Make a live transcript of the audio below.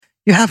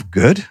you have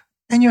good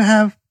and you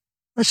have,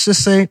 let's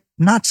just say,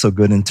 not so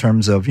good in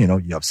terms of, you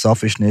have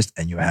selfishness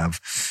and you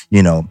have,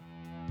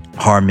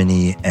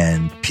 harmony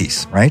and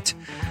peace, right?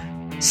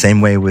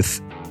 Same way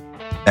with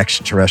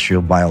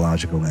extraterrestrial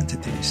biological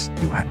entities.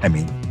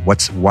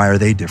 Why are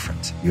they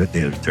different?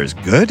 There's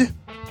good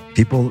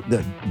people,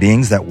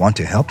 beings that want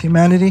to help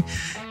humanity,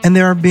 and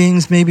there are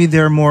beings, maybe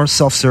they're more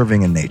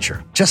self-serving in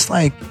nature, just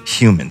like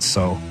humans.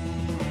 So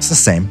it's the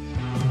same.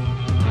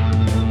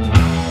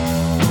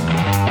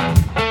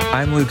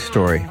 I'm Luke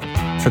Story.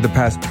 For the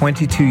past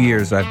 22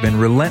 years, I've been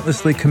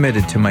relentlessly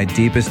committed to my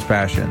deepest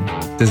passion,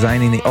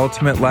 designing the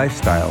ultimate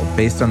lifestyle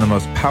based on the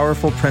most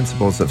powerful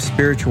principles of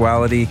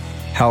spirituality,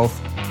 health,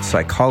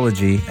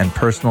 psychology, and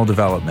personal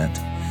development.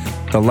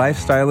 The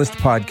Lifestylist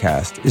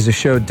Podcast is a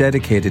show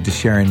dedicated to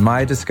sharing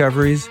my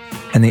discoveries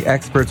and the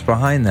experts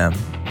behind them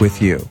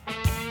with you.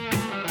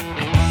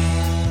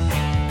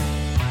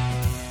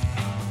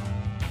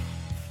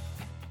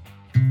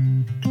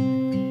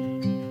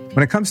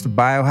 When it comes to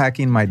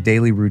biohacking my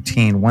daily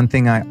routine, one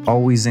thing I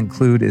always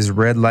include is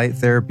red light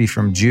therapy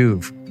from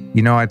Joovv.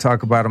 I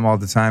talk about them all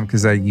the time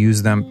because I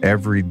use them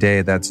every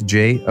day. That's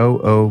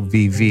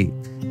Joovv.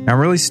 Now, I'm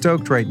really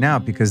stoked right now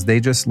because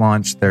they just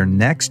launched their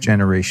next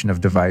generation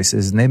of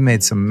devices, and they've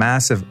made some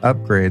massive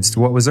upgrades to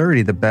what was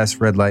already the best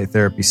red light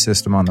therapy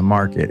system on the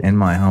market, in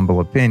my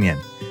humble opinion.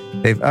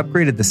 They've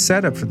upgraded the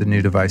setup for the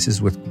new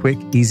devices with quick,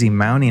 easy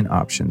mounting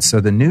options, so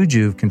the new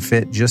Joovv can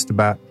fit just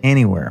about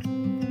anywhere.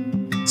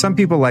 Some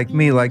people like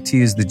me like to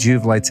use the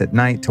Joovv lights at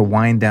night to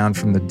wind down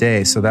from the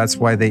day, so that's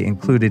why they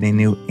included a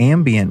new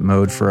ambient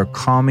mode for a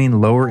calming,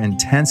 lower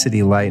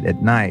intensity light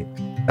at night.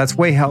 That's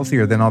way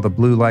healthier than all the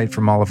blue light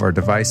from all of our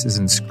devices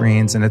and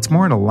screens, and it's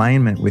more in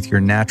alignment with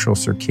your natural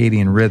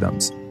circadian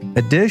rhythms.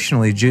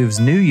 Additionally, Joovv's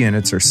new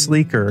units are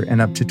sleeker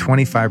and up to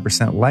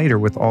 25% lighter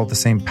with all the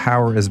same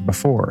power as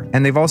before.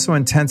 And they've also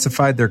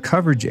intensified their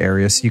coverage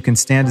area so you can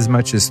stand as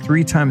much as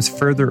 3 times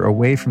further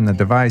away from the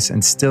device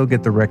and still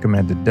get the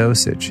recommended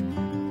dosage.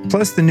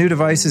 Plus, the new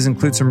devices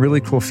include some really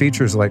cool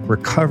features like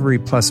Recovery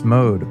Plus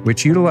Mode,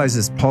 which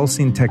utilizes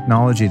pulsing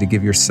technology to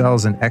give your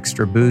cells an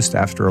extra boost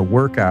after a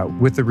workout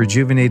with the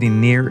rejuvenating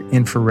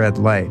near-infrared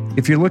light.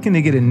 If you're looking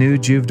to get a new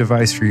Joovv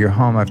device for your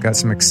home, I've got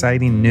some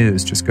exciting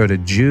news. Just go to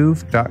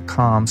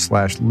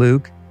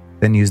joovv.com/Luke,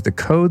 then use the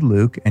code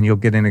Luke, and you'll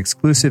get an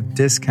exclusive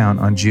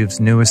discount on Joovv's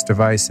newest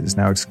devices.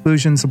 Now,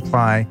 exclusions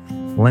apply,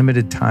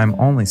 limited time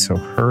only, so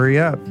hurry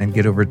up and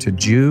get over to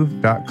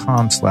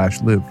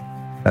joovv.com/Luke.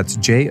 That's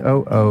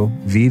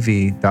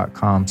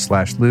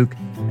joovv.com/Luke,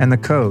 and the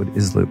code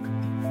is Luke.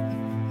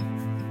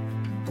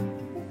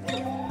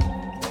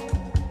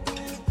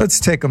 Let's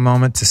take a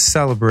moment to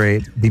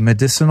celebrate the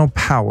medicinal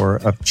power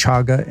of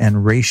chaga and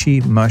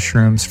reishi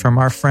mushrooms from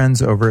our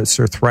friends over at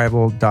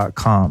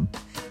surthrival.com.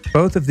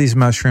 Both of these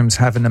mushrooms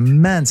have an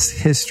immense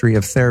history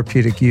of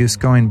therapeutic use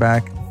going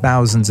back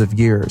thousands of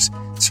years.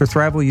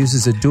 Surthrival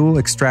uses a dual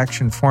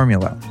extraction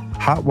formula.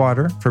 Hot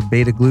water for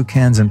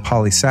beta-glucans and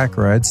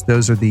polysaccharides,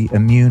 those are the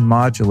immune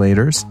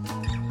modulators,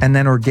 and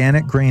then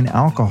organic grain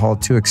alcohol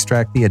to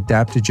extract the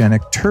adaptogenic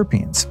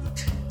terpenes.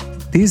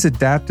 These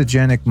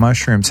adaptogenic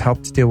mushrooms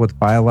help to deal with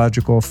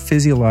biological,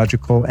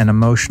 physiological, and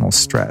emotional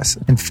stress.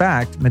 In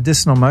fact,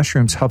 medicinal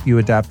mushrooms help you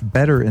adapt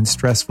better in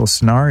stressful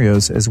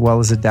scenarios as well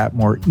as adapt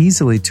more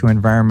easily to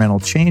environmental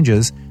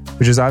changes,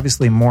 which is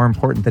obviously more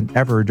important than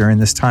ever during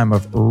this time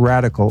of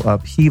radical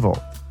upheaval.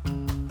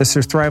 The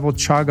Surthrival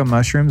chaga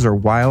mushrooms are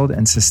wild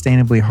and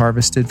sustainably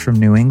harvested from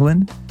New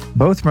England.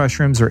 Both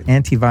mushrooms are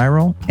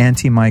antiviral,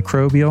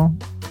 antimicrobial,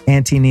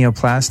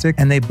 anti-neoplastic,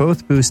 and they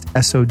both boost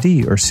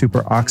SOD, or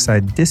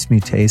superoxide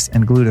dismutase,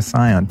 and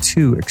glutathione,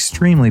 2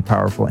 extremely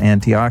powerful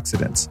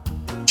antioxidants.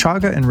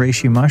 Chaga and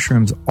reishi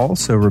mushrooms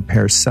also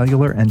repair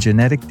cellular and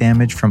genetic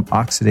damage from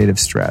oxidative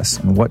stress.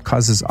 And what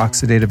causes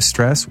oxidative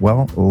stress?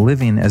 Well,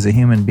 living as a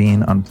human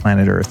being on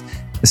planet Earth,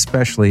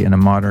 especially in a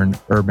modern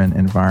urban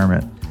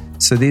environment.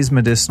 So these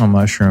medicinal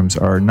mushrooms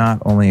are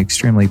not only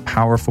extremely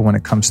powerful when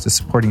it comes to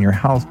supporting your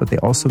health, but they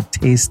also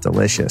taste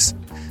delicious.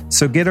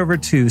 So get over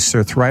to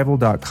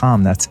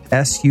surthrival.com. That's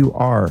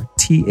surthrival,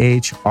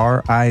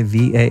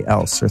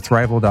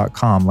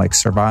 surthrival.com, like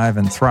survive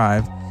and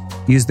thrive.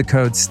 Use the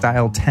code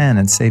STYLE10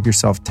 and save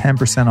yourself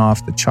 10%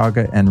 off the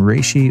chaga and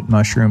reishi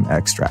mushroom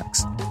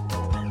extracts.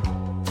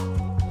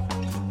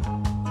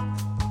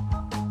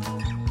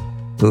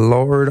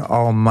 Lord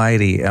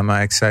Almighty, am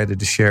I excited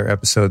to share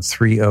episode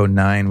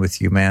 309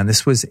 with you, man.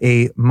 This was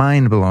a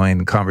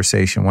mind-blowing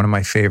conversation, one of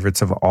my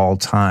favorites of all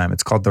time.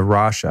 It's called the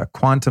RASHA,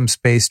 Quantum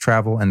Space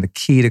Travel and the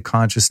Key to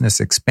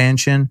Consciousness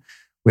Expansion,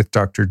 with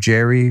Dr.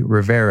 Jere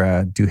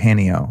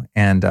Rivera-Dugenio.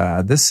 And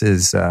this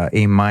is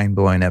a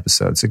mind-blowing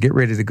episode. So get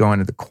ready to go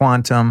into the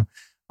quantum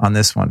on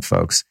this one,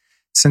 folks.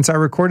 Since I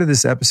recorded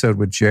this episode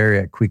with Jere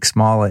at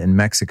Cuixmala in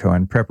Mexico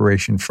in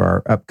preparation for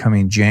our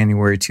upcoming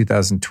January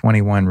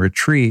 2021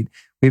 retreat,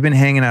 we've been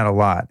hanging out a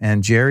lot,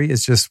 and Jere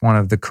is just one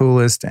of the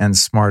coolest and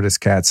smartest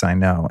cats I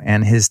know.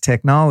 And his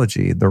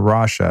technology, the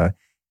RASHA,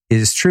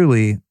 is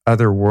truly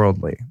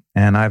otherworldly.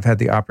 And I've had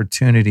the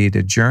opportunity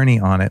to journey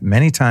on it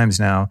many times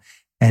now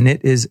and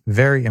it is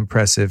very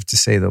impressive to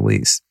say the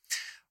least.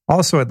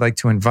 Also, I'd like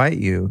to invite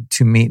you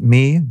to meet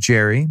me,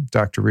 Jere,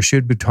 Dr.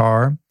 Rashid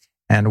Buttar,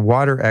 and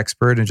water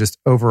expert and just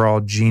overall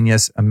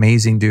genius,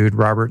 amazing dude,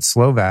 Robert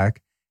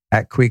Slovak,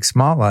 at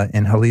Cuixmala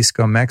in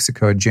Jalisco,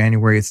 Mexico,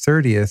 January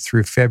 30th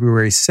through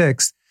February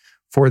 6th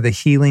for the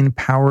Healing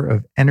Power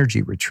of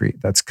Energy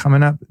Retreat. That's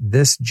coming up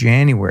this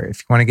January. If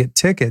you want to get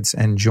tickets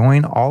and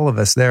join all of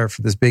us there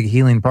for this big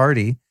healing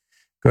party,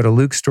 go to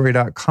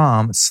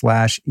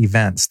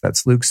lukestory.com/events.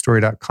 That's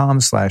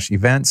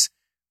lukestory.com/events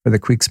for the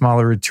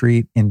Cuixmala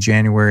retreat in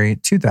January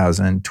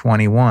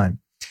 2021.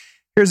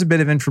 Here's a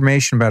bit of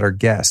information about our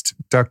guest.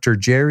 Dr.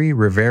 Jere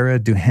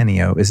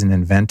Rivera-Dugenio is an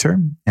inventor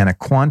and a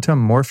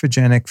quantum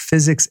morphogenic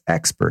physics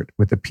expert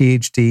with a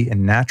PhD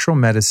in natural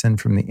medicine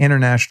from the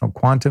International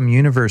Quantum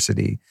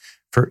University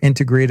for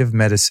Integrative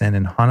Medicine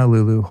in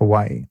Honolulu,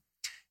 Hawaii.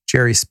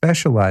 Jere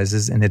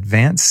specializes in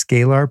advanced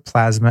scalar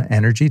plasma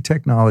energy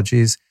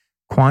technologies,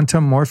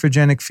 quantum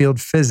morphogenic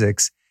field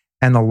physics,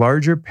 and the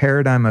larger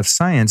paradigm of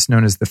science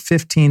known as the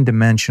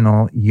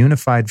 15-dimensional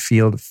unified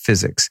field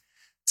physics.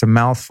 It's a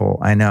mouthful,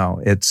 I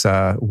know. It's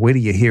wait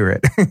till you hear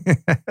it.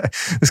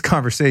 This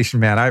conversation,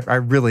 man, I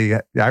really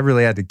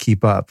had to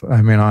keep up.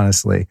 I mean,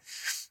 honestly,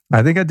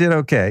 I think I did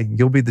okay.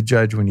 You'll be the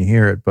judge when you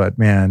hear it, but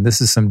man,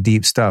 this is some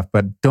deep stuff.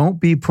 But don't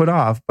be put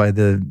off by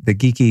the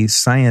geeky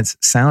science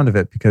sound of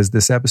it, because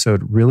this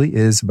episode really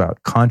is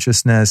about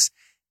consciousness,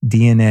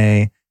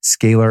 DNA,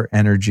 scalar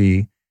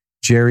energy,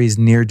 Jere's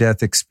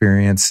near-death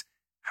experience,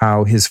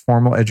 how his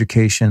formal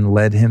education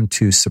led him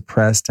to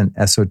suppressed and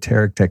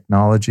esoteric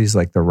technologies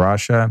like the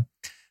RASHA,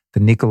 the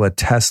Nikola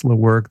Tesla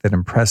work that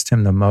impressed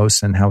him the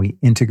most, and how he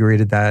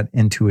integrated that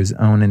into his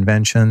own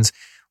inventions,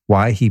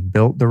 why he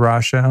built the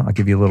RASHA. I'll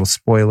give you a little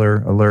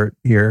spoiler alert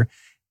here.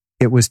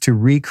 It was to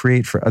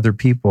recreate for other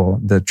people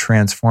the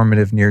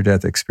transformative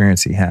near-death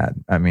experience he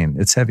had. I mean,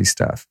 it's heavy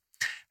stuff.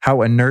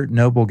 How inert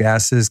noble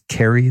gases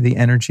carry the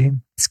energy,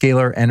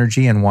 scalar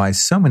energy, and why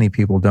so many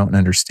people don't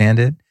understand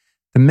it.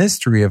 The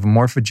mystery of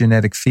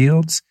morphogenetic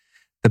fields,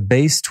 the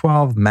base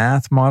 12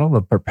 math model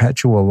of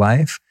perpetual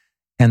life,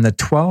 and the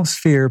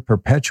 12-sphere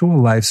perpetual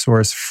life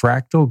source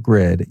fractal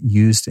grid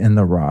used in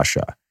the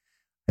RASHA.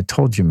 I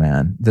told you,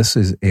 man, this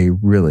is a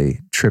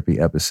really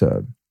trippy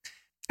episode.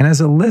 And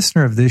as a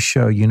listener of this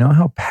show, you know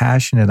how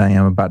passionate I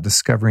am about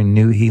discovering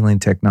new healing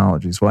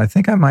technologies. Well, I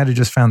think I might have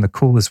just found the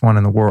coolest one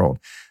in the world.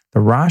 The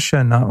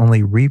RASHA not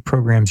only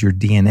reprograms your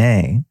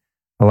DNA,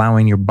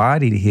 allowing your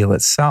body to heal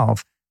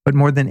itself, but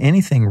more than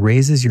anything,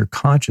 raises your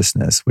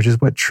consciousness, which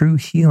is what true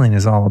healing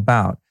is all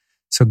about.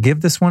 So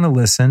give this one a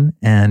listen,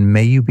 and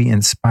may you be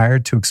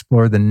inspired to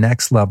explore the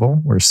next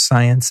level where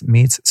science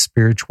meets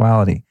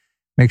spirituality.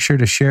 Make sure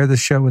to share the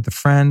show with a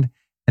friend,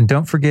 and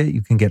don't forget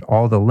you can get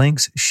all the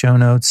links, show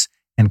notes,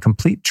 and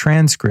complete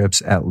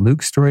transcripts at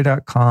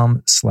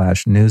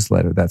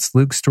lukestory.com/newsletter. That's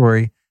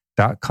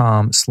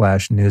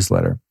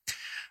lukestory.com/newsletter.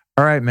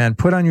 All right, man,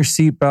 put on your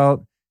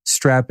seatbelt,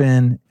 strap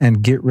in,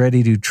 and get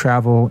ready to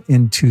travel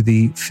into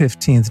the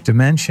 15th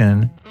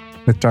dimension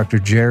with Dr.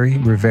 Jere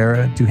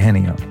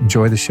Rivera-Dugenio.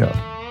 Enjoy the show.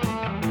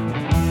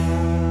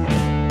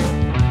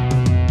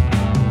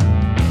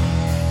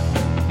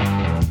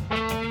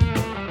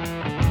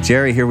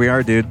 Jere, here we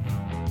are, dude.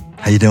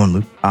 How you doing,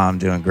 Luke? I'm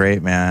doing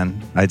great,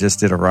 man. I just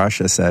did a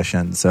RASHA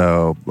session,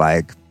 so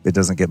it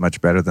doesn't get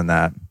much better than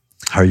that.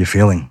 How are you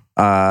feeling?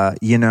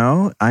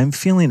 I'm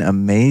feeling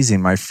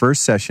amazing. My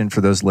first session,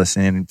 for those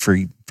listening, for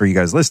you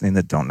guys listening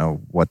that don't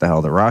know what the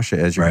hell the RASHA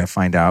is, you're going to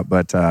find out.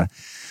 But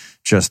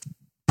just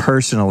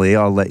personally,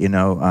 I'll let you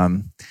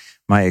know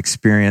my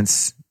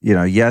experience,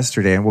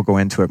 yesterday, and we'll go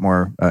into it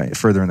more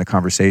further in the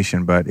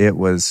conversation, but it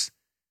was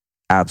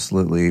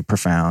absolutely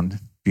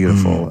profound,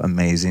 beautiful,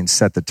 amazing,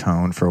 set the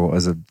tone for what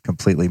was a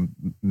completely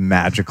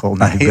magical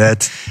night. I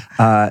bet.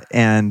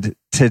 And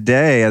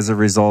today, as a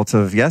result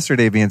of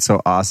yesterday being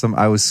so awesome,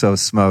 I was so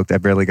smoked. I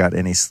barely got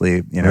any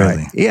sleep.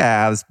 Really?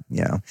 I was,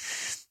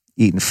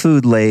 eating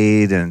food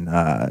late, and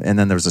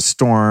then there was a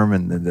storm,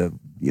 and the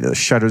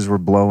shutters were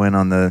blowing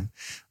on the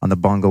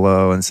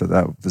bungalow, and so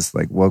that was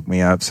woke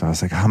me up. So I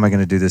was like, how am I going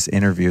to do this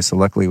interview? So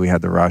luckily we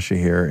had the RASHA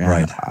here,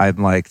 and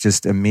I'm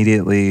just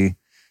immediately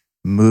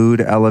mood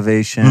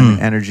elevation,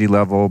 energy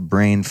level,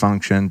 brain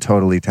function,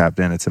 totally tapped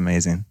in. It's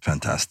amazing.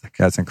 Fantastic.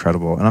 That's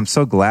incredible. And I'm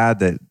so glad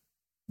that,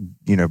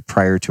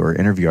 prior to our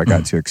interview, I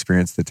got to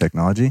experience the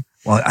technology.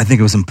 Well, I think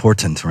it was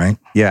important, right?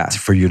 Yeah.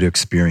 For you to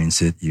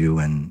experience it, you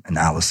and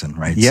Allison,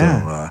 right?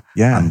 Yeah.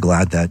 So I'm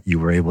glad that you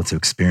were able to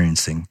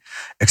experience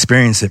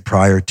it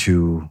prior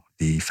to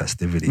the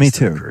festivities. Me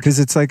too. Because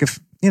it's if,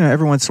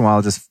 every once in a while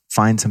I'll just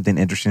find something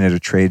interesting at a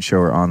trade show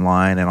or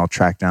online, and I'll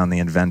track down the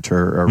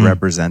inventor or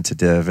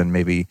representative, and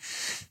maybe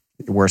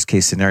worst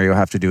case scenario,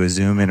 have to do a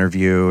Zoom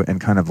interview and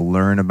kind of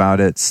learn about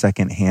it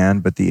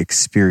secondhand. But the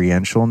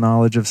experiential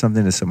knowledge of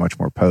something is so much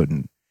more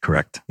potent.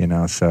 Correct.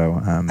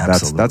 So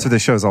that's what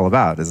this show is all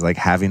about, is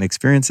having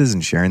experiences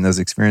and sharing those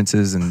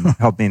experiences and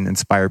helping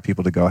inspire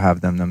people to go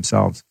have them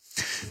themselves.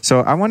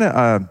 So I want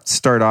to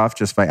start off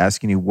just by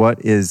asking you,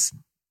 what is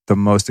the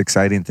most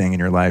exciting thing in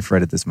your life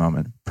right at this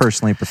moment,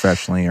 personally,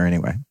 professionally, or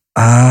anyway?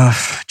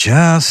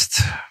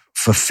 Just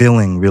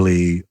fulfilling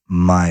really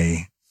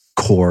my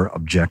core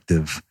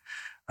objective.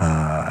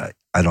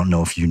 I don't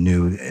know if you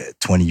knew,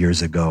 20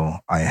 years ago,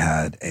 I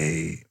had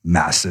a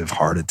massive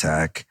heart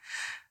attack,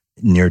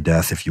 near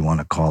death, if you want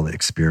to call it,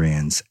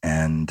 experience.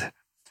 And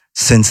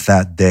since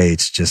that day,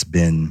 it's just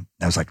been,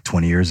 that was like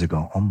 20 years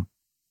ago.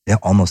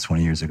 Almost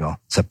 20 years ago,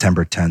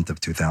 September 10th of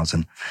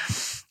 2000.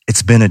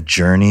 It's been a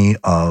journey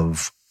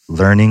of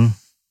learning,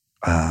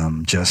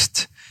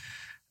 just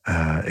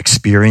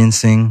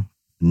experiencing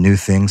new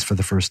things for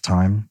the first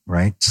time,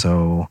 right?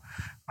 So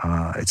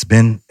it's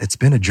been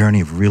a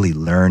journey of really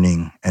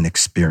learning and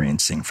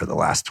experiencing for the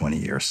last 20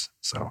 years.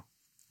 So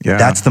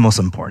that's the most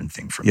important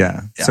thing for me.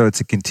 Yeah. So it's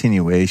a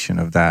continuation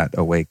of that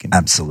awakening.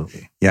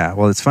 Absolutely. Yeah.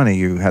 Well, it's funny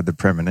you had the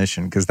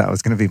premonition, because that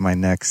was going to be my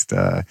next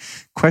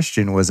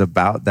question, was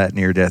about that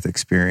near-death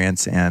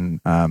experience. And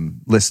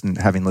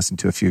having listened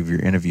to a few of your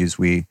interviews,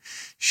 we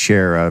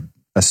share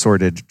a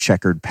sordid,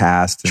 checkered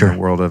past in the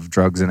world of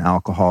drugs and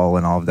alcohol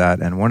and all of that.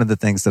 And one of the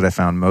things that I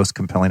found most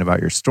compelling about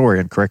your story,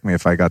 and correct me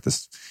if I got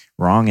this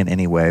wrong in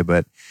any way,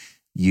 but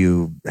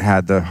you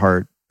had the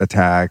heart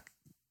attack,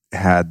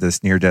 had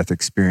this near-death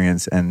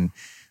experience, and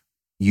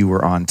you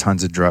were on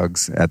tons of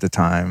drugs at the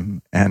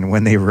time. And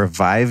when they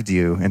revived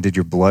you and did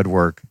your blood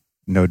work,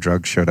 no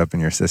drugs showed up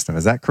in your system.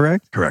 Is that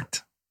correct?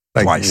 Correct.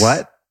 Like, twice.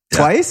 What? Yeah.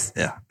 Twice?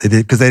 Yeah. They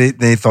did, because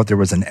they thought there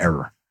was an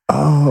error.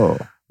 Oh.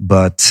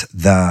 But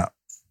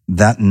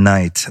that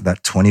night,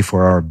 that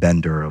 24-hour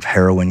bender of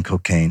heroin,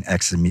 cocaine,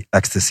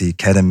 ecstasy,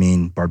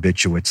 ketamine,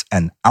 barbiturates,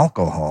 and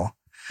alcohol.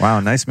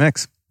 Wow, nice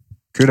mix.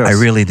 Kudos. I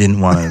really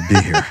didn't want to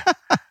be here.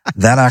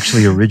 That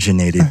actually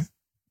originated,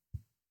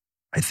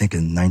 I think,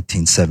 in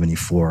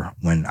 1974,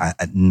 when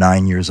at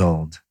 9 years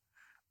old,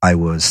 I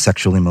was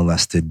sexually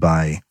molested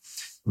by,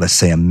 let's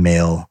say, a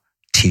male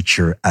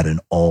teacher at an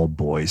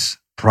all-boys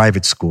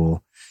private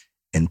school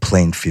in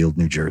Plainfield,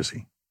 New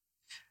Jersey.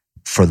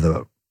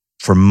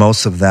 For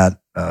most of that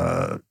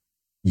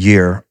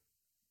year,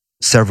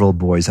 several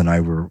boys and I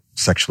were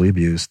sexually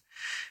abused,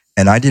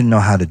 and I didn't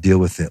know how to deal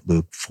with it,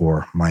 Luke,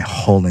 for my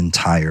whole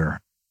entire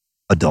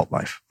adult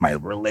life. My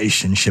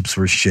relationships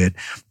were shit.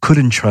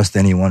 Couldn't trust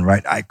anyone,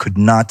 right? I could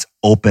not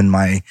open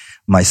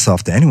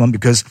myself to anyone,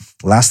 because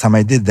last time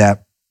I did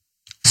that,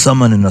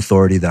 someone in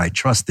authority that I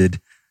trusted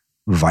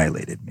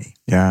violated me.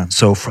 Yeah.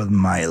 So for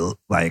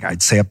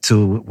I'd say up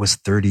to, it was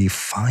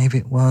 35,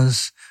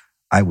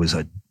 I was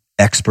an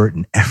expert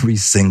in every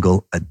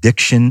single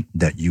addiction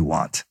that you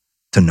want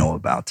to know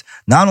about.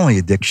 Not only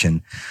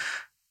addiction,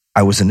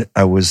 I was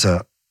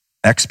a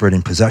expert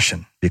in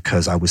possession,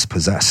 because I was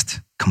possessed,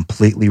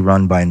 completely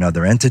run by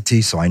another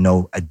entity. So I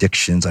know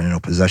addictions, I know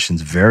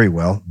possessions very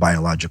well,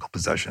 biological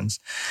possessions.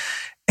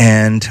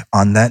 And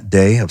on that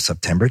day of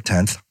September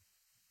 10th,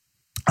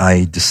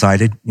 I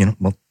decided,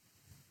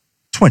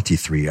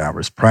 23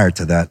 hours prior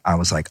to that, I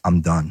was like,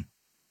 I'm done.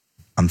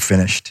 I'm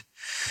finished.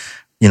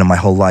 My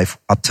whole life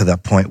up to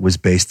that point was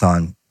based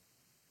on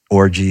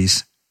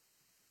orgies,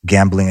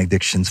 gambling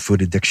addictions,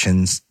 food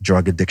addictions,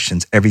 drug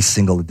addictions, every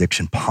single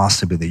addiction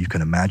possibly that you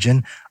can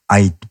imagine,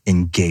 I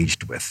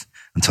engaged with.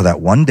 Until that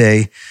one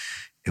day,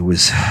 it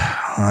was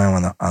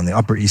on the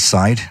Upper East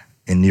Side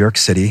in New York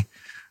City,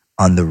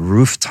 on the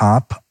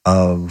rooftop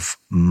of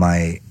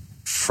my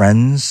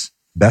friend's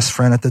best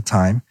friend at the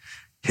time,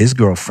 his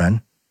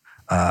girlfriend.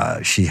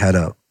 She had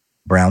a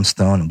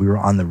brownstone, and we were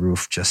on the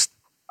roof.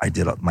 I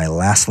did my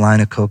last line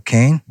of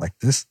cocaine like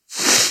this.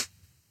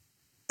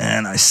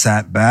 And I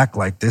sat back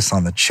like this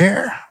on the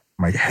chair,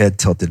 my head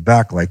tilted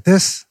back like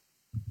this,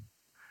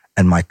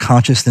 and my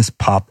consciousness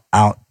popped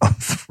out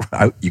of,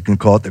 you can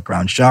call it the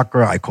crown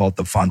chakra, I call it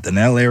the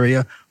fontanelle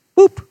area,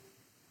 whoop,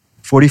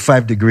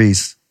 45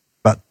 degrees,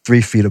 about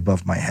 3 feet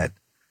above my head.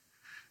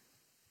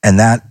 And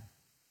that,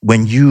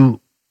 when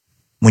you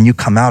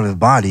come out of the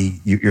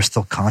body, you're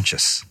still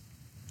conscious.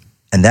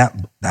 And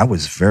that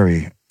was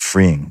very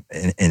freeing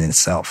in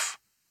itself.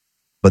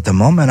 But the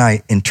moment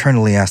I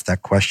internally asked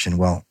that question,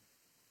 well,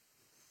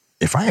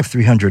 if I have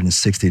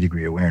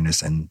 360-degree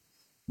awareness, and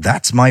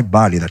that's my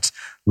body, that's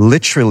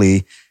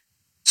literally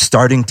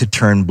starting to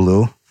turn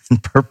blue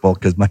and purple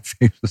because my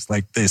face was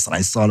like this and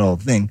I saw the whole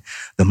thing.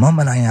 The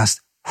moment I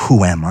asked,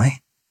 who am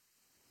I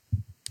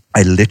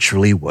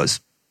literally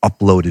was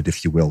uploaded,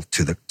 if you will,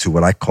 to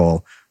what I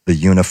call the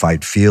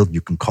unified field.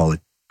 You can call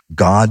it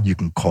God, you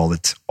can call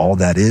it all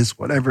that is,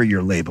 whatever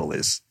your label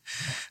is.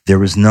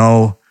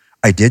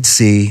 I did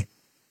see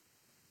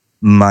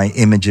my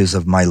images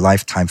of my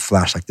lifetime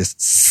flash like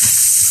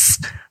this,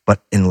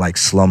 but in like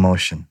slow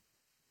motion,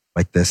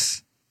 like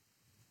this.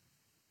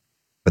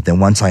 But then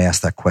once I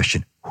asked that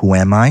question, who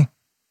am I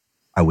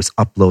was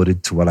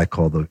uploaded to what I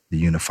call the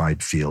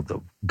unified field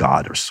of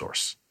God or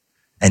source.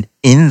 And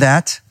in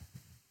that,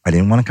 I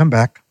didn't want to come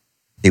back.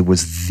 It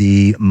was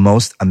the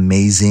most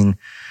amazing,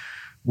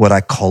 what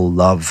I call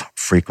love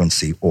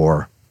frequency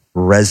or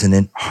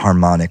resonant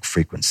harmonic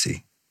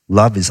frequency.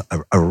 Love is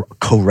a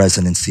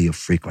co-resonancy of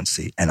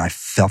frequency. And I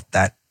felt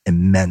that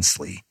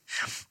immensely.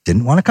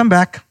 Didn't want to come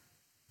back.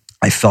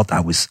 I felt I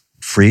was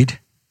freed.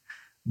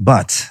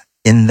 But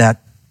in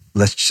that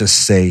let's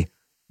just say,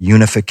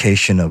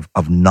 unification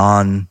of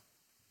non-space,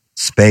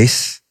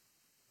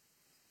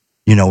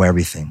 you know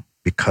everything,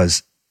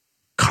 because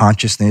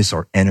consciousness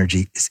or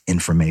energy is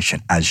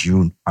information, as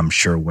you, I'm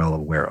sure, well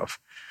aware of.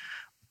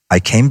 I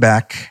came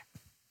back,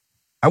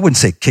 I wouldn't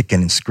say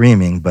kicking and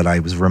screaming, but I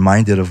was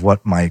reminded of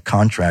what my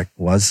contract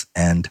was,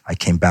 and I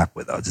came back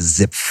with a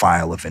zip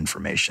file of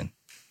information.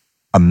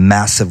 A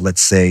massive,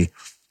 let's say,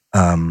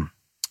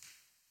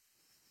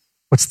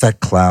 what's that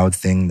cloud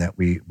thing that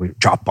we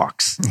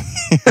Dropbox?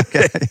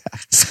 Okay.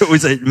 So it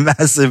was a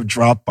massive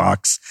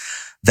Dropbox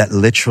that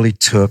literally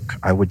took,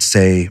 I would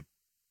say,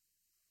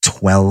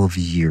 12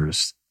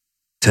 years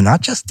to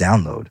not just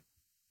download,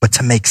 but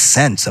to make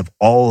sense of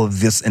all of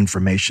this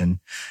information.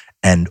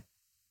 And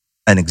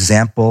an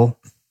example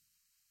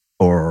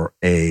or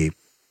a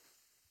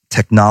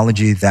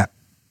technology that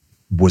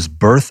was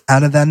birthed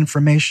out of that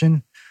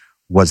information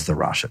was the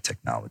RASHA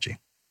technology.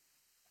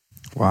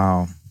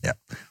 Wow. Yeah.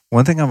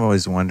 One thing I've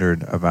always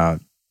wondered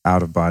about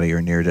out-of-body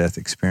or near-death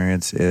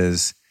experience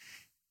is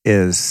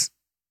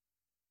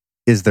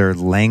there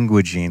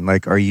languaging?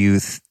 Like, are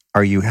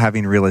you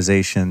having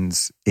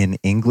realizations in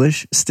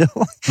English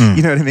still?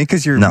 You know what I mean?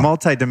 Because you're a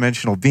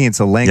multidimensional being,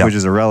 so language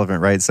is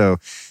irrelevant, right? So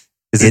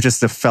is it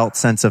just a felt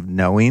sense of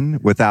knowing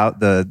without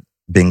the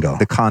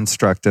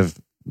construct of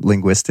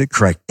linguistics?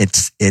 Correct.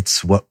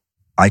 It's what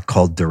I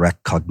call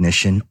direct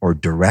cognition or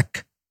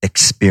direct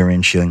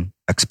experiential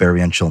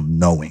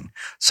knowing.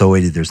 So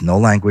there's no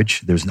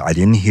language. I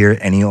didn't hear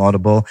any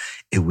audible.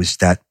 It was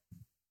that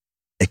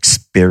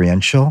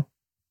experiential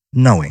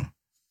knowing.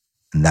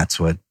 And that's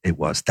what it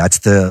was. That's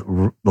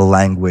the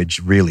language,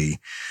 really.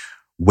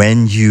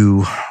 When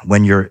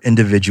your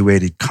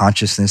individuated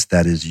consciousness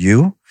that is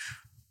you,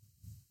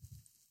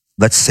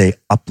 let's say,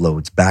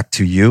 uploads back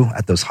to you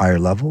at those higher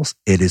levels,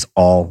 it is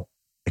all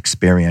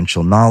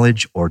experiential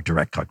knowledge or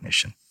direct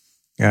cognition.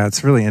 Yeah,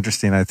 it's really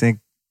interesting. I think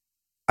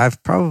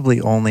I've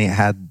probably only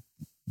had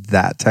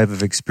that type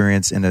of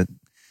experience in a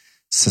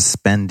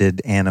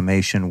suspended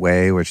animation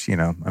way, which,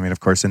 of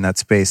course, in that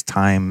space,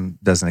 time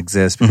doesn't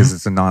exist because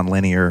it's a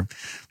nonlinear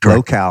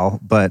locale.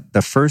 But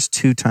the first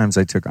 2 times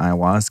I took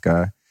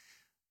ayahuasca,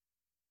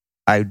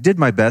 I did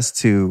my best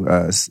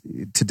to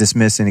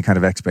dismiss any kind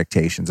of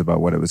expectations about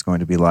what it was going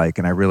to be like.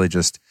 And I really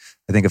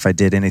I think if I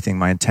did anything,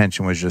 my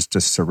intention was just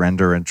to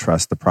surrender and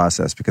trust the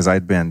process, because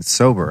I'd been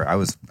sober.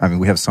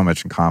 We have so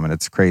much in common.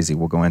 It's crazy.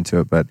 We'll go into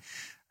it, but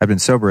I've been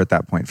sober at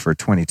that point for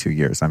 22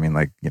 years.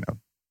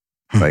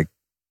 Like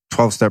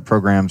 12-step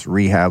programs,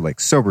 rehab, like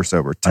sober,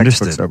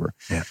 textbook sober.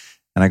 Yeah.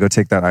 And I go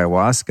take that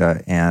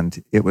ayahuasca,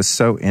 and it was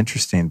so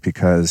interesting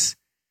because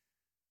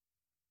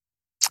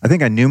I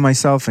think I knew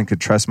myself and could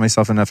trust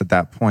myself enough at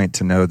that point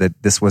to know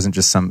that this wasn't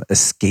just some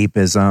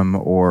escapism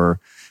or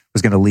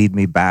was going to lead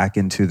me back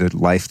into the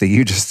life that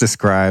you just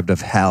described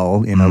of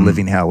hell,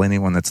 living hell.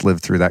 Anyone that's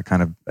lived through that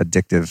kind of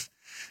addictive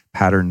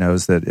pattern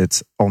knows that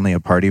it's only a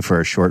party for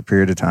a short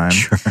period of time.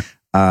 Sure.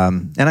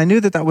 And I knew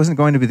that wasn't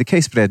going to be the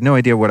case, but I had no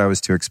idea what I was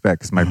to expect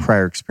because my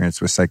prior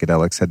experience with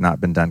psychedelics had not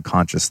been done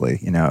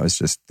consciously. I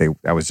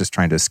was just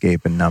trying to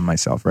escape and numb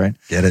myself, right?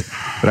 Get it.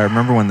 But I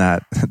remember when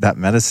that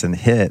medicine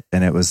hit,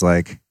 and it was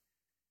like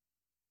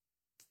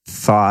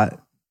thought,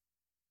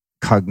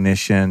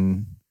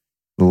 cognition,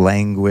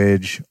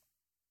 language,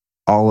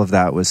 all of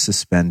that was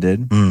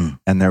suspended.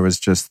 And there was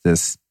just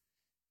this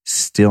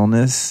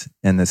stillness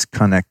and this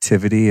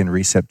connectivity and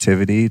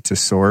receptivity to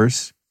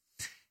source.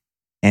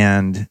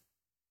 And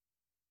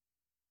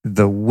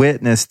the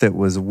witness that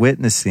was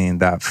witnessing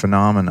that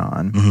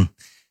phenomenon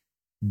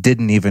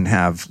didn't even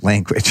have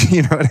language.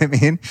 You know what I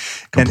mean?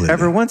 Completely. And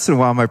every once in a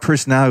while, my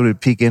personality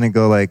would peek in and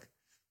go like,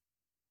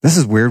 this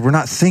is weird. We're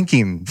not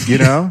thinking,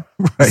 Right.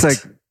 It's like,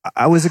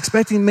 I was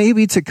expecting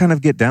maybe to kind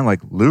of get down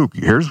like, Luke,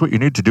 here's what you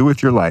need to do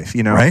with your life,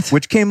 right?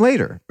 Which came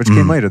later.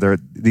 There,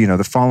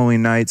 the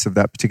following nights of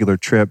that particular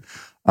trip,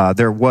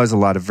 there was a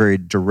lot of very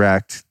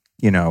direct,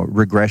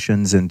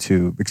 regressions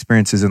into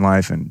experiences in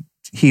life and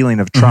healing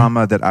of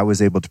trauma that I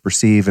was able to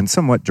perceive, and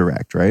somewhat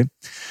direct, right?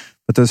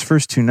 But those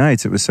first 2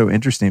 nights, it was so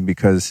interesting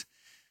because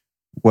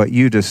what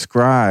you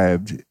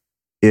described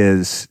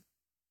is,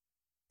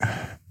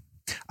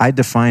 I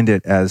defined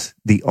it as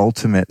the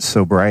ultimate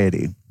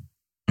sobriety.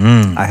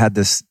 I had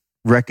this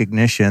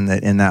recognition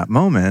that in that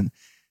moment,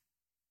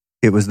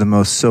 it was the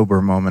most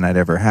sober moment I'd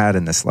ever had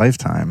in this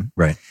lifetime.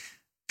 Right.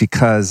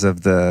 Because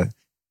of the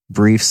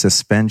brief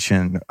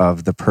suspension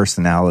of the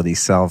personality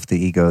self, the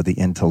ego, the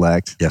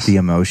intellect, the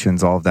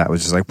emotions, all of that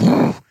was just like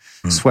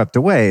swept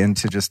away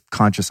into just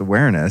conscious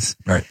awareness,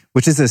 right?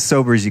 Which is as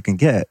sober as you can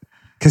get.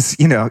 Because,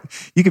 you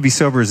could be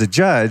sober as a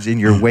judge in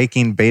your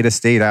waking beta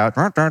state out,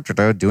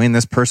 doing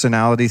this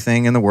personality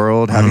thing in the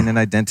world, having an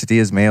identity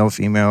as male,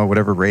 female,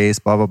 whatever race,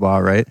 blah, blah, blah,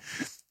 right?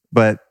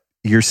 But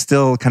you're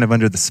still kind of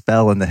under the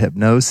spell and the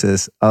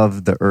hypnosis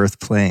of the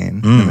earth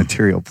plane, the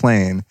material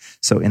plane.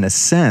 So in a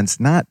sense,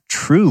 not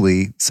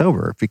truly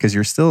sober, because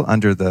you're still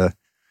under the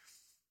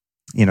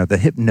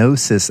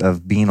hypnosis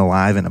of being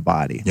alive in a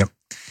body. Yep.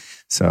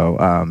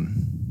 So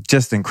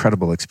just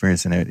incredible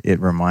experience. And it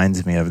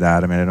reminds me of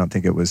that. I mean, I don't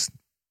think it was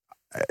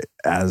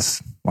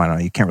as, well, I don't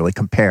know, you can't really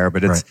compare,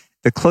 but it's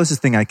the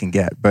closest thing I can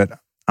get. But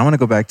I want to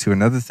go back to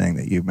another thing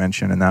that you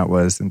mentioned, and that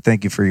was, and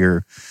thank you for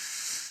your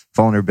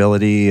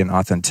vulnerability and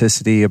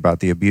authenticity about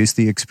the abuse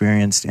that you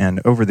experienced.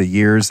 And over the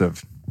years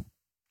of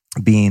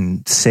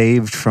being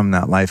saved from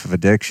that life of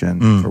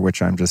addiction, for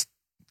which I'm just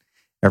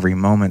every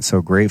moment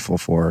so grateful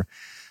for,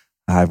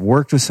 I've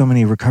worked with so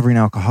many recovering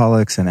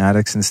alcoholics and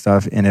addicts and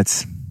stuff, and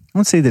it's, I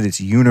won't say that it's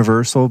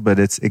universal, but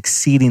it's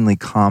exceedingly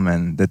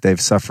common that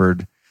they've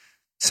suffered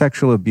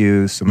sexual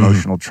abuse,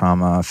 emotional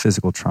trauma,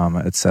 physical trauma,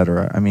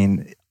 etc. I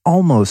mean,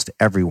 almost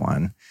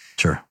everyone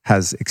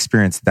has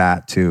experienced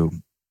that to,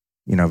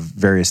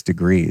 various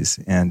degrees.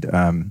 And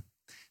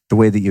the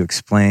way that you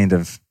explained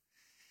of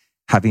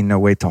having no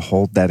way to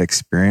hold that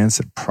experience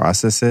and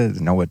process it,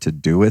 and know what to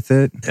do with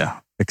it,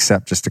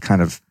 except just to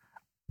kind of,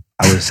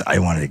 I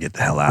wanted to get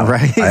the hell out.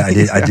 Right.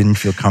 I didn't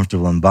feel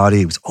comfortable in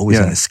body. It was always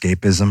an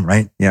escapism,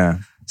 right? Yeah.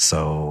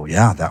 So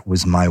that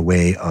was my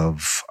way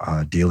of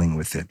dealing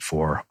with it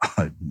for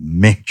a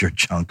major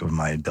chunk of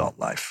my adult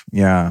life.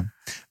 Yeah.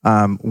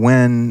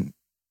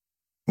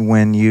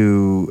 When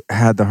you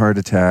had the heart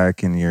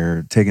attack and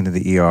you're taken to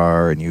the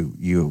ER and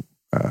you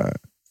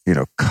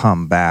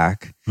come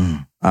back,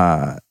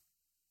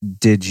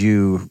 did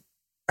you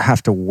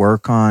have to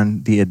work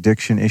on the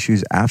addiction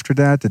issues after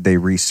that? Did they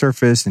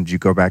resurface and did you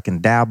go back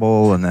and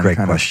dabble? And then Great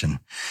question.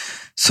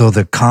 So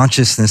the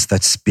consciousness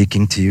that's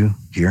speaking to you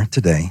here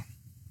today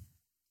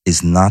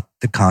is not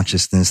the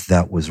consciousness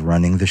that was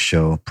running the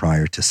show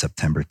prior to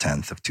September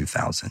 10th of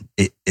 2000.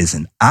 It is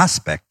an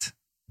aspect,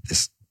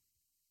 this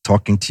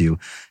talking to you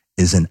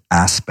is an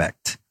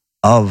aspect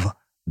of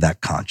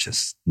that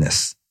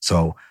consciousness.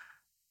 So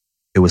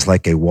it was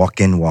like a walk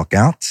in, walk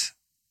out,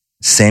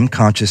 same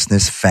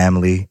consciousness,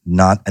 family,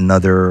 not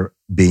another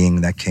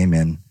being that came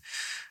in.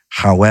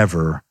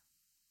 However,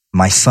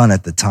 my son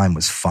at the time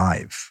was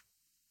 5.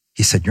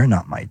 He said, "You're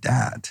not my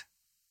dad."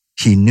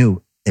 He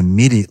knew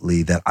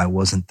immediately that I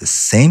wasn't the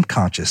same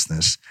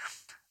consciousness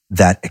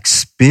that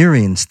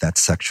experienced that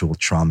sexual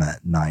trauma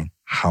at 9.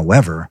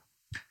 However,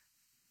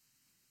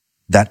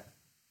 that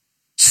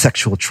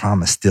sexual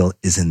trauma still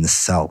is in the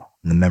cell,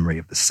 in the memory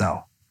of the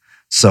cell.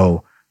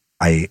 So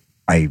I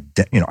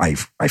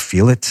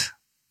feel it,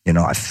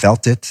 I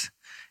felt it.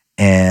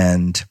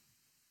 And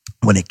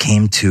when it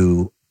came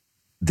to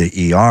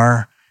the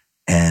ER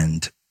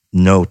and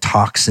no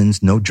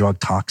toxins, no drug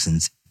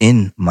toxins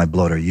in my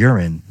blood or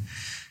urine,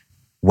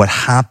 what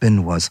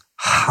happened was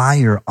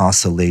higher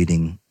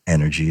oscillating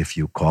energy, if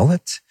you call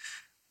it,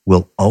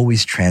 will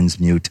always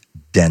transmute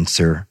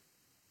denser,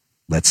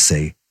 let's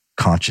say,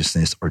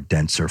 consciousness or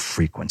denser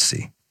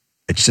frequency.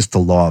 It's just the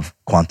law of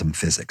quantum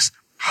physics.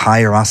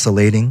 Higher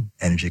oscillating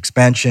energy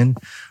expansion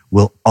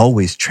will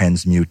always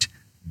transmute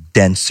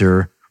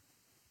denser,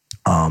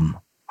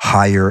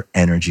 higher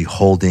energy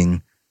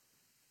holding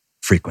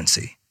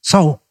frequency.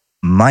 So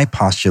my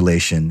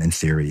postulation and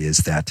theory is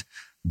that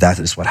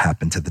is what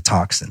happened to the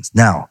toxins.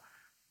 Now,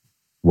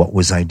 what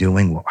was I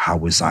doing? How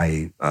was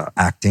I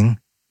acting?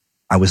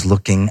 I was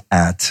looking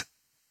at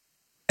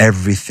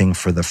everything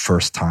for the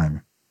first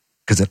time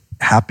because it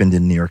happened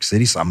in New York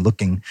City. So I'm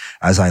looking,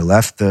 as I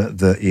left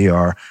the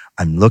ER,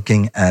 I'm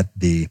looking at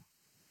the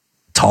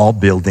tall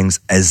buildings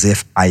as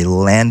if I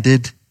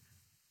landed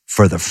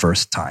for the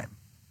first time.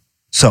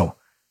 So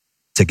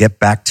to get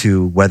back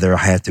to whether I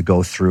had to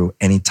go through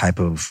any type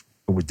of,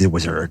 was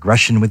there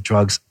aggression with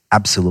drugs?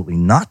 Absolutely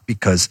not,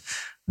 because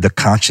the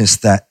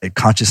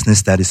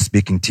consciousness that is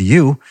speaking to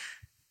you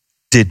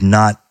did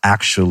not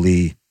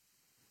actually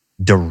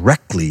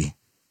directly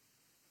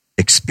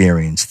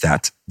experience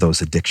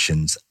those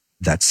addictions,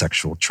 that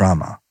sexual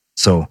trauma.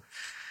 So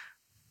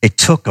it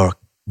took a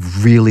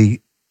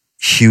really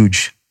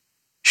huge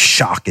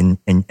shock in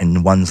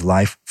one's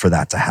life for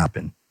that to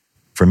happen,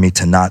 for me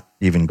to not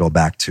even go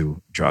back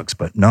to drugs.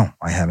 But no,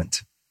 I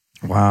haven't.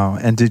 Wow.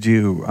 And did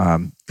you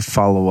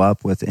follow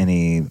up with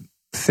any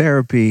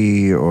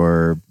therapy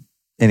or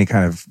any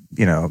kind of,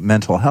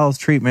 mental health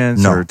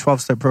treatments or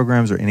 12-step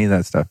programs or any of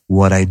that stuff?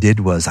 What I did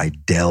was I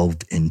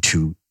delved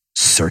into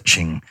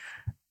searching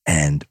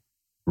and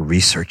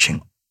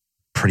researching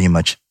pretty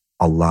much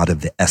a lot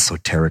of the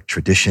esoteric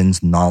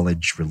traditions,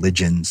 knowledge,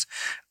 religions.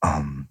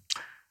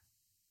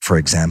 For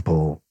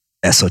example,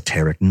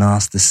 esoteric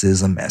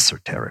Gnosticism,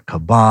 esoteric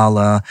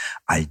Kabbalah.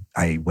 I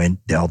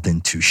delved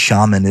into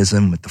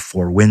shamanism with the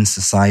Four Winds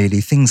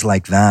Society, things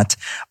like that.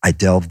 I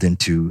delved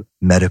into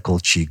medical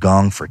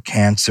Qigong for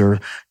cancer,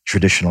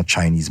 traditional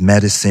Chinese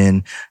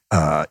medicine,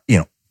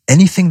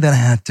 anything that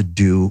had to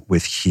do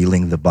with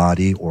healing the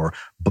body or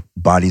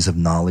bodies of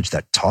knowledge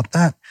that taught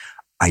that,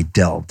 I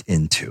delved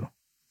into.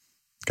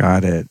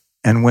 Got it.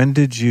 And when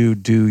did you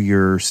do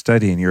your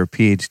study and your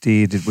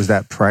PhD? Was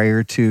that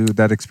prior to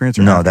that experience?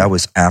 Or no, after? That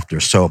was after.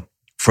 So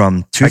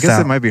from 2000, I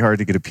guess it might be hard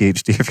to get a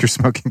PhD if you're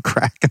smoking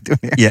crack and doing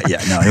it. Yeah.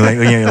 No,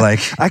 you're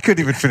like I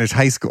couldn't even finish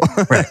high school.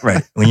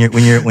 Right. When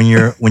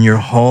your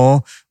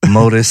whole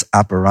modus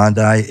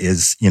operandi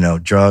is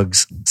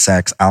drugs,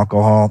 sex,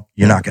 alcohol,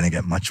 you're not going to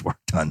get much work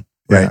done.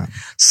 Right. Yeah.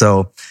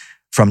 So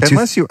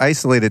Unless you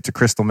isolate it to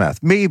crystal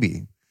meth,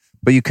 maybe.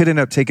 But you could end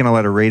up taking a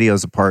lot of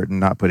radios apart and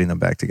not putting them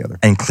back together.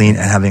 And clean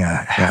and having a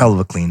hell of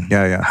a clean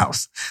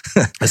house.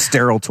 A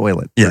sterile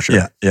toilet, for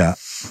sure. Yeah.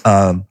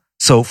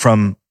 So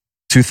from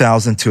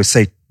 2000 to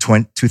say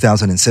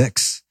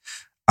 2006,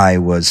 I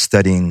was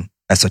studying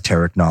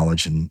esoteric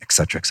knowledge and et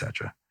cetera, et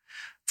cetera.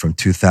 From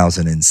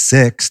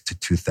 2006 to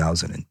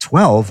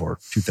 2012 or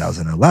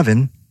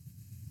 2011,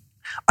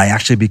 I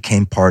actually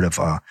became part of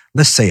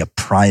let's say a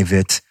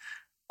private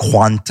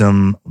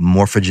quantum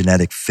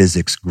morphogenetic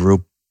physics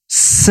group,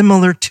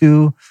 similar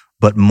to,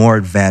 but more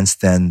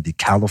advanced than the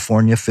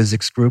California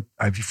Physics Group.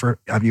 Have you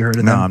heard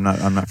of them? No,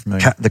 I'm not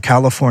familiar. The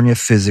California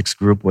Physics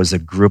Group was a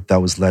group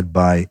that was led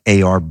by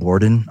A.R.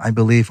 Borden, I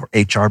believe, or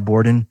H.R.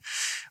 Borden,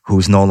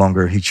 who's no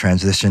longer, he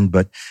transitioned,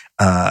 but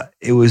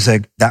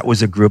that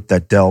was a group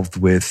that delved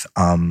with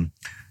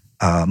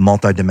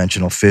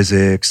multidimensional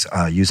physics,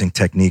 using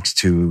techniques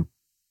to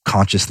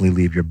consciously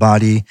leave your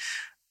body,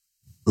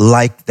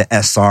 like the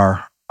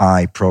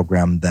SRI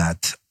program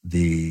that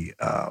the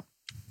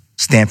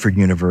Stanford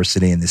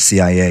University and the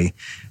CIA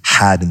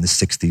had in the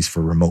 60s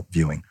for remote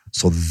viewing.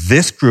 So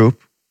this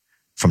group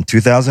from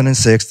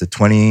 2006 to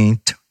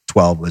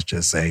 2012, let's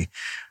just say,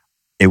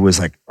 it was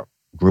like a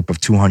group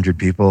of 200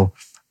 people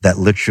that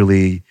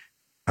literally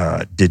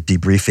did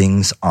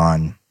debriefings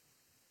on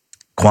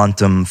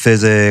quantum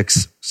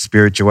physics,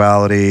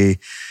 spirituality,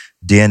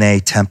 DNA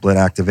template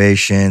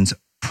activations,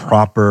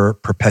 proper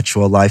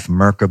perpetual life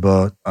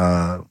Merkaba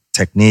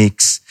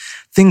techniques,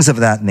 things of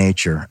that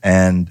nature.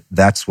 And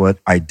that's what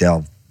I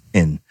delved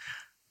in.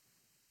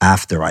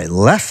 After I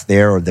left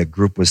there, or the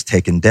group was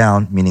taken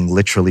down, meaning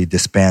literally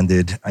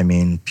disbanded, I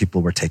mean,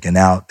 people were taken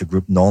out, the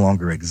group no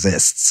longer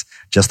exists,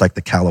 just like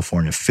the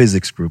California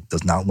Physics Group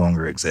does not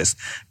longer exist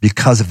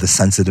because of the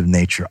sensitive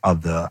nature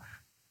of the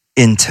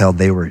intel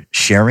they were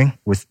sharing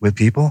with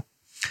people.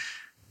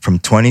 From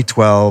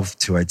 2012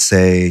 to, I'd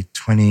say,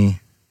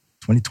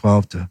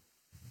 2012 to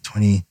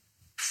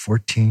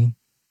 2014,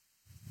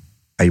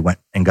 I went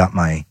and got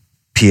my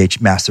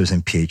master's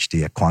and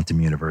PhD at Quantum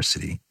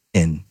University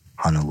in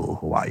Honolulu,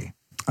 Hawaii.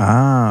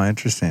 Ah,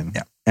 interesting.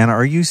 Yeah. And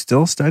are you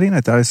still studying?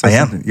 I thought I saw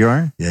something. You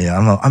are? Yeah.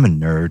 I'm a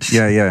nerd.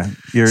 Yeah.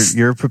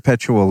 You're a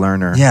perpetual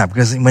learner. Yeah,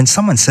 because when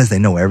someone says they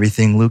know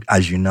everything, Luke,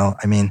 as you know,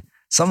 I mean,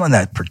 someone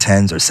that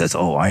pretends or says,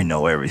 "Oh, I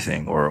know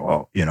everything,"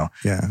 or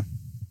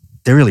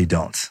they really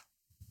don't.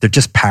 They're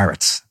just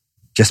parrots,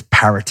 just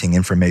parroting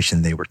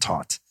information they were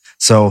taught.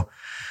 So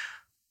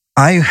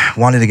I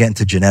wanted to get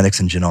into genetics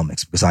and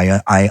genomics because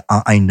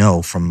I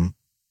know from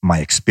my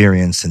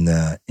experience in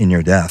the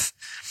near death,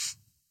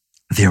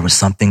 there was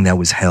something that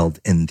was held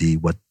in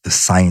what the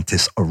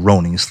scientists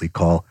erroneously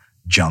call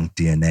junk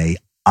DNA.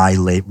 I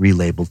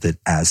relabeled it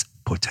as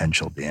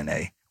potential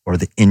DNA, or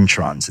the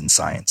introns in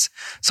science.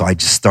 So I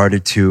just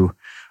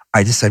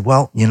said,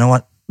 well, you know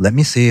what? Let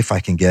me see if I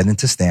can get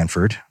into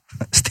Stanford's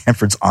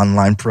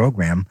online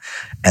program.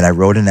 And I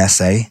wrote an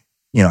essay.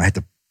 I had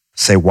to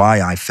say why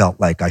I felt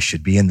like I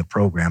should be in the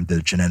program,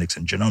 the genetics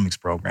and genomics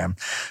program.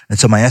 And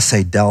so my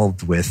essay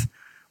delved with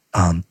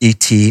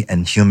ET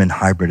and human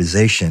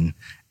hybridization.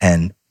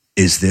 And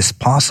is this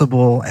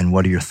possible? And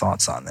what are your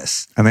thoughts on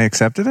this? And they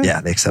accepted it? Yeah,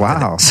 they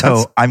accepted it.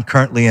 So I'm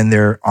currently in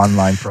their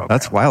online program.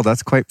 That's wild.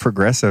 That's quite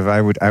progressive.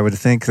 I would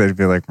think they'd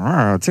be like,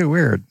 oh, too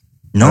weird.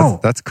 No.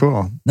 That's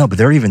cool. No, but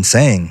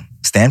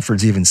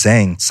Stanford's even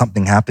saying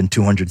something happened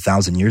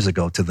 200,000 years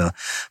ago to the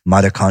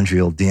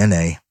mitochondrial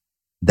DNA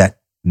that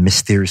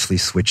mysteriously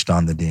switched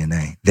on the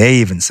DNA. They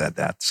even said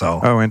that.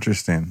 So,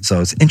 interesting. So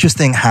it's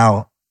interesting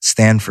how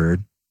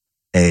Stanford,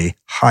 a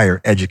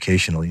higher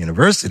educational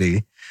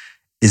university,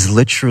 is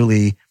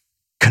literally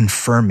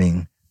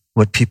confirming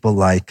what people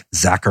like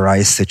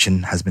Zacharias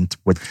Sitchin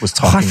was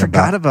talking about. I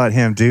forgot about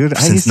him, dude.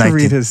 I used to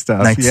read his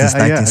stuff. Since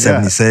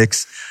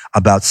 1976,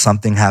 about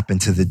something happened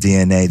to the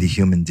DNA, the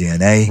human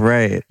DNA.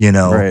 Right.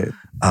 Right.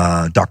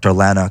 Dr.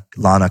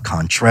 Lana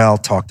Cantrell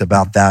talked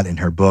about that in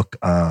her book.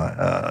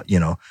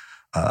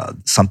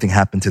 Something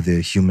happened to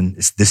the human.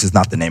 This is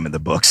not the name of the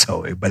book,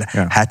 but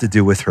it had to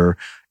do with her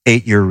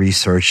 8-year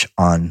research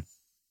on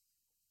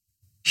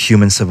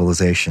human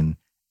civilization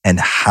and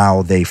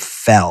how they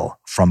fell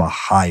from a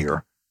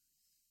higher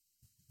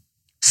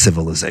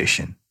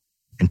civilization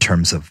in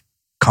terms of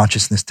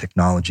consciousness,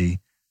 technology,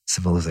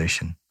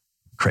 civilization.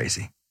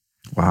 Crazy.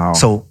 Wow.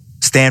 So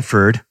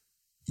Stanford,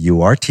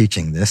 you are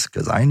teaching this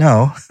because I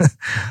know,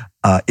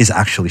 is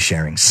actually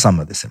sharing some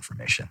of this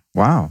information.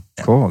 Wow.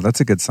 Yeah. Cool.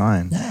 That's a good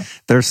sign. Yeah.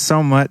 There's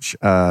so much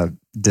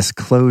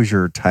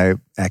disclosure type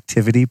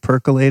activity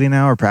percolating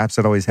now, or perhaps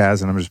it always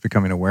has, and I'm just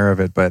becoming aware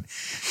of it. But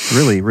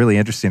really, really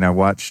interesting. I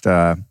watched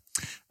a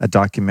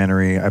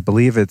documentary. I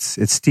believe it's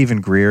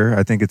Stephen Greer.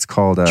 I think it's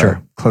called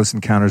Close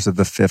Encounters of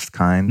the Fifth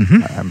Kind.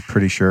 Mm-hmm. I'm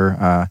pretty sure.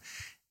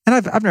 And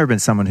I've never been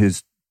someone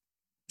who's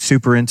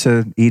super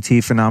into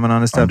ET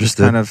phenomenon and stuff. Understood.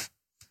 Just kind of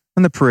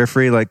on the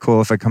periphery, like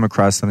cool if I come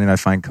across something I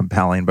find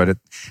compelling, but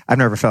I've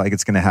never felt like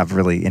it's going to have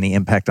really any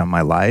impact on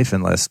my life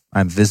unless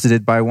I'm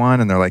visited by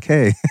one and they're like,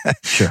 hey,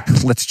 Sure.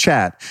 let's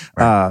chat.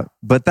 Right.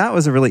 But that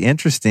was really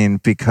interesting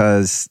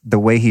because the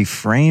way he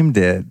framed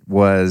it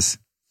was,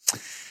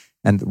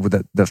 and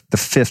the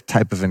fifth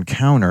type of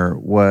encounter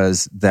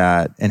was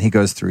that, and he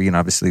goes through,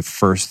 obviously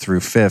first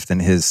through fifth,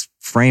 and his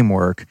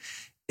framework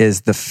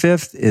is the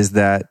fifth is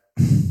that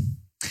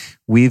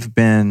we've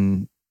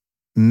been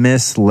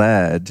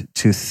misled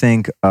to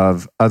think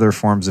of other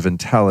forms of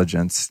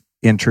intelligence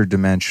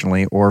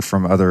interdimensionally or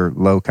from other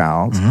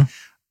locales,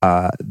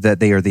 that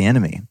they are the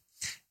enemy.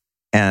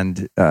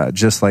 And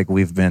just like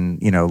we've been,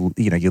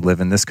 you live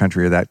in this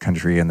country or that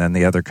country, and then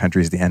the other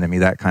country is the enemy,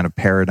 that kind of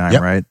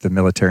paradigm, right? The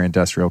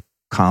military-industrial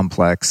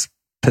complex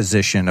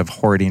position of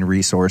hoarding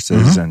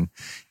resources and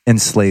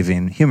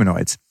enslaving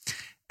humanoids.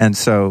 And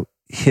so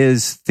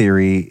his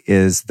theory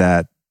is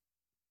that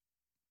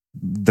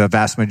the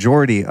vast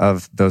majority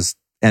of those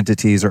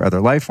entities or other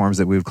life forms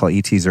that we would call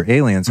ETs or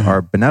aliens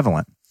are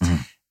benevolent.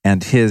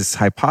 And his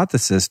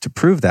hypothesis to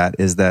prove that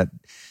is that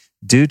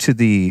due to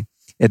the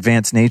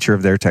advanced nature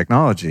of their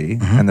technology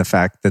and the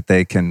fact that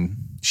they can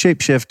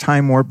shapeshift,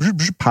 time warp,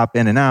 pop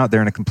in and out,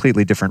 they're in a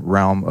completely different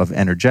realm of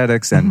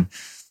energetics and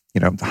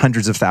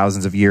hundreds of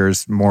thousands of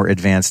years more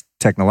advanced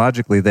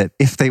technologically, that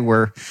if they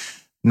were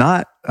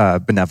not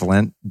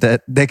benevolent,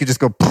 that they could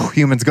just go,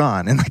 humans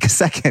gone in like a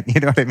second,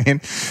 you know what I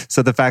mean?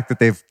 So the fact that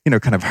they've,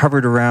 kind of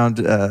hovered around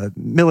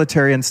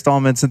military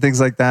installments and things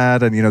like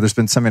that, and, there's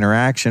been some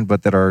interaction,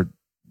 but that our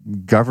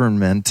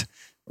government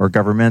or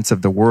governments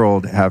of the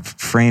world have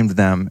framed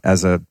them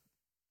as an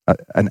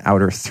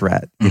outer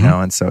threat,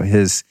 and so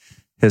his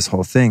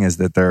whole thing is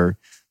that they're,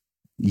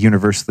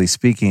 universally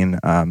speaking,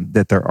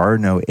 that there are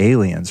no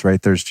aliens,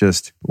 right? There's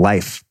just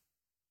life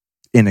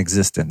in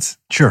existence.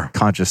 Sure.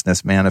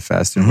 Consciousness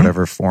manifest in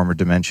whatever form or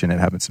dimension it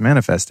happens to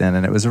manifest in.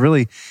 And it was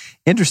really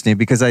interesting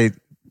because I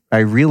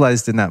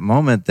realized in that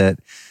moment that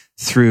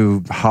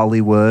through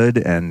Hollywood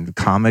and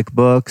comic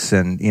books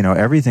and,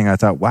 everything, I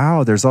thought,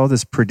 wow, there's all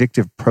this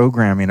predictive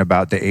programming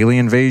about the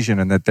alien invasion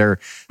and that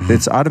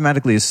it's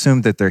automatically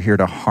assumed that they're here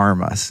to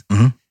harm us.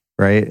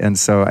 Right. And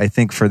so I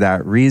think for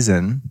that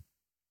reason,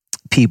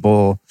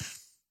 people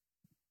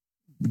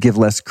give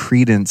less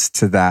credence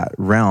to that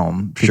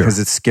realm because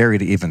it's scary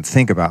to even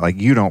think about.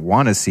 Like, you don't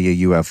want to see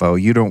a UFO.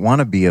 You don't want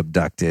to be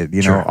abducted.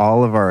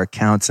 All of our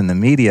accounts in the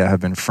media have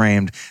been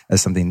framed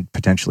as something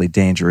potentially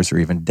dangerous or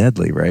even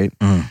deadly, right?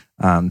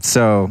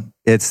 So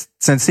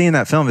since seeing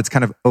that film, it's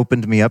kind of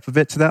opened me up a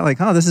bit to that. Like,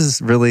 oh, this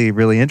is really,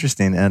 really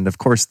interesting. And of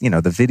course,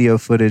 the video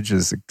footage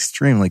is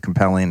extremely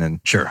compelling.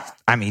 And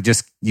I mean,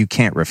 you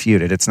can't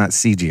refute it. It's not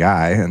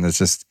CGI. And it's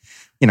just,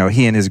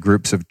 he and his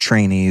groups of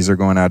trainees are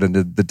going out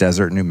into the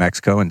desert in New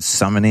Mexico and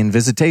summoning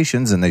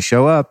visitations, and they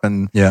show up,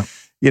 and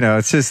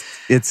it's just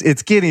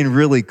it's getting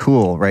really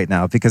cool right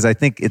now because I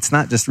think it's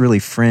not just really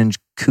fringe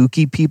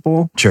kooky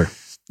people,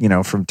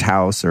 from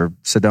Taos or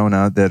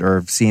Sedona that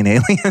are seeing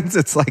aliens.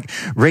 It's like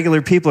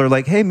regular people are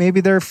like, hey,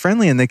 maybe they're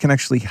friendly and they can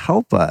actually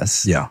help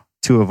us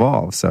to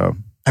evolve. So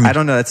I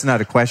don't know. That's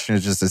not a question.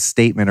 It's just a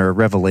statement or a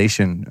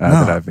revelation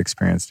that I've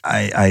experienced.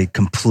 I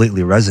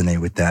completely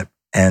resonate with that.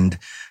 And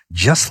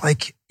just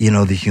like,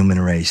 the human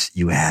race,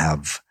 you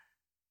have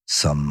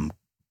some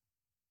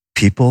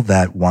people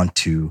that want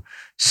to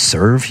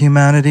serve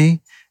humanity,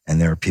 and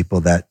there are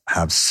people that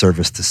have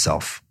service to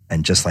self.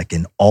 And just like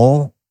in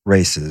all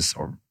races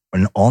or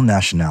in all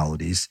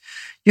nationalities,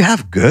 you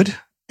have good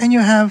and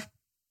you have,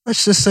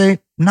 let's just say,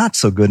 not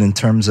so good in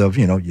terms of,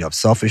 you have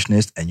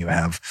selfishness and you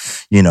have,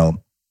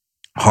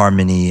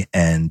 harmony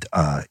and,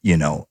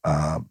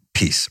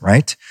 peace,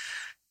 right?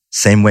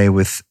 Same way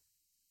with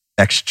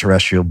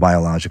extraterrestrial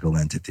biological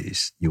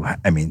entities.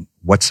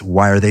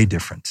 Why are they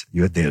different?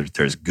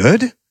 There's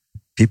good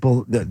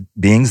people,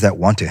 beings that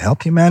want to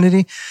help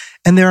humanity,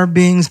 and there are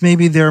beings,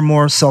 maybe they're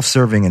more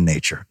self-serving in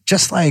nature,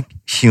 just like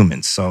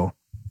humans. So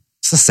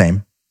it's the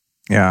same.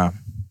 Yeah.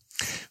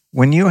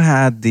 When you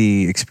had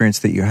the experience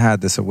that you had,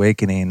 this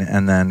awakening,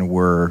 and then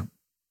were,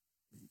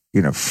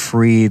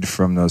 freed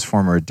from those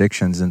former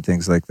addictions and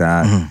things like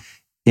that,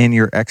 in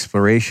your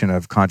exploration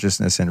of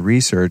consciousness and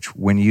research,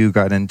 when you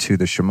got into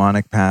the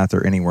shamanic path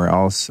or anywhere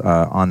else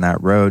on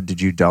that road,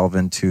 did you delve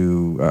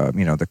into,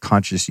 the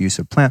conscious use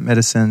of plant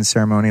medicine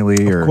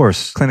ceremonially, or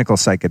clinical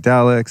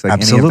psychedelics,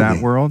 like any of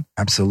that world?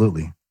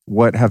 Absolutely.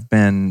 What have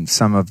been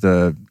some of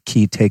the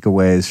key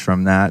takeaways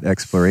from that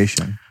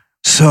exploration?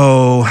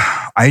 So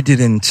I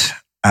didn't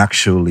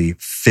actually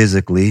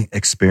physically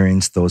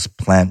experience those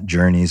plant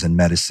journeys and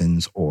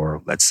medicines,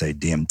 or let's say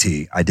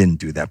DMT. I didn't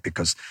do that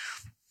because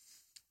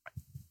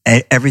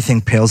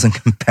everything pales in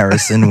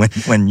comparison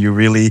when you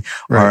really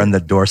are on the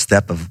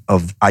doorstep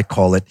of, I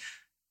call it,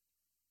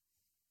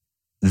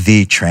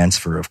 the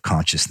transfer of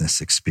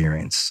consciousness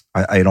experience.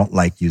 I don't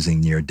like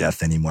using near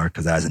death anymore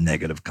because that has a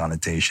negative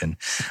connotation.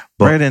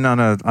 But, and on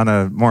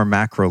a more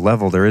macro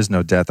level, there is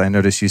no death. I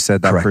noticed you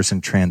said that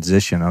person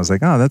transition. I was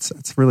like, oh,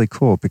 that's really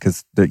cool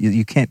because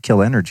you can't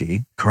kill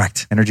energy.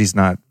 Correct. Energy's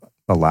not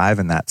alive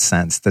in that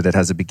sense, that it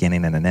has a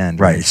beginning and an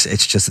end. Right.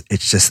 It's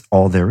just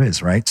all there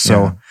is, right?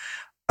 So,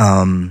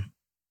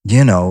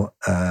 you know,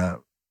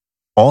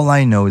 all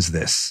I know is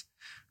this.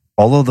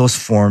 All of those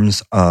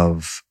forms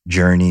of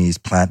journeys,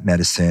 plant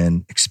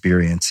medicine,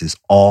 experiences,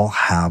 all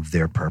have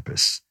their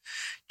purpose.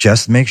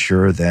 Just make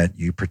sure that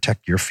you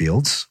protect your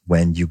fields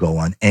when you go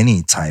on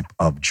any type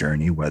of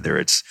journey, whether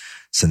it's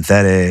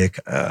synthetic,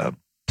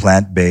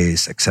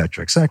 plant-based, et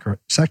cetera, et cetera, et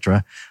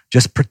cetera.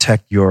 Just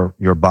protect your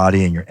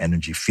body and your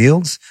energy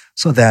fields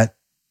so that,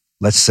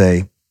 let's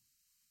say,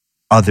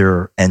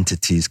 other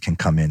entities can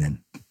come in and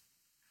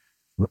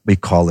we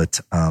call it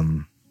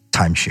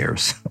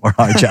timeshares or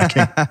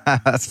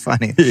hijacking. That's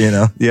funny. You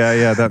know?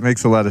 Yeah, that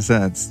makes a lot of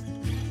sense.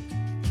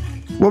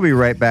 We'll be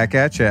right back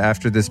at you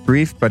after this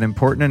brief but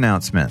important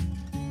announcement.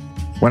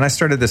 When I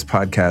started this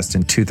podcast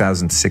in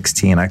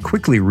 2016, I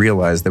quickly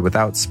realized that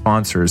without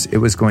sponsors, it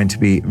was going to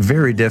be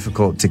very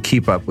difficult to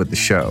keep up with the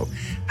show.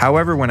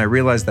 However, when I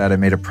realized that, I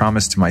made a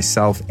promise to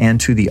myself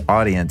and to the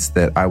audience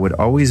that I would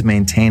always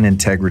maintain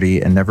integrity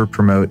and never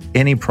promote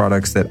any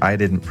products that I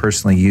didn't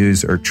personally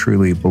use or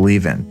truly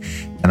believe in.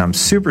 And I'm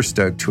super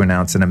stoked to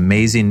announce an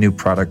amazing new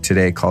product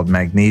today called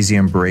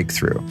Magnesium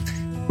Breakthrough,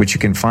 which you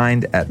can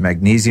find at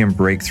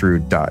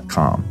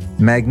magnesiumbreakthrough.com.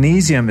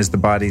 Magnesium is the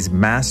body's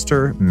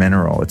master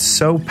mineral. It's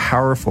so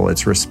powerful,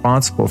 it's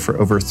responsible for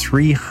over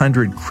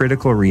 300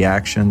 critical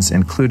reactions,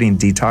 including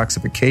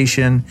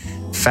detoxification,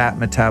 fat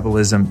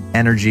metabolism,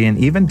 energy, and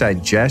even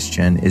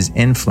digestion is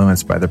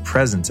influenced by the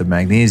presence of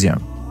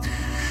magnesium.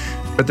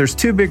 But there's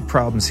two big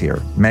problems here.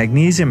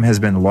 Magnesium has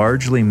been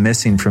largely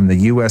missing from the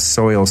U.S.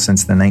 soil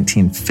since the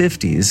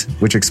 1950s,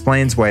 which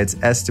explains why it's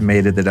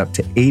estimated that up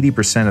to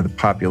 80% of the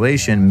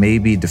population may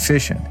be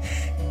deficient.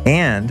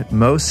 And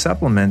most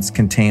supplements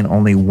contain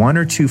only 1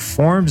 or 2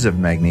 forms of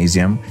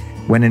magnesium,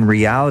 when in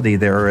reality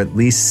there are at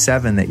least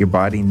 7 that your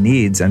body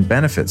needs and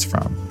benefits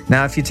from.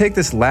 Now, if you take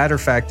this latter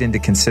fact into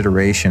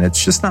consideration,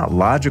 it's just not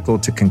logical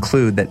to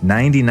conclude that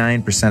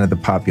 99% of the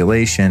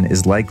population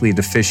is likely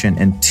deficient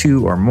in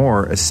 2 or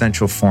more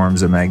essential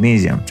forms of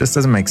magnesium. Just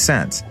doesn't make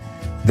sense.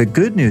 The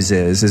good news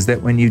is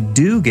that when you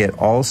do get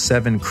all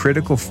 7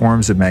 critical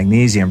forms of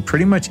magnesium,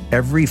 pretty much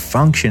every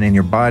function in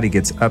your body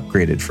gets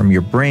upgraded, from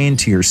your brain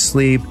to your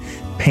sleep,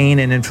 pain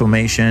and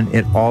inflammation.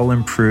 It all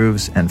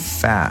improves, and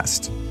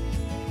fast.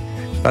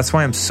 That's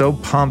why I'm so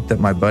pumped that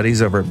my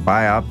buddies over at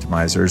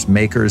Bioptimizers,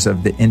 makers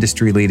of the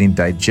industry-leading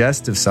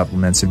digestive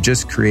supplements, have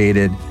just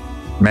created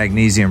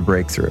Magnesium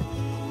Breakthrough.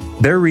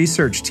 Their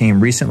research team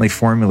recently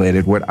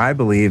formulated what I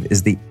believe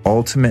is the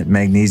ultimate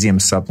magnesium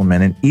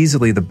supplement, and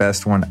easily the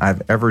best one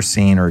I've ever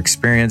seen or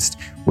experienced,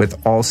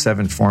 with all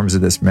 7 forms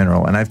of this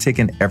mineral. And I've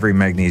taken every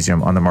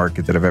magnesium on the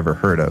market that I've ever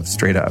heard of,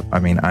 straight up.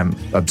 I mean, I'm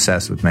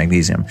obsessed with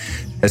magnesium,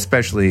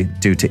 especially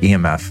due to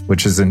EMF,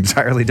 which is an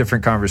entirely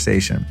different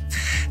conversation.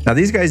 Now,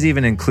 these guys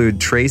even include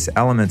trace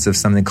elements of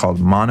something called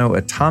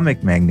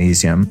monoatomic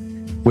magnesium,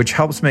 which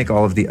helps make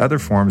all of the other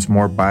forms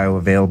more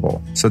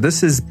bioavailable. So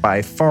this is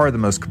by far the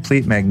most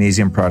complete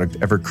magnesium product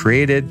ever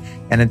created.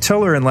 And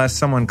until or unless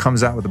someone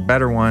comes out with a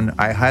better one,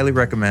 I highly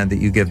recommend that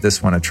you give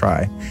this one a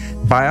try.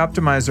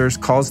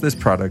 Bioptimizers calls this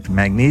product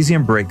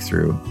Magnesium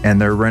Breakthrough, and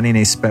they're running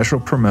a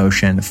special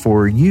promotion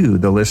for you,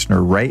 the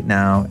listener, right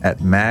now at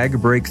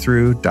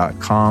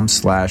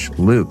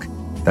magbreakthrough.com/Luke.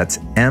 That's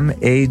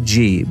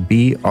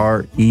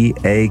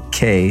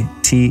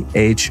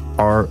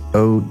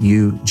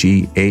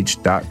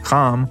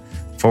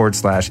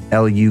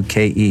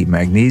magbreakthrough.com/LUKE,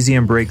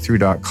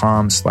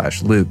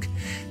 magnesiumbreakthrough.com/Luke.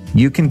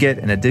 You can get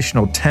an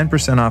additional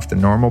 10% off the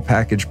normal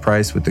package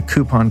price with the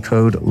coupon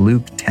code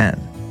Luke10.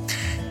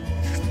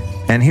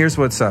 And here's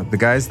what's up. The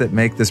guys that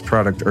make this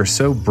product are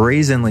so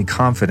brazenly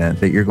confident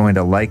that you're going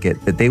to like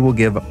it that they will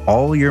give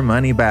all your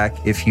money back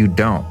if you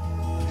don't.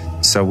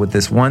 So with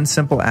this one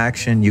simple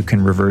action, you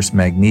can reverse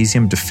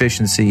magnesium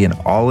deficiency in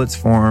all its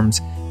forms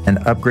and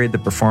upgrade the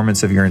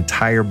performance of your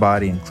entire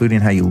body,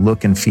 including how you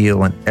look and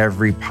feel, in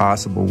every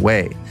possible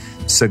way.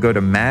 So go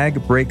to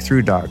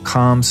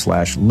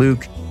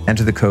magbreakthrough.com/Luke,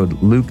 enter the code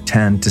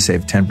Luke10 to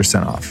save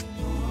 10% off.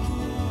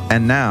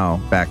 And now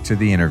back to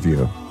the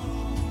interview.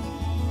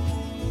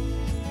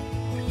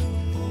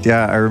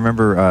 Yeah, I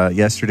remember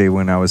yesterday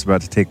when I was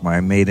about to take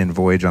my maiden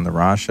voyage on the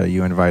RASHA,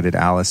 you invited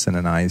Allison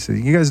and I. You said,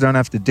 you guys don't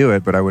have to do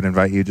it, but I would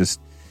invite you just,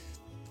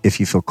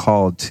 if you feel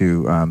called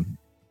to,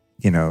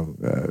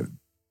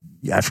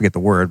 I forget the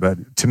word, but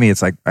to me,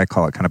 it's like, I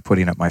call it kind of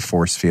putting up my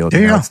force field.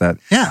 There you go. It's that,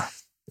 yeah.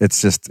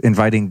 It's just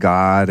inviting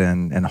God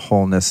and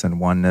wholeness and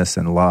oneness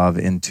and love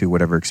into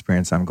whatever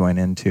experience I'm going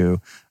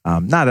into.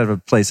 Not out of a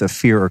place of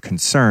fear or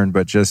concern,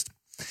 but just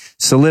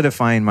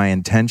solidifying my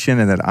intention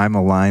and that I'm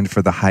aligned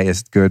for the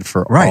highest good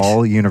for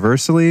all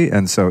universally.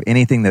 And so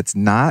anything that's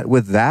not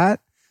with that,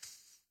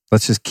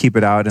 let's just keep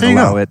it out and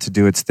allow it to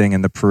do its thing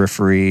in the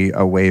periphery,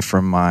 away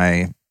from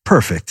my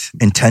perfect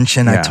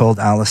intention. I told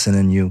Allison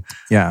and you,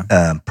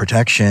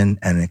 protection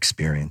and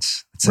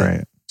experience. That's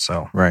right. it.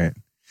 So, right.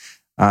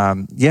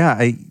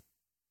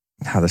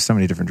 there's so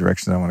many different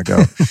directions I want to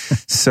go.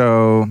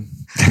 So,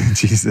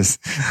 Jesus,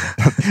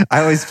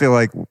 I always feel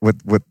like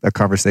with a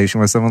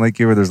conversation with someone like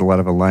you, where there's a lot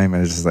of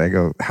alignment, it's just like,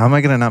 oh, how am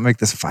I going to not make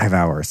this 5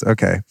 hours?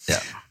 Okay.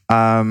 Yeah.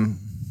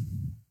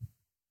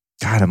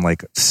 God, I'm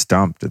like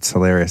stumped. It's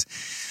hilarious.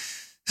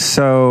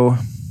 So,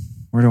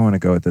 where do I want to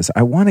go with this?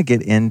 I want to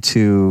get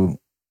into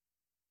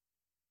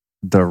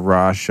the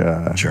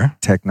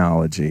RASHA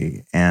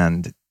technology,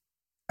 and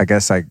I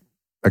guess a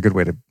good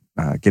way to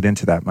get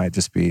into that might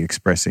just be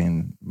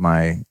expressing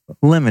my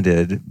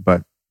limited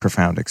but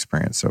profound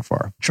experience so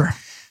far. Sure.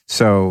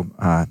 So,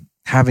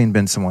 having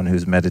been someone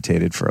who's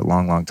meditated for a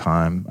long, long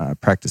time,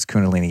 practiced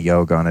Kundalini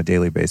yoga on a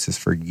daily basis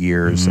for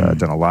years,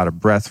 done a lot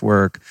of breath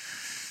work,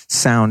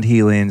 sound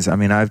healings. I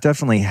mean, I've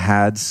definitely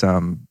had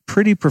some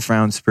pretty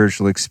profound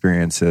spiritual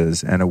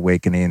experiences and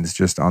awakenings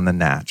just on the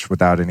natch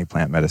without any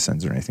plant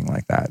medicines or anything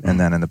like that.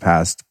 And then in the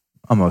past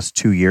almost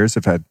 2 years,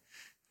 I've had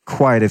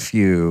quite a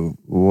few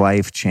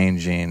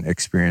life-changing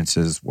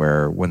experiences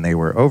where when they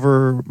were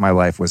over, my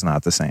life was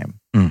not the same.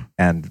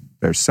 And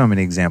there's so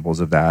many examples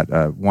of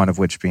that, one of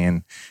which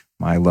being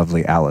my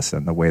lovely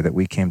Allison. The way that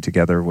we came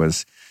together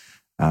was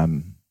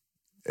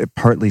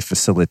partly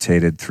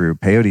facilitated through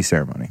peyote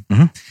ceremony,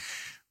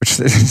 which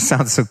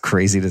sounds so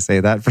crazy to say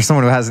that for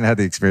someone who hasn't had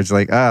the experience.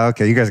 Like, oh,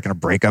 okay, you guys are going to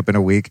break up in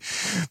a week.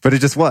 But it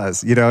just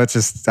was, it's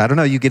just, I don't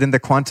know, you get in the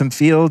quantum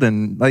field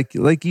and like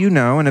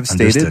and have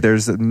stated,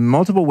 there's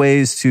multiple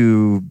ways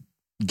to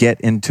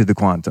get into the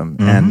quantum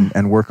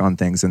and work on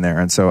things in there.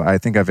 And so I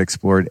think I've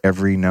explored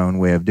every known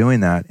way of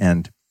doing that.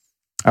 And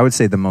I would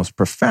say the most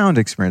profound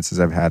experiences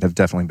I've had have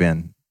definitely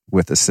been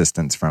with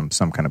assistance from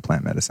some kind of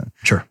plant medicine.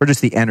 Sure. Or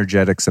just the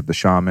energetics of the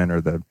shaman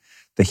or the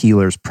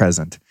healers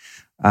present.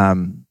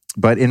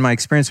 But in my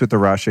experience with the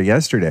RASHA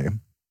yesterday,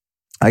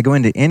 I go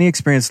into any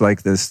experience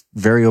like this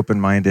very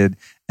open-minded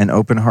and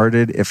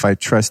open-hearted if I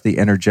trust the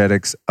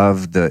energetics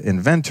of the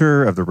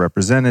inventor, of the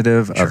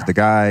representative, of the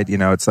guide.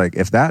 It's like,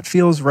 if that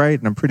feels right,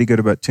 and I'm pretty good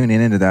about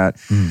tuning into that,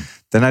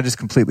 then I just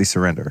completely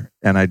surrender.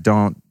 And I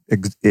don't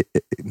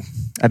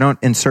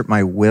insert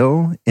my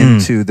will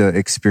into the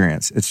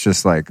experience. It's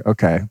just like,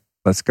 okay,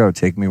 let's go.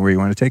 Take me where you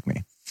want to take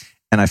me.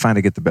 And I find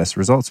I get the best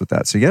results with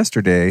that. So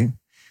yesterday,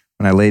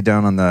 when I laid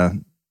down on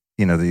the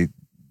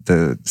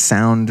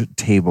sound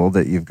table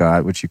that you've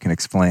got, which you can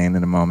explain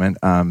in a moment,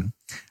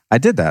 I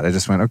did that. I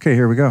just went, okay,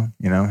 here we go.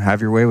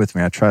 Have your way with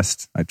me. I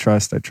trust. And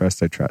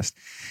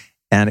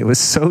it was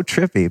so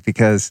trippy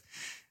because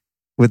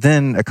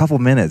within a couple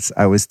minutes,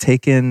 I was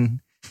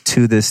taken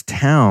to this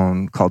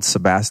town called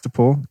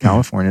Sebastopol,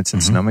 California. It's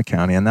in Sonoma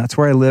County. And that's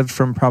where I lived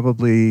from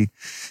probably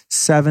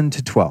 7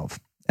 to 12.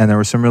 And there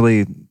were some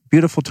really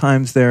beautiful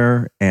times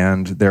there,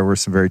 and there were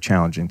some very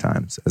challenging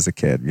times as a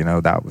kid.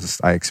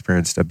 I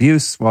experienced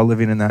abuse while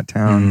living in that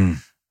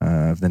town,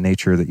 of the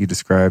nature that you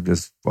described,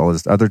 as well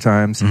as other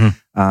times.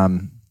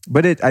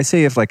 But I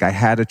say if I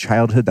had a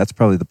childhood, that's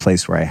probably the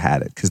place where I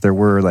had it, because there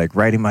were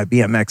riding my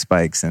BMX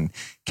bikes and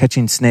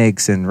catching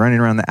snakes and running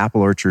around the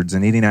apple orchards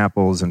and eating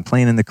apples and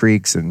playing in the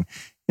creeks, and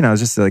I was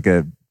just like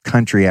a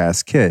country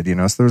ass kid.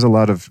 So there was a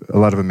lot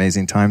of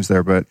amazing times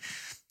there. But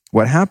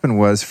what happened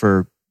was,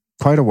 for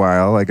quite a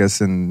while, I guess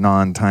in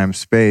non-time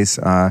space,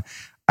 I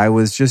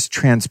was just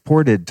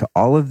transported to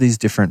all of these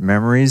different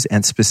memories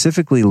and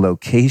specifically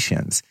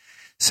locations.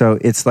 So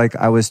it's like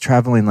I was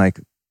traveling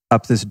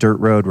up this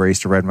dirt road where I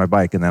used to ride my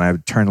bike, and then I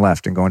would turn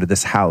left and go into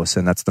this house,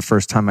 and that's the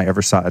first time I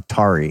ever saw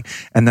Atari.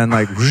 And then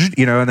and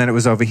then it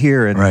was over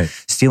here and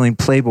stealing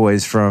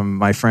Playboys from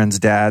my friend's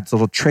dad's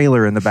little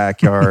trailer in the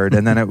backyard.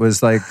 And then it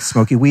was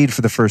smoking weed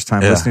for the first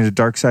time, listening to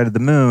Dark Side of the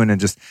Moon,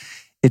 and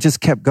it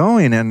just kept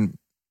going. And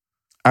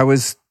I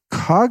was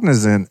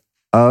cognizant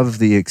of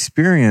the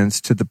experience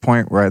to the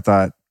point where I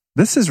thought,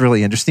 this is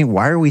really interesting.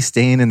 Why are we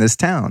staying in this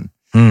town?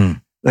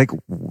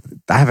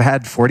 I've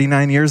had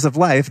 49 years of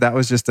life. That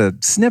was just a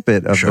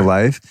snippet of the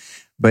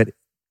life. But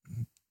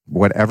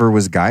whatever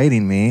was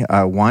guiding me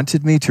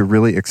wanted me to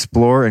really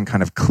explore and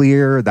kind of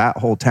clear that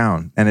whole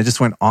town. And it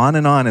just went on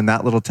and on in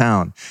that little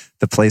town.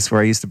 The place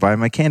where I used to buy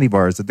my candy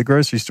bars at the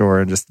grocery store,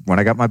 and just when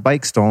I got my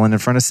bike stolen in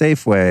front of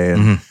Safeway,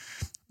 and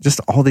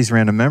just all these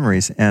random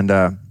memories.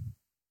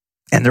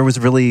 And there was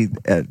really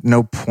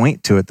no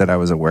point to it that I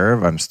was aware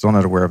of. I'm still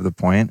not aware of the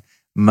point.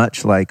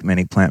 Much like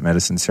many plant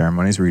medicine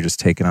ceremonies where you're just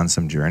taken on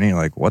some journey.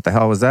 Like, what the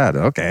hell was that?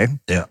 Okay,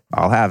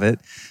 I'll have it.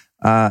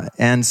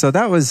 And so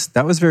that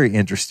was very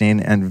interesting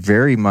and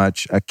very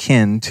much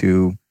akin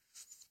to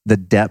the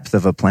depth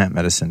of a plant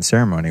medicine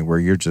ceremony, where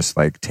you're just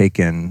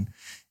taken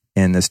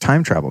in this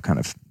time travel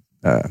kind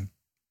of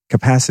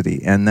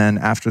capacity. And then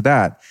after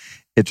that,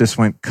 it just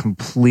went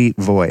complete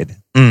void.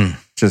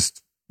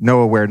 Just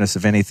no awareness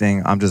of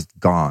anything. I'm just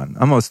gone.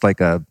 Almost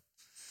like a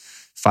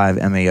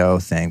 5-MAO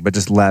thing, but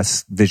just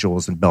less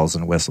visuals and bells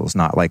and whistles,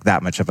 not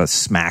that much of a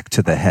smack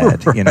to the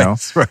head,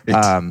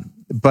 Right.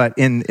 But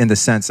in the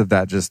sense of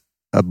that just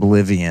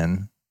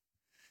oblivion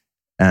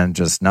and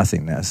just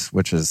nothingness,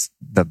 which is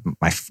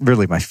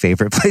really my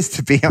favorite place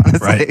to be, honestly.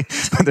 Right.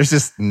 There's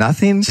just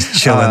nothing.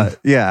 Just chilling.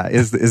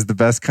 Is the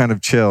best kind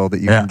of chill that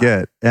you can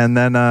get. And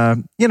then,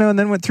 and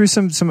then went through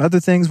some other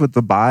things with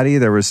the body.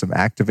 There was some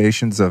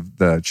activations of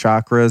the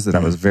chakras that I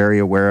was very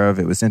aware of.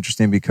 It was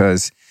interesting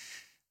because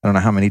I don't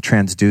know how many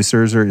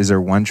transducers, or is there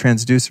one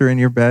transducer in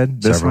your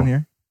bed? This Several. one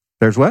here?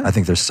 There's what? I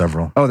think there's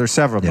several. Oh, there's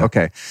several. Yeah.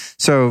 Okay.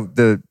 So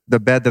the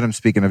bed that I'm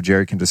speaking of,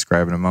 Jere can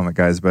describe in a moment,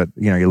 guys, but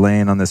you're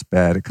laying on this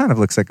bed. It kind of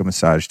looks like a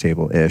massage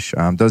table-ish.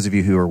 Those of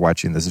you who are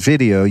watching this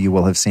video, you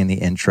will have seen the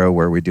intro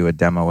where we do a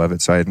demo of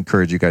it. So I'd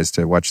encourage you guys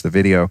to watch the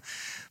video.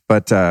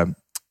 But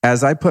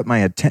as I put my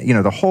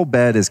attention, the whole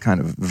bed is kind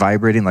of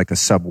vibrating like a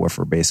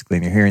subwoofer, basically,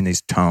 and you're hearing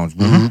these tones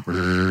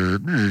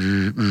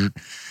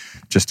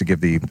just to give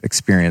the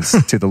experience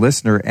to the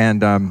listener.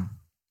 And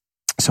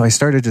so I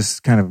started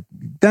just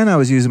then I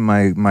was using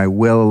my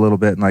will a little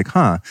bit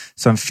and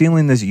so I'm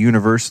feeling this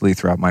universally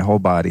throughout my whole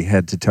body,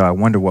 head to toe. I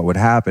wonder what would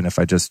happen if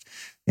I just,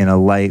 in a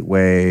light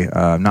way,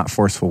 not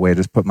forceful way,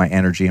 just put my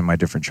energy in my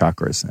different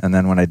chakras. And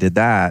then when I did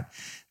that,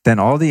 then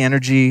all the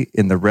energy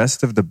in the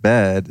rest of the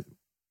bed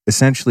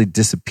essentially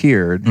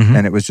disappeared.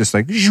 And it was just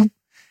like,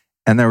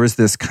 and there was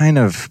this kind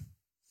of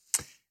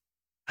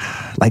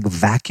like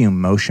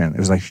vacuum motion. It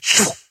was like,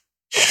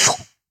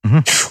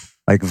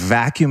 like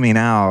vacuuming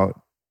out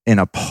in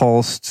a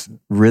pulsed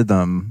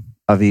rhythm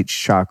of each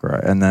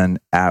chakra. And then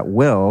at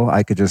will,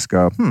 I could just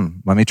go,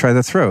 let me try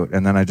the throat.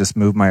 And then I just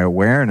move my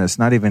awareness,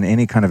 not even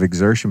any kind of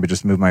exertion, but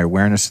just move my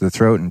awareness to the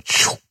throat, and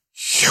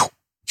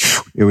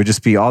it would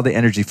just be all the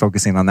energy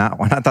focusing on that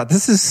one. I thought,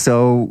 this is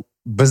so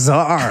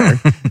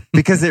bizarre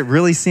because it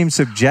really seemed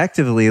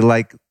subjectively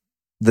like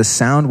the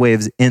sound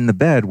waves in the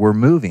bed were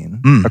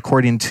moving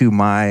according to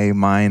my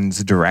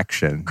mind's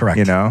direction.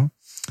 Correct.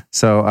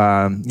 So,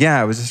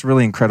 it was just a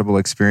really incredible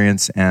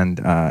experience. And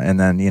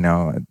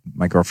then,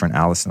 my girlfriend,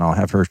 Allison, I'll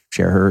have her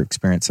share her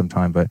experience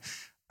sometime, but,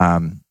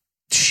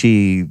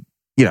 she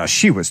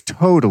was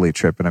totally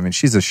tripping. I mean,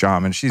 she's a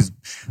shaman. She's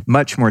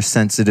much more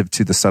sensitive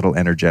to the subtle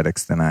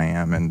energetics than I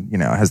am, and,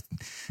 has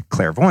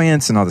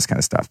clairvoyance and all this kind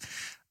of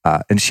stuff.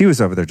 And she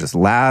was over there just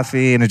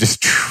laughing and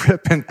just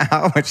tripping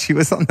out when she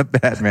was on the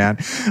bed, man.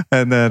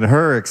 And then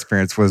her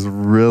experience was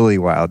really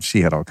wild. She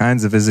had all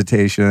kinds of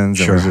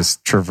visitations and was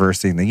just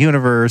traversing the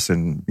universe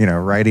and,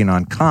 riding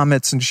on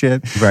comets and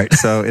shit. Right.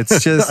 So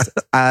it's just,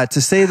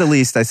 to say the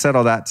least, I said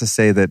all that to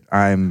say that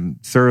I'm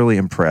thoroughly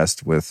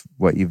impressed with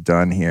what you've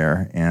done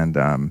here. And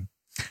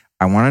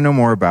I want to know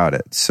more about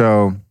it.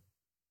 So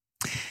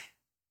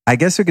I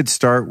guess we could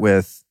start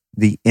with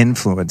the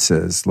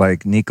influences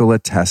like Nikola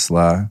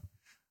Tesla,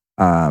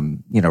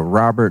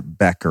 Robert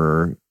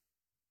Becker,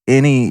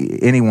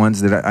 any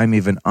ones that I'm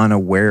even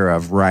unaware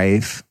of,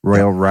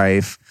 Royal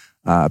Rife,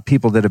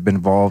 people that have been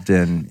involved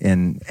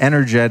in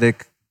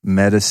energetic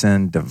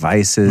medicine,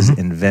 devices,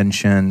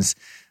 inventions.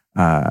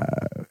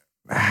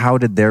 How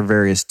did their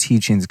various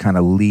teachings kind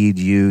of lead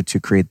you to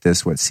create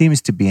this, what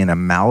seems to be an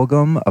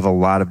amalgam of a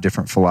lot of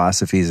different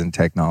philosophies and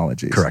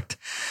technologies? Correct.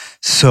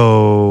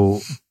 So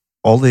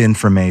all the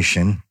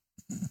information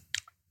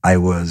I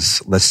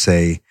was, let's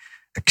say,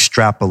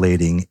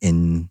 extrapolating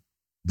in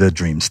the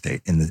dream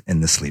state,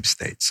 in the sleep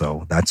state.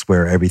 So that's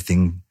where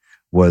everything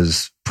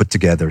was put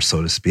together,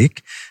 so to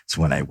speak.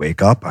 So when I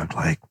wake up, I'm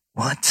like,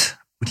 what?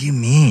 What do you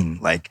mean?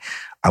 Like,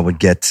 I would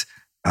get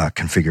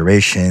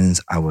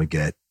configurations. I would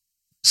get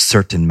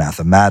certain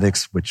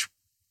mathematics, which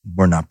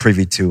we're not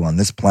privy to on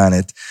this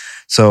planet.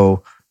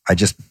 So I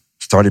just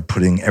started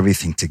putting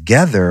everything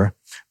together.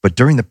 But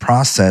during the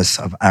process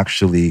of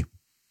actually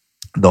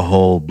the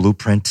whole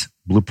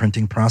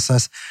blueprinting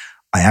process,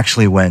 I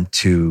actually went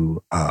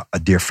to a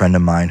dear friend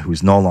of mine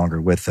who's no longer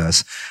with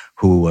us,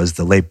 who was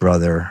the late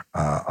brother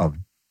of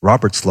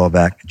Robert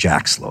Slovak,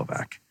 Jack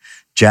Slovak.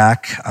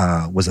 Jack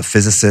was a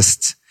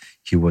physicist.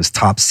 He was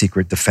top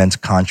secret defense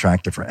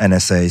contractor for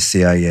NSA,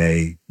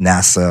 CIA,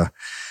 NASA,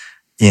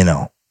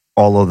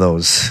 all of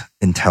those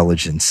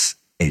intelligence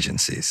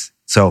agencies.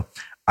 So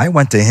I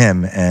went to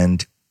him,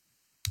 and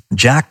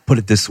Jack put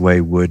it this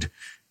way,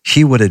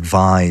 he would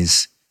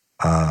advise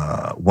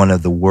one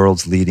of the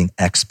world's leading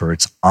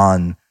experts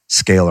on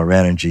scalar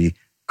energy,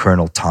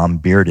 Colonel Tom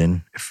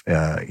Bearden.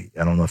 I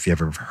don't know if you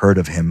ever heard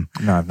of him.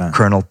 No, I've not.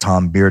 Colonel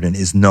Tom Bearden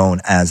is known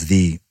as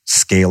the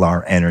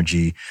scalar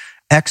energy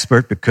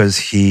expert because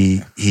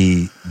he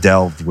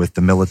delved with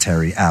the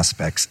military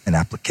aspects and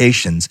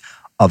applications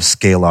of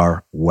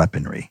scalar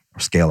weaponry or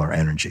scalar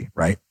energy,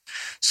 right?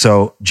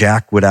 So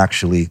Jack would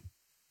actually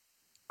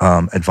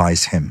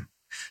advise him.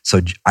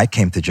 So I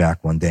came to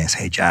Jack one day and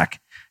said, hey, Jack,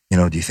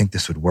 do you think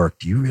this would work?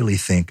 Do you really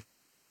think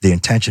the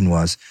intention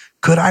was,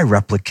 could I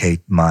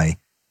replicate my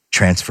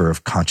transfer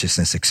of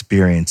consciousness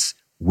experience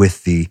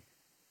with the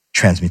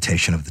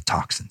transmutation of the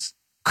toxins?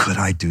 Could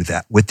I do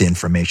that with the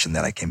information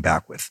that I came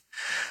back with?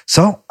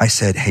 So I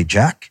said, hey,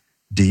 Jack,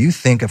 do you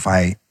think if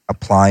I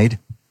applied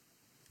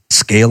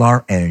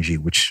scalar energy,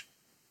 which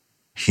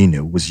he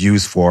knew was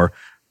used for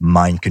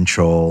mind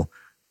control,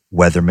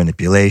 weather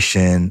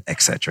manipulation,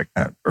 etc.,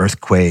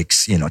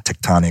 earthquakes,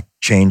 tectonic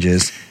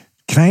changes.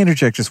 Can I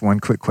interject just one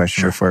quick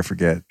question before I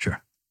forget?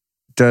 Sure.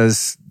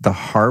 Does the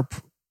HARP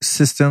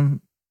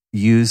system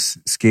use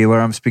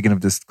scalar? I'm speaking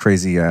of this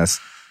crazy ass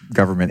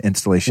government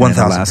installation in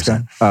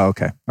Alaska. Oh,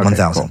 okay.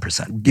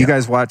 1,000%. Cool. Do you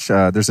guys watch?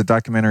 There's a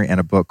documentary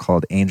and a book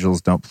called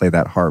 "Angels Don't Play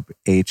That Harp."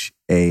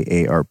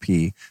 HAARP.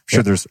 I'm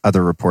sure there's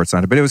other reports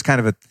on it, but it was kind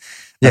of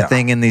a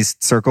thing in these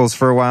circles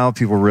for a while.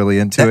 People were really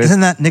into it. Isn't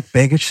that Nick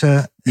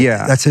Begich?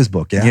 Yeah, that's his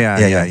book.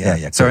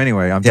 Yeah. So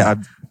anyway, I'm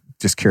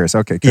just curious.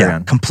 Okay, carry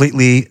on.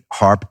 Completely.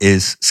 HARP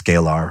is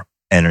scalar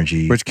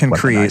energy, which can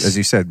create, as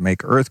you said,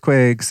 make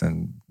earthquakes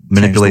and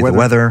manipulate the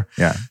weather.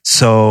 Yeah.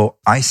 So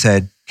I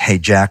said, hey,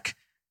 Jack,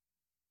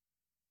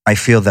 I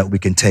feel that we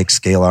can take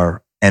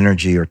scalar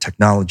energy or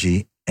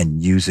technology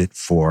and use it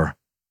for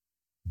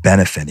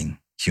benefiting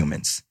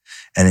humans.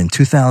 And in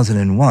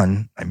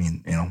 2001,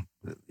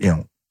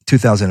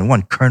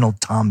 2001, Colonel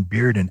Tom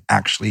Bearden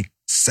actually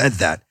said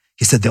that.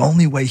 He said the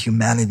only way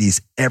humanity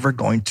is ever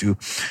going to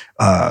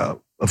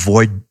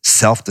avoid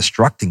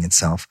self-destructing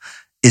itself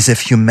is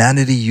if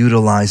humanity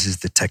utilizes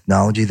the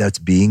technology that's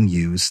being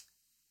used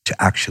to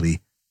actually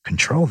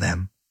control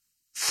them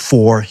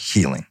for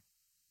healing.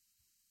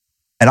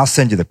 And I'll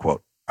send you the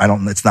quote.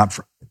 That's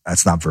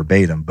not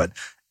verbatim, but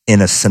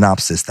in a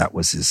synopsis, that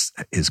was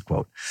his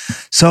quote.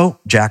 So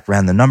Jack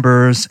ran the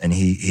numbers and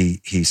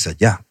he said,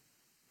 yeah,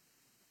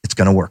 it's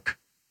going to work.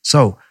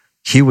 So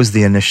he was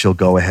the initial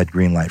go ahead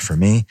green light for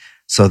me.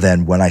 So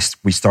then when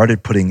we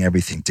started putting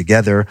everything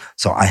together,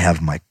 so I have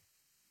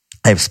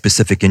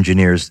specific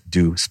engineers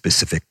do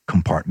specific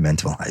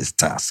compartmentalized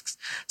tasks.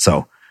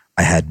 So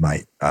I had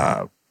my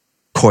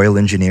coil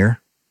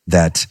engineer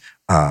that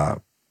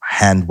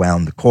hand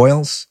wound the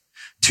coils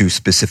to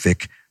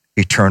specific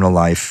eternal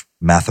life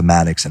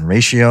mathematics and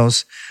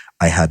ratios.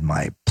 I had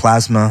my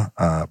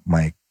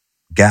my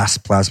gas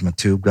plasma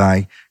tube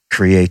guy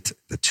create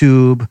the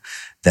tube.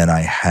 Then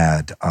I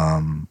had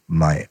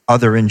my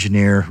other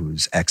engineer,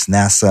 who's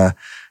ex-NASA,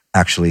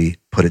 actually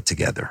put it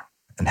together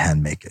and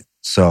hand make it.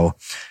 So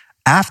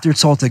after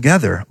it's all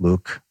together,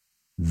 Luke,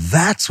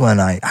 that's when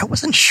I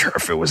wasn't sure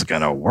if it was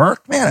going to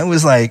work, man. It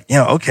was like,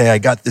 okay, I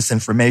got this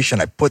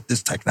information. I put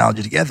this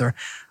technology together.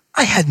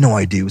 I had no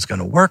idea it was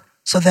going to work.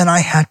 So then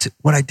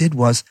what I did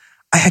was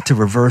I had to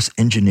reverse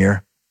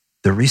engineer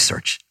the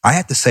research. I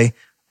had to say,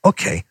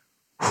 okay,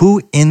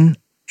 who in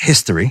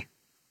history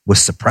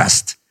was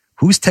suppressed?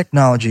 Whose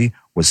technology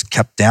was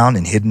kept down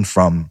and hidden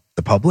from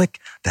the public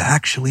that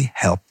actually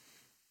helped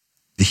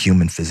the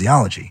human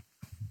physiology?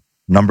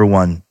 Number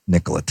one,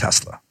 Nikola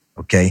Tesla,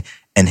 okay?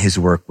 And his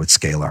work with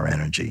scalar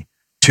energy.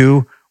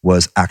 Two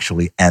was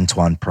actually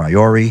Antoine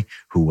Priori,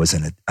 who was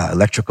an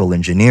electrical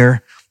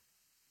engineer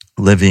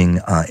living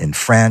in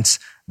France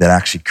that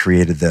actually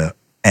created the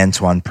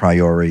Antoine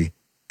Priori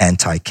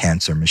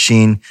anti-cancer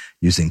machine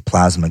using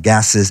plasma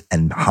gases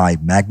and high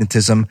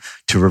magnetism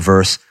to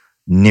reverse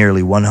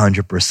nearly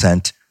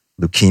 100%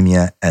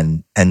 leukemia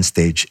and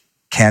end-stage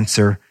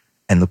cancer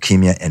and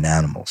leukemia in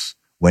animals.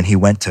 When he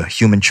went to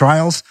human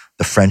trials,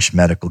 the French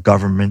medical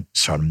government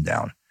shut him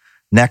down.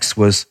 Next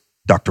was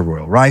Dr.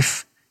 Royal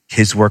Rife.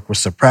 His work was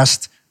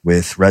suppressed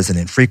with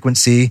resonant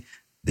frequency,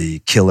 the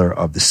killer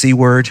of the C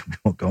word. We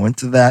won't go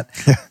into that.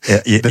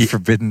 The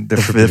forbidden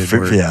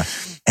word. Yeah.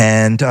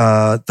 And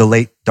the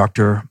late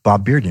Dr.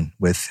 Bob Bearden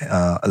with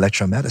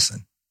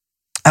electromedicine.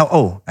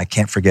 I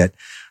can't forget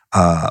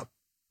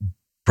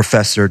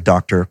Professor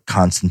Dr.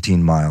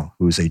 Konstantin Meil,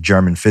 who's a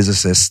German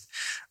physicist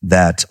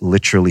that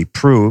literally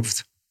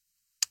proved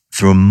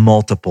through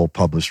multiple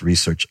published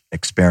research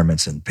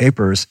experiments and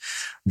papers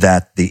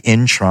that the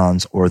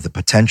introns or the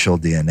potential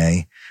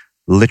DNA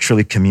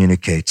literally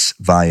communicates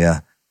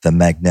via the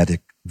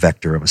magnetic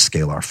vector of a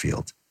scalar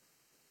field.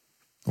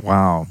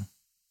 Wow.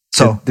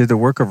 So did the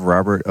work of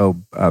Robert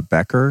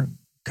Becker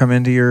come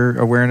into your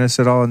awareness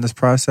at all in this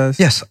process?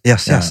 Yes.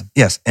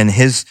 And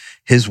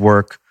his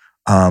work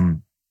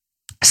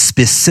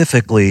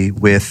specifically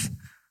with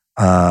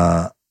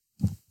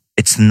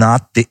it's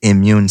not the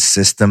immune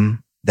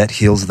system that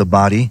heals the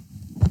body,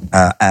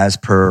 as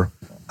per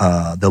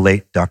the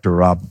late Dr.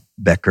 Rob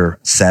Becker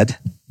said.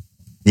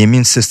 The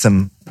immune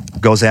system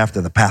goes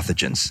after the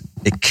pathogens.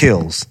 It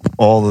kills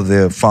all of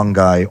the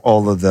fungi,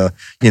 all of the,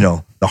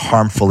 the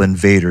harmful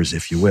invaders,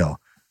 if you will.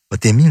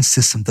 But the immune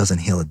system doesn't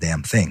heal a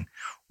damn thing.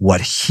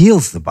 What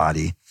heals the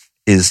body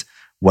is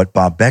what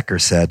Bob Becker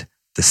said,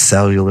 the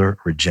cellular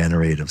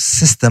regenerative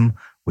system,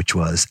 which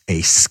was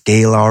a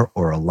scalar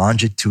or a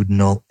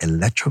longitudinal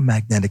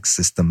electromagnetic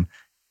system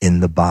in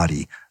the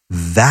body.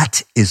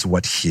 That is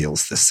what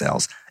heals the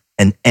cells,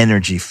 an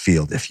energy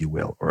field, if you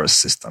will, or a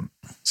system.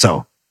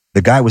 So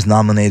the guy was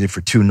nominated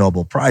for 2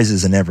 Nobel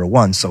Prizes and never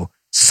won. So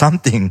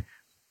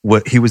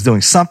he was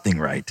doing something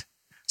right.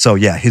 So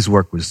yeah, his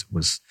work was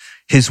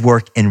his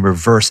work in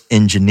reverse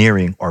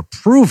engineering or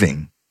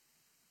proving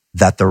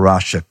that the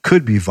RASHA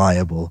could be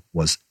viable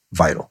was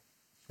vital.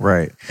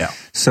 Right. Yeah.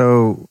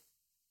 So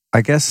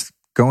I guess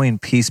going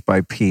piece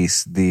by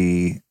piece,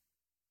 the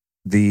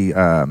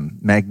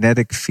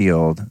magnetic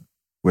field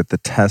with the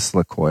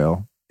Tesla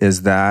coil,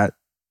 is that,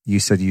 you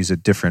said use a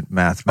different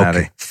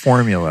mathematic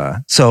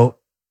formula. So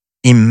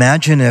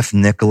Imagine if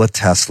Nikola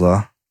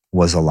Tesla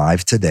was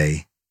alive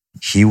today,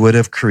 he would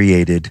have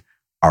created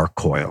our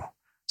coil.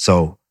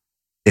 So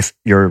if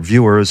your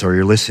viewers or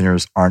your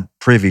listeners aren't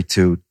privy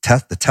to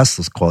the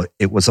Tesla's coil,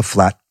 it was a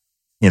flat,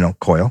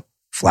 coil,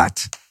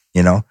 flat,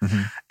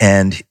 Mm-hmm.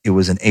 and it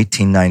was an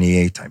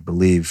 1898, I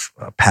believe,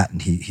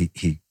 patent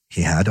he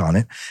had on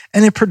it,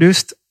 and it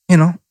produced,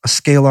 a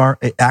scalar.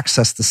 It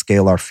accessed the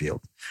scalar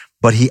field,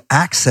 but he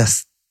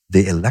accessed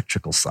the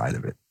electrical side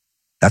of it.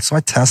 That's why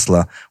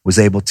Tesla was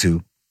able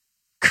to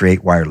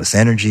create wireless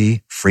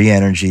energy, free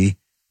energy,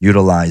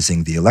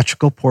 utilizing the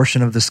electrical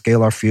portion of the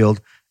scalar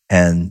field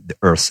and the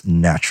Earth's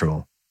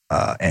natural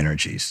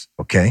energies.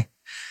 Okay,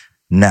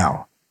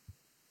 now,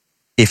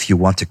 if you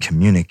want to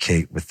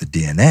communicate with the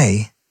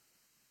DNA,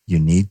 you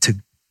need to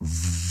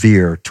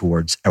veer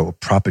towards or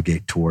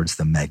propagate towards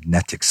the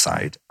magnetic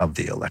side of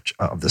the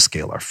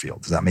scalar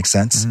field. Does that make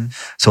sense? Mm-hmm.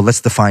 So let's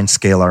define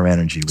scalar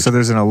energy. So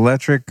there's an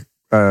electric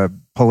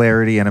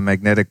polarity and a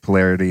magnetic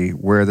polarity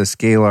where the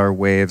scalar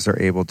waves are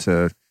able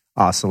to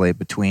oscillate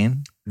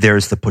between.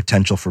 There's the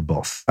potential for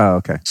both. Oh,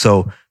 okay.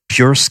 So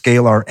pure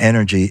scalar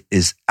energy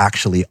is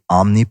actually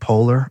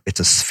omnipolar. It's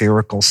a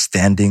spherical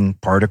standing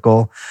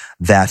particle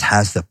that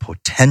has the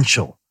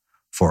potential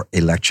for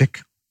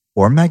electric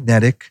or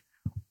magnetic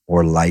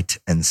or light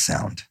and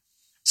sound.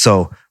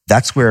 So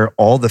that's where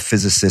all the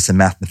physicists and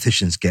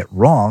mathematicians get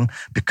wrong,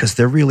 because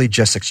they're really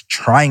just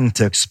trying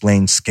to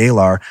explain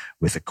scalar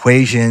with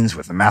equations,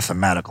 with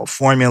mathematical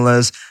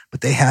formulas,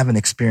 but they haven't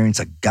experienced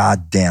a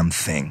goddamn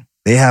thing.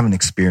 They haven't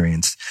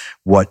experienced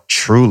what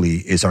truly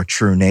is our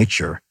true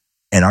nature.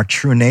 And our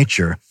true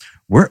nature,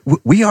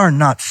 we are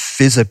not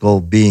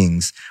physical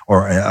beings,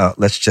 or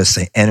let's just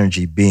say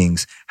energy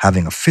beings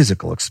having a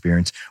physical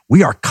experience.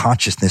 We are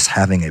consciousness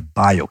having a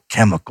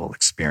biochemical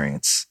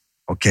experience,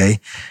 okay?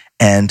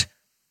 And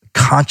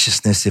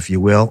consciousness, if you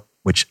will,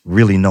 which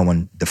really no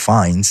one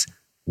defines,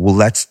 well,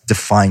 let's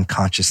define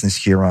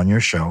consciousness here on your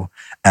show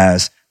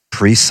as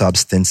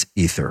pre-substance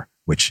ether,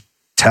 which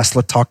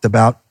Tesla talked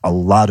about. A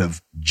lot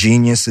of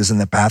geniuses in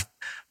the past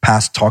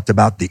talked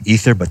about the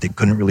ether, but they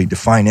couldn't really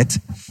define it.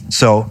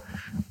 So,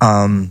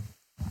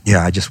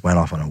 I just went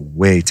off on a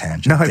way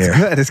tangent. No, it's there.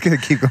 good. It's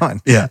good. Keep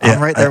going. Yeah,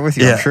 I'm right there with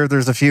you. yeah. I'm sure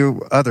there's a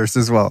few others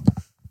as well.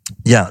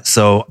 Yeah.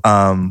 So,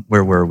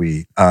 where were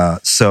we?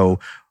 So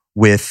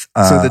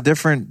the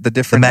different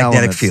magnetic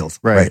elements, field,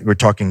 right? We're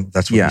talking.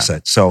 That's what you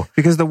said. So,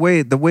 because the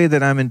way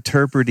that I'm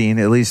interpreting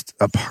at least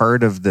a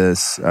part of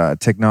this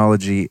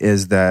technology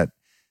is that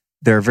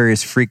there are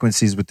various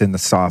frequencies within the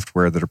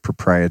software that are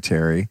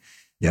proprietary.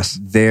 yes,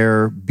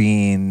 They're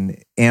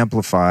being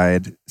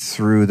amplified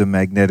through the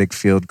magnetic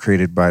field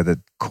created by the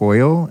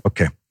coil.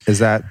 okay. Is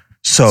that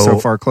So so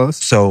far close?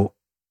 So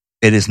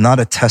it is not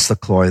a Tesla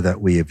coil that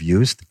we have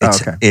used.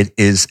 Okay. It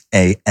is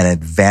an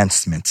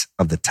advancement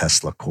of the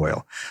Tesla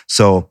coil.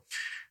 So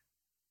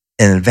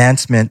an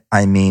advancement,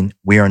 I mean,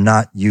 we are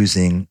not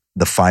using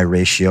the phi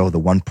ratio, the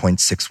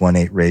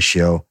 1.618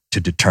 ratio, to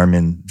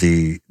determine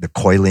the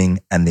coiling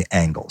and the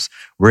angles.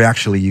 We're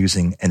actually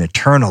using an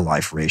eternal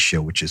life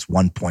ratio, which is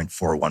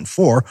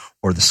 1.414,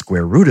 or the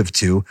square root of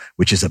 2,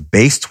 which is a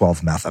base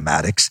 12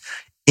 mathematics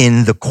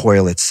in the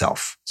coil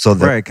itself. So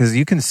Right, because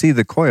you can see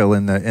the coil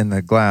in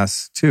the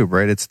glass tube,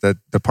 right? It's the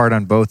part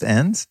on both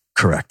ends.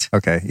 correct.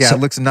 Okay, yeah, So- it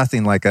looks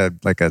nothing like a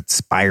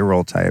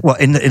spiral type. Well,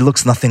 and it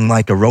looks nothing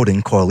like a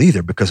Rodin coil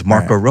either, because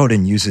Marco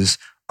Rodin uses,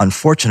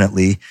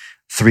 unfortunately,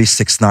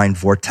 369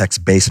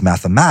 vortex-based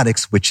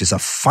mathematics, which is a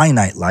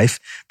finite life.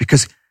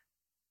 Because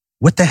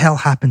what the hell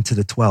happened to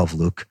the 12,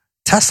 Luke?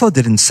 Tesla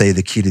didn't say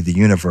the key to the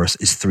universe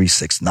is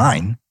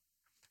 369.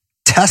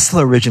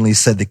 Tesla originally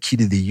said the key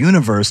to the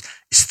universe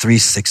is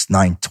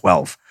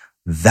 36912.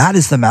 That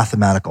is the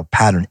mathematical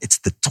pattern. It's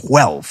the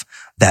 12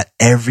 that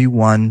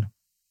everyone,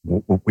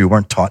 we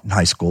weren't taught in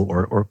high school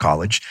or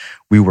college,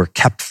 we were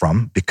kept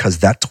from, because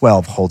that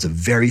 12 holds a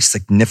very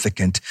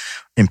significant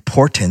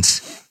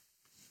importance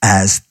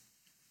as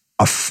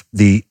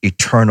the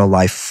eternal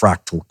life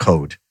fractal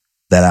code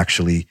that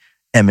actually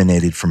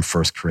emanated from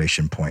first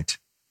creation point.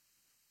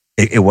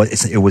 It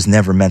was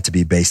never meant to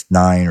be base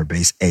 9 or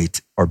base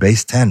 8 or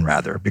base 10,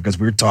 rather, because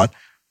we were taught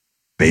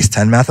base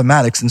 10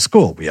 mathematics in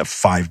school. We have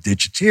 5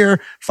 digits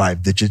here,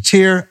 5 digits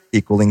here,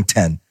 equaling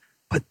 10.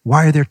 But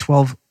why are there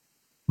 12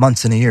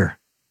 months in a year?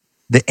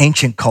 The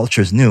ancient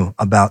cultures knew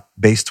about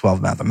base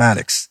 12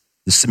 mathematics.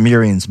 The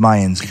Sumerians,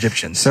 Mayans,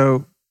 Egyptians.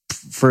 So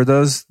for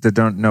those that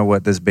don't know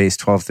what this base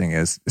 12 thing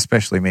is,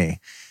 especially me,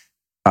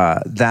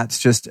 that's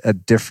just a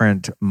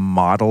different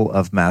model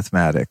of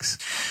mathematics.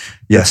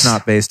 Yes. It's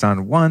not based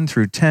on 1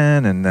 through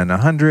 10 and then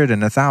 100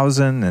 and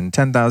 1,000 and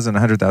 10,000,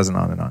 100,000,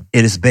 on and on.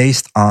 It is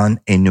based on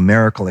a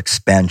numerical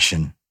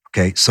expansion.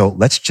 Okay, so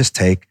let's just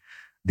take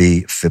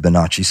the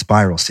Fibonacci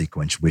spiral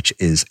sequence, which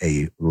is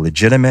a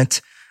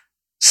legitimate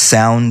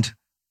sound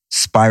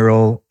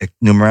spiral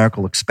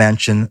numerical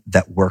expansion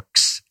that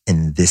works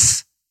in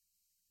this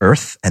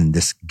Earth and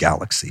this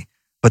galaxy.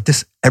 But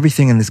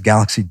everything in this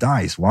galaxy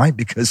dies. Why?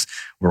 Because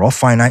we're all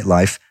finite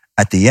life.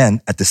 At the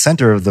end, at the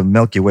center of the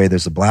Milky Way,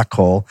 there's a black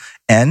hole,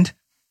 and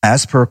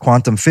as per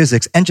quantum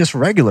physics and just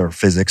regular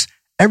physics,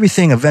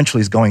 everything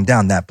eventually is going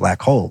down that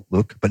black hole,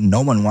 Luke, but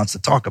no one wants to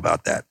talk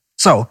about that.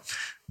 So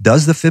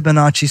does the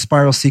Fibonacci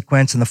spiral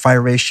sequence and the phi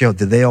ratio,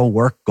 do they all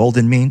work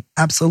golden mean?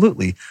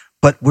 Absolutely.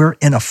 But we're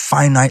in a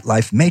finite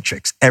life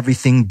matrix.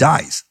 Everything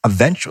dies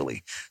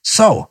eventually.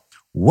 So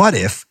what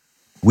if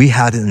we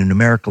had a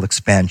numerical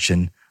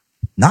expansion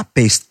not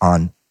based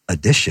on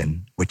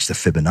addition, which the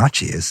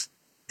Fibonacci is,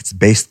 it's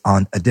based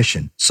on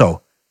addition.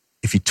 So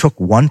if you took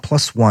 1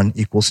 + 1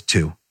 =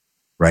 2,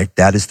 right?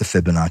 That is the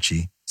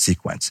Fibonacci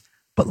sequence.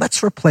 But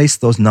let's replace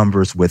those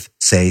numbers with,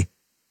 say,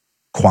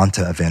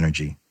 quanta of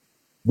energy.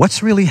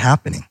 What's really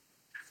happening?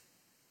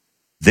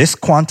 This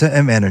quanta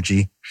of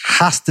energy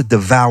has to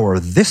devour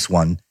this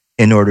one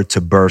in order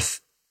to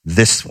birth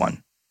this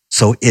one.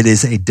 So it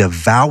is a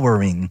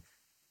devouring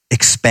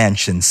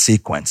expansion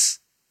sequence.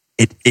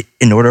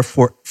 In order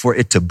for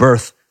it to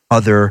birth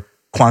other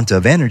quanta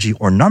of energy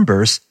or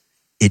numbers,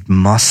 it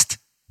must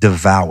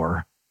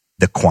devour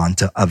the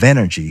quanta of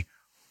energy.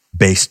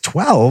 Base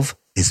 12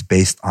 is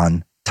based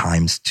on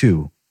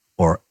 ×2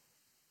 or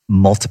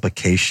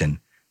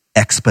multiplication,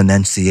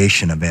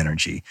 exponentiation of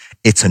energy.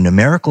 It's a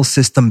numerical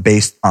system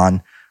based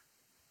on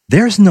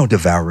there's no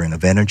devouring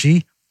of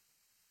energy.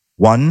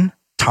 1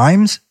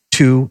 ×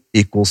 2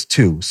 =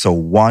 2. So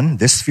 1,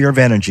 this sphere of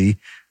energy,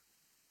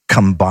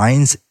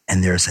 combines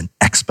and there's an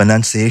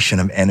exponentiation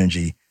of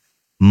energy,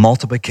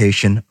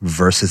 multiplication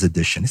versus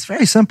addition. It's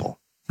very simple.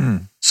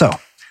 So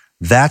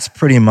that's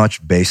pretty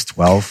much base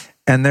 12.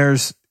 And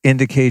there's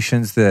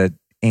indications that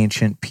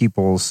ancient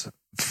peoples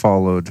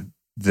followed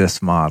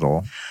this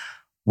model.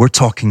 We're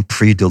talking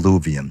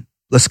pre-diluvian.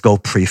 Let's go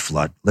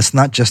pre-flood. Let's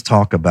not just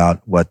talk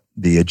about what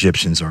the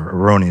Egyptians are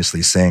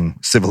erroneously saying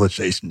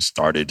civilization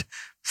started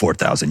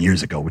 4,000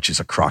 years ago, which is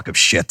a crock of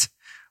shit.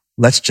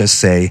 Let's just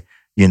say,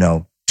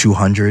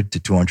 200 to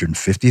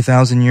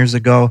 250,000 years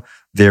ago,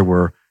 there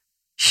were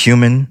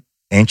human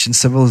ancient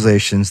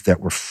civilizations that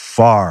were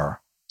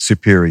far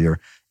superior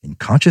in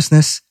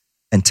consciousness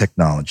and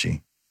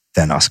technology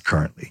than us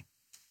currently.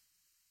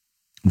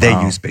 They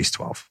use base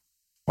 12.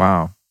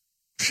 Wow.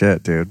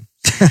 Shit, dude.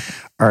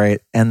 All right.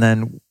 And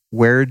then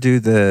where do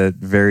the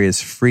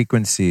various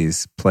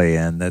frequencies play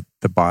in that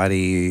the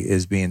body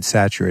is being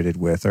saturated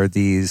with? Are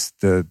these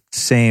the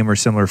same or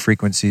similar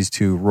frequencies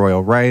to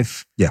Royal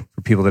Rife? Yeah.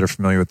 For people that are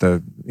familiar with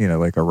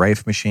like a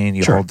Rife machine,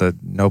 you hold the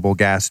noble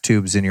gas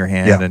tubes in your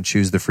hand and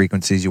choose the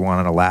frequencies you want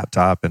on a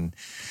laptop and,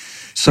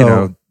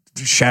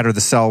 shatter the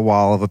cell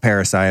wall of a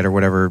parasite or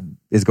whatever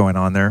is going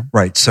on there.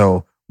 Right.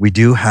 So we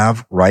do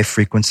have Rife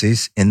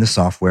frequencies in the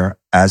software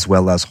as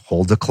well as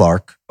Hulda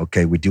Clark.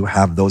 Okay, we do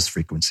have those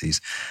frequencies.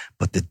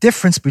 But the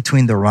difference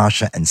between the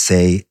RASHA and,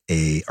 say,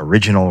 a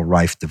original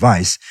Rife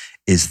device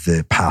is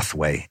the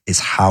pathway, is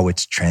how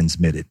it's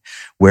transmitted.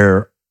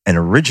 Where an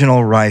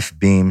original Rife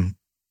beam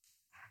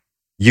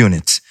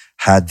unit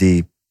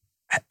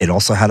it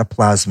also had a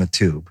plasma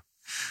tube,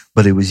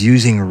 but it was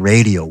using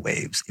radio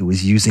waves. It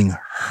was using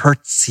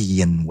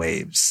Hertzian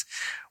waves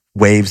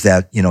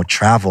that,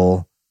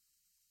 travel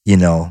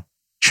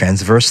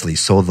transversely.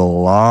 So the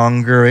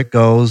longer it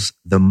goes,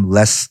 the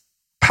less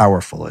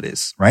powerful it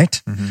is,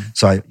 right? Mm-hmm.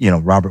 So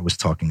Robert was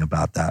talking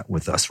about that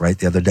with us, right,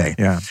 the other day.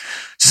 Yeah.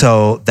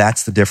 So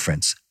that's the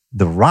difference.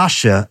 The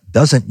RASHA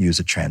doesn't use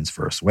a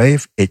transverse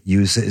wave. It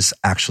uses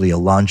actually a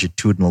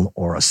longitudinal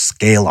or a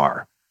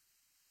scalar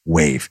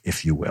wave,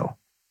 if you will.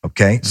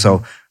 Okay? Mm-hmm.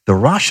 So the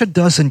RASHA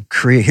doesn't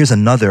create, here's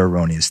another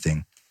erroneous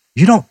thing.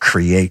 You don't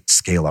create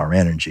scalar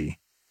energy.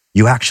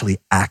 You actually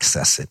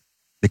access it.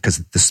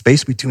 Because the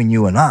space between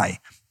you and I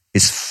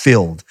is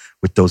filled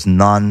with those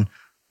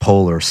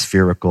non-polar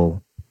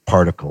spherical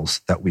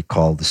particles that we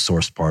call the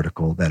source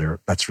particle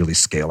that's really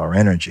scalar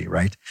energy,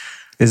 right?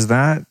 Is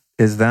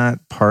that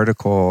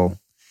particle,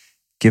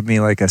 give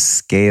me like a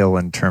scale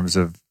in terms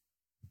of,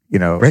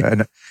 right.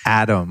 An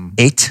atom?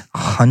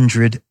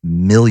 800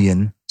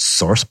 million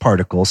source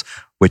particles,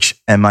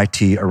 which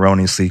MIT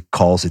erroneously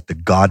calls it the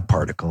God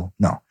particle.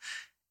 No,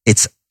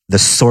 it's the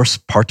source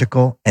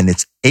particle, and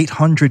it's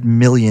 800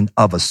 million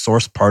of a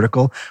source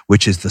particle,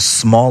 which is the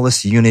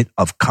smallest unit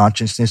of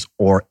consciousness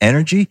or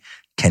energy,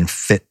 can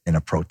fit in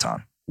a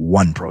proton,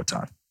 1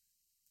 proton.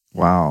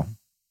 Wow.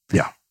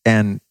 Yeah.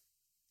 And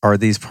are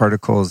these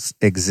particles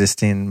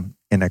existing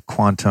in a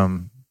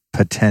quantum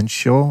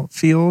potential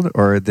field,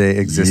 or are they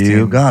existing?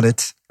 You got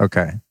it.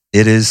 Okay.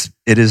 It is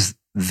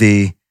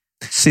the...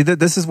 See,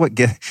 this is what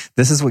gets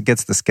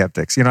the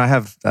skeptics. I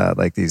have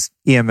like these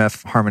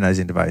EMF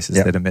harmonizing devices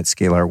that emit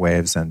scalar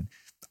waves, and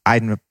I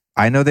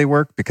know they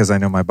work because I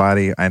know my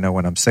body. I know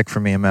when I'm sick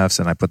from EMFs,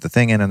 and I put the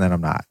thing in, and then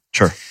I'm not.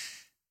 Sure.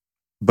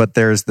 But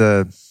there's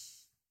the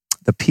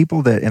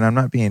people that, and I'm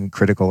not being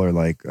critical or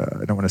like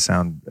I don't want to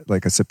sound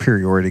like a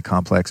superiority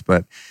complex,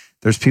 but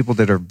there's people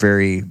that are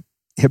very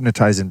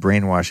hypnotized and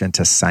brainwashed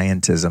into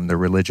scientism, the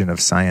religion of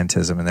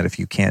scientism, and that if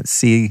you can't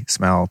see,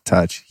 smell,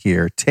 touch,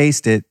 hear,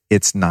 taste it,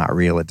 it's not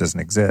real. It doesn't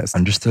exist.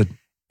 Understood.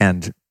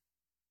 And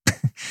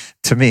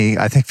to me,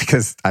 I think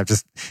because I've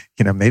just,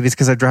 maybe it's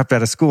because I dropped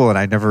out of school and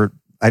I never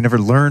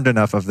learned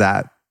enough of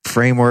that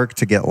framework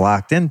to get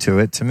locked into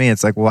it. To me,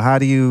 it's like, well, how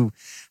do you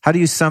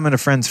summon a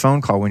friend's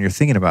phone call when you're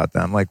thinking about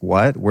them? Like,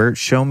 what? Where?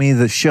 Show me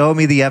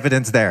the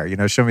evidence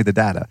there. Show me the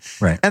data.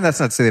 Right. And that's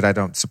not to say that I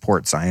don't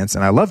support science,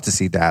 and I love to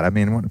see data. I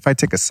mean, if I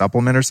take a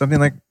supplement or something,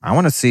 like, I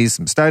want to see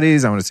some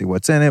studies. I want to see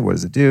what's in it. What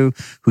does it do?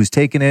 Who's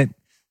taking it?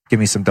 Give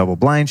me some double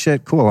blind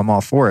shit. Cool. I'm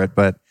all for it.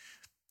 But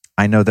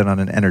I know that on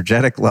an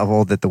energetic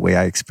level, that the way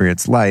I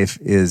experience life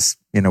is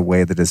in a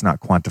way that is not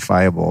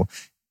quantifiable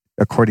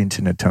according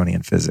to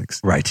Newtonian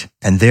physics. Right.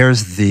 And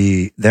there's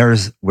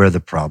where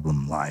the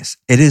problem lies.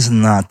 It is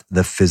not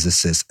the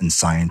physicists and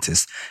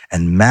scientists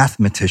and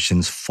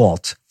mathematicians'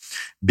 fault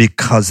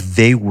because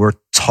they were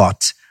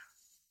taught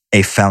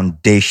a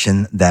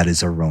foundation that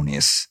is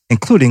erroneous,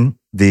 including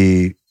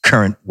the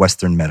current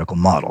Western medical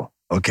model,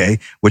 okay?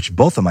 Which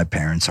both of my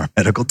parents are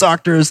medical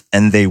doctors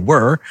and they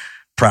were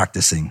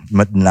practicing,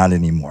 but not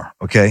anymore,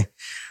 okay?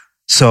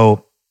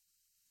 So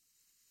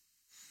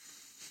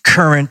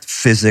current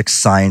physics,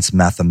 science,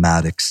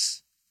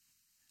 mathematics,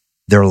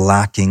 they're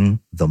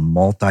lacking the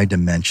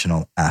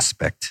multidimensional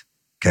aspect,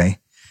 okay?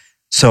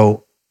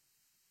 So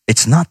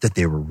it's not that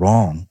they were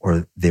wrong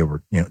or they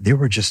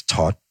were just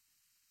taught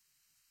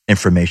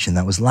information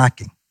that was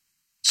lacking.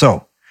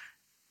 So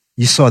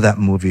you saw that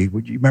movie.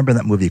 You remember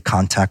that movie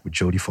Contact with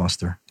Jodie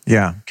Foster?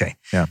 Yeah. Okay.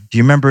 Yeah. Do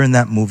you remember in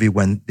that movie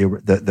when they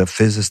were the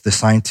physicists, the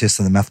scientists,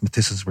 and the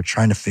mathematicians were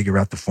trying to figure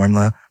out the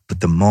formula, but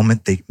the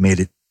moment they made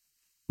it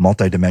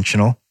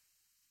multidimensional,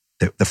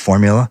 the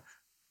formula,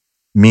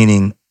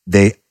 meaning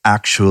they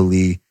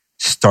actually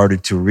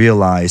started to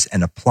realize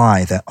and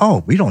apply that,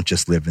 oh, we don't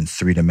just live in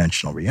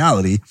three-dimensional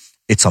reality,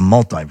 it's a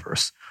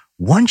multiverse.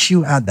 Once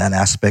you add that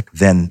aspect,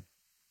 then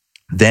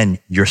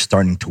you're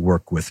starting to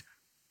work with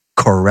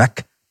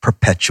correct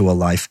perpetual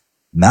life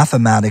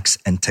mathematics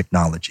and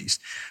technologies.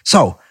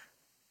 So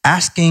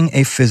asking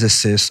a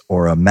physicist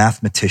or a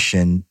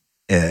mathematician,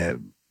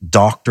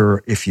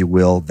 doctor, if you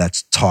will,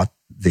 that's taught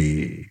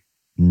the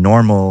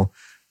normal,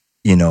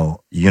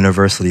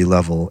 university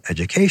level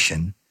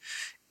education,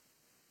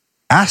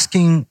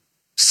 asking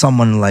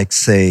someone like,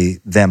 say,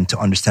 them to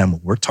understand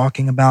what we're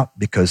talking about,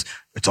 because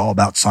it's all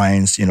about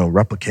science,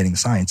 replicating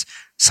science.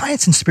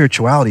 Science and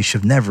spirituality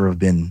should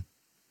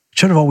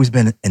have always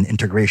been an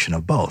integration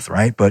of both,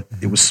 right? But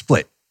it was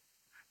split.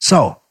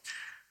 So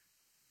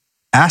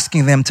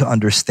asking them to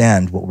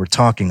understand what we're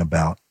talking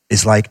about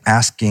is like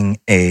asking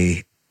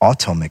a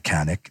auto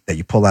mechanic that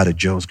you pull out of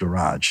Joe's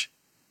garage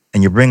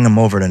and you bring them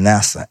over to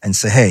NASA and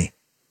say, hey,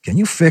 can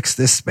you fix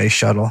this space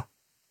shuttle?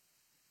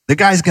 The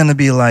guy's going to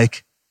be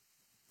like,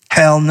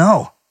 hell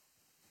no.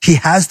 He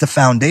has the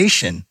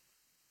foundation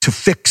to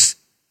fix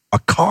a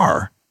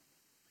car,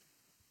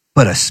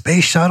 but a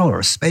space shuttle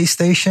or a space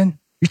station,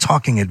 you're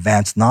talking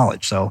advanced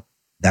knowledge. So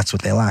that's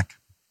what they lack.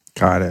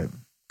 Got it.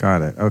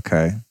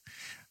 Okay.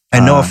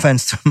 And no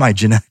offense to my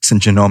genetics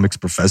and genomics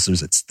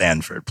professors at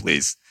Stanford,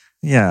 please.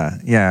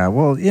 Yeah.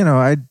 Well,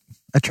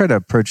 I try to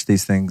approach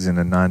these things in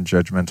a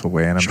non-judgmental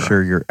way, and I'm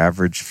sure your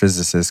average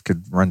physicist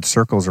could run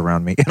circles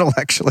around me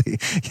intellectually.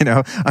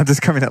 I'm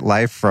just coming at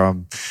life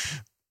from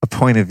a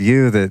point of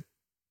view that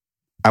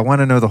I want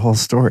to know the whole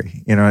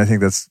story. I think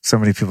that's so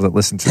many people that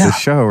listen to this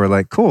show are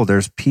like, cool,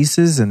 there's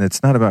pieces and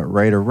it's not about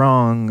right or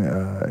wrong,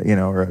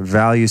 or a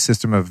value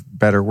system of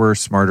better, worse,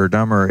 smarter,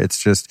 dumber. It's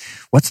just,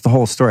 what's the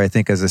whole story? I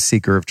think as a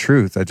seeker of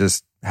truth, I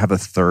just have a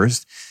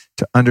thirst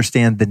to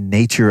understand the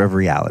nature of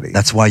reality.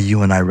 That's why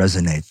you and I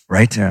resonate,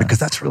 right? Yeah. Because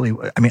that's really,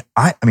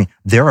 I mean,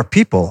 there are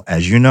people,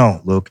 as you know,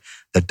 Luke,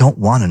 that don't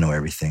want to know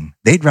everything.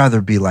 They'd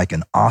rather be like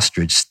an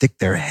ostrich, stick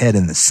their head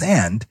in the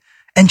sand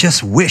and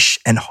just wish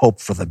and hope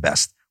for the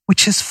best,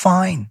 which is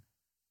fine.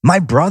 My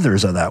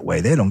brothers are that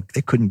way.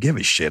 They couldn't give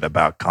a shit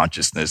about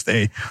consciousness.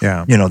 They're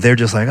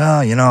just like,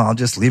 I'll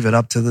just leave it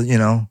up to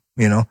the,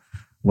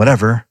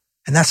 whatever.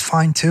 And that's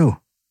fine too.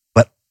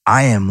 But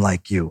I am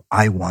like you.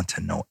 I want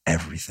to know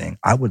everything.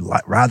 I would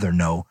rather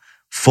know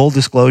full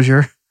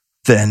disclosure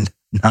than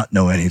not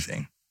know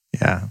anything.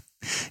 Yeah.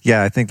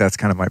 Yeah, I think that's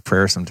kind of my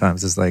prayer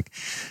sometimes is like,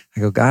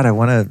 I go, God, I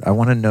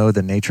want to know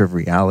the nature of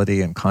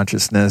reality and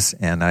consciousness,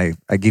 and I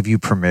give you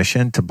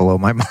permission to blow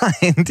my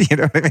mind. You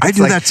know what I mean? I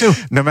do that too.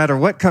 No matter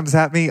what comes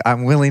at me,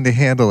 I'm willing to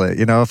handle it.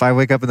 If I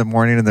wake up in the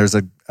morning and there's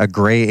a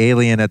gray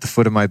alien at the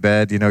foot of my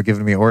bed,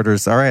 giving me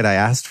orders, all right, I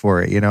asked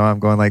for it. I'm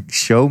going like,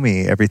 show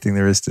me everything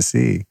there is to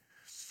see.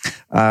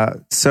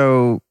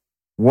 So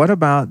what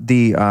about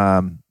the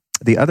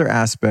other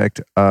aspect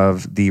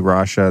of the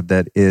RASHA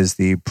that is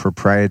the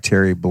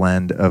proprietary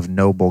blend of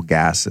noble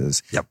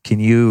gases? Yep. Can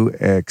you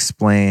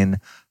explain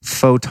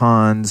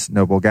photons,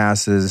 noble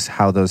gases,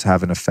 how those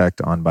have an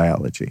effect on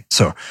biology?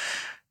 So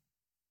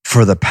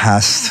for the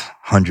past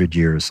 100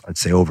 years, I'd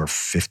say over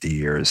 50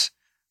 years,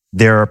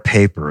 there are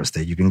papers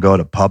that you can go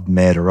to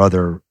PubMed or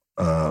other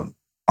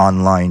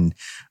online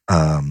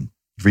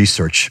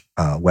research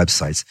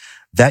websites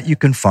that you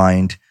can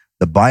find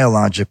the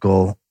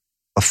biological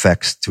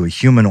effects to a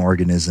human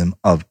organism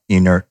of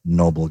inert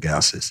noble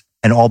gases,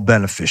 and all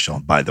beneficial,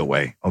 by the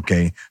way.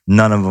 Okay.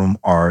 None of them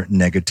are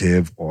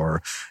negative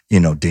or,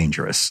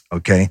 dangerous.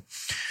 Okay.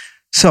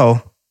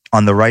 So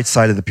On the right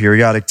side of the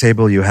periodic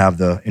table, you have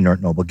the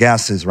inert noble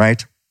gases,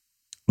 right?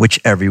 Which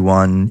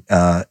everyone,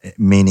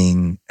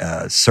 meaning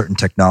certain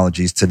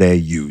technologies today,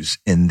 use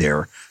in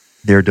their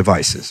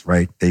devices,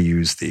 right? They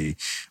use the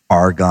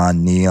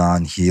argon,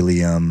 neon,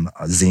 helium,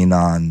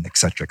 xenon, et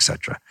cetera, et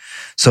cetera.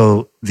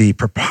 So the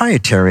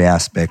proprietary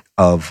aspect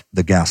of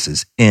the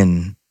gases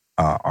in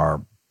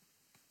our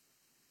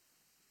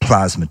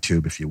plasma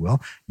tube, if you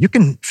will, you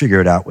can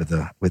figure it out with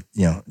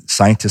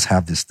scientists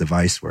have this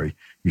device where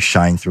you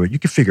shine through it. You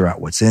can figure out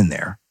what's in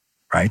there,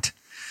 right?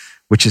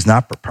 Which is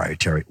not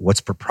proprietary.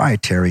 What's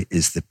proprietary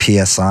is the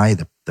PSI,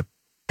 the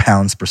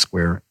pounds per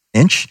square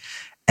inch,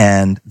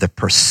 and the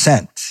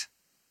percent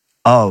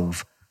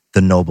of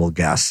the noble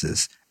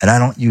gases. And I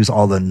don't use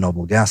all the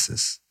noble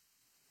gases.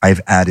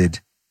 I've added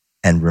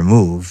and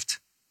removed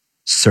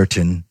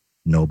certain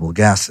noble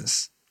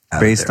gases.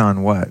 Based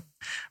on what?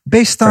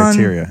 Based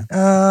criteria?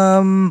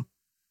 On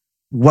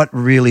what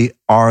really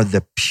are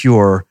the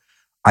pure,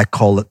 I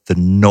call it the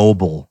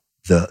noble.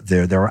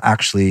 There are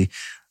actually,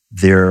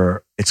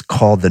 it's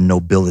called the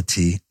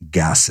nobility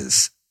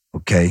gases,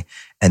 okay?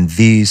 And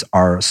these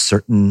are a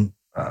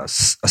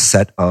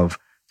set of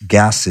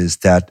gases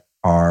that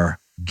are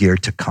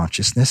geared to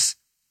consciousness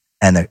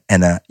and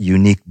a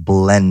unique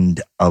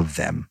blend of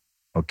them,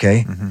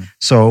 okay? Mm-hmm.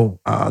 So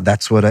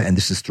that's and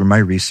this is through my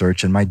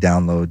research and my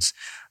downloads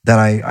that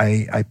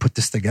I put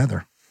this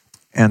together.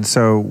 And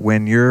so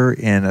when you're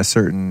in a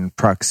certain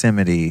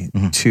proximity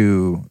mm-hmm.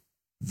 to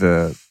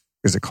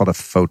is it called a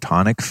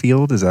photonic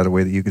field? Is that a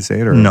way that you could say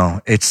it? Or?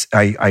 No,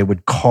 I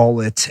would call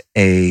it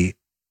a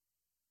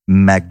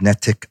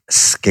magnetic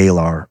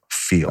scalar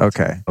field.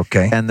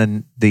 Okay. And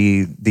then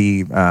the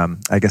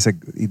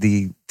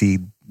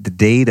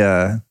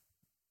data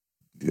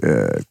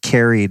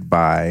carried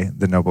by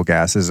the noble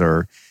gases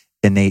or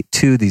innate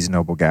to these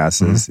noble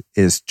gases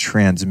mm-hmm. is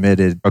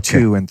transmitted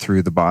to and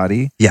through the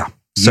body. Yeah.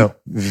 So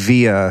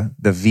via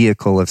the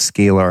vehicle of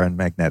scalar and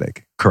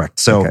magnetic. Correct.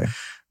 So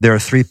there are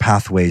 3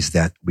 pathways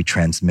that we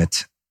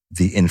transmit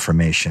the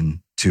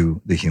information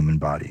to the human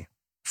body.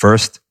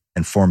 First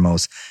and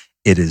foremost,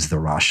 it is the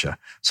RASHA.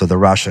 So the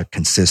RASHA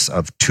consists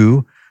of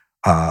 2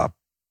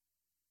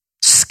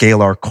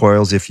 scalar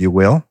coils, if you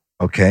will.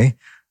 Okay.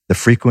 The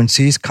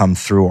frequencies come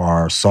through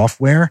our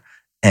software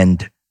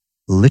and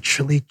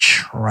literally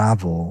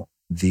travel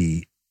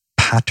the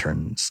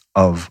patterns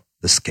of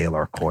the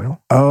scalar coil.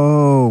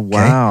 Oh,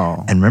 wow.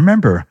 Okay? And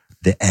remember,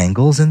 the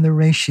angles and the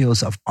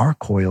ratios of our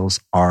coils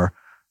are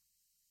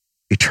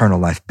eternal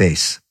life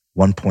base,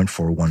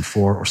 1.414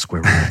 or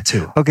square root of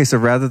 2. Okay, so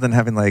rather than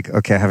having I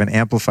have an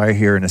amplifier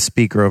here and a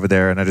speaker over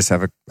there, and I just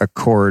have a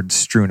cord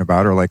strewn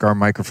about, or like our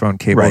microphone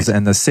cables,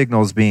 and the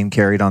signals being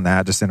carried on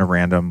that just in a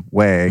random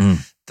way,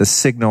 the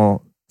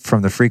signal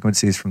from the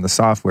frequencies from the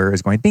software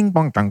is going ding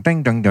bong dong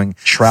ding dong ding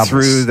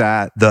through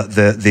that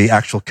the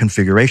actual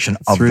configuration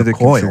of the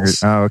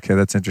coils. Oh, okay,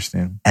 that's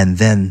interesting. And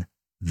then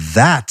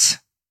that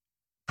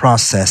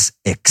process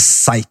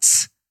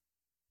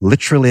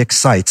literally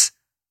excites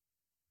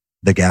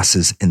the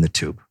gases in the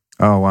tube.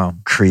 Oh, wow.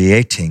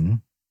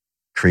 Creating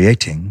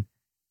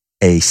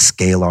a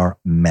scalar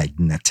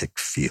magnetic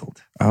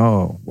field.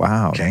 Oh,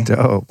 wow. Okay.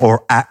 Dope.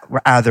 Or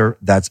rather,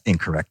 that's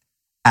incorrect.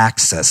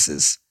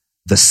 Accesses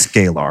the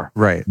scalar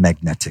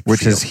magnetic field.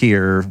 Which is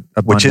here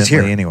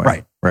abundantly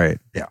anyway. Right.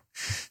 Yeah.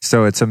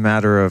 So it's a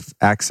matter of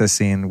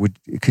accessing,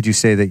 could you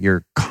say that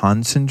you're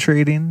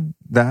concentrating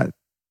that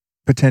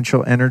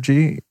potential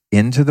energy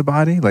into the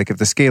body? Like if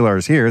the scalar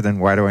is here, then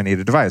why do I need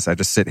a device? I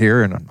just sit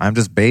here and I'm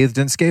just bathed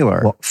in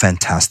scalar. Well,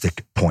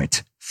 fantastic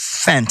point.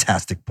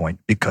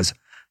 Because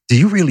do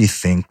you really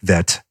think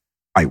that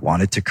I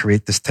wanted to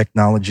create this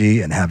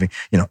technology and having,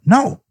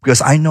 no,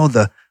 because I know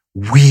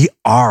we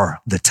are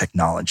the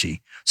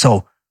technology.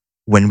 So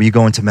when we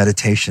go into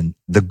meditation,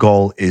 the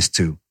goal is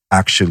to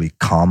actually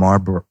calm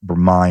our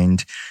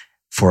mind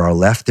for our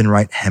left and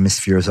right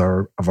hemispheres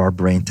of our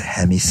brain to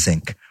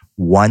hemisync.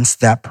 Once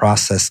that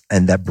process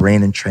and that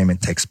brain entrainment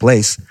takes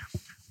place,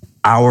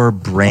 our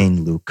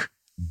brain, Luke,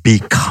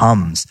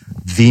 becomes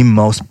the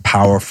most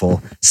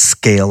powerful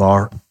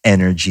scalar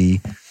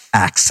energy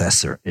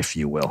accessor, if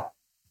you will.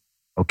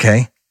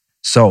 Okay?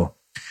 So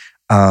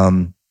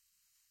the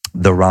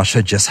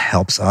RASHA just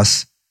helps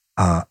us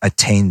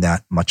attain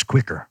that much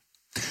quicker.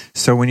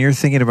 So when you're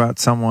thinking about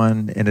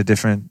someone in a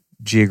different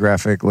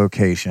geographic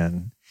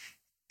location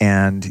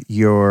and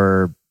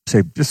you're,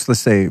 let's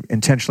say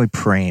intentionally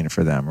praying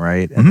for them,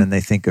 right? And then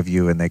they think of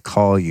you and they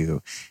call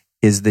you.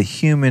 Is the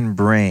human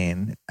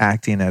brain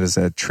acting as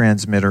a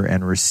transmitter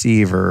and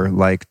receiver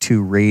like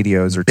 2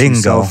 radios or 2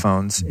 cell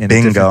phones in a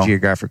different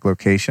geographic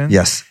location?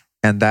 Yes.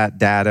 And that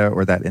data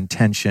or that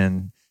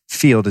intention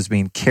field is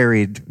being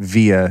carried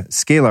via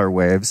scalar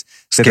waves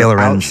that are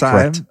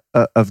outside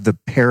of the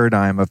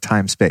paradigm of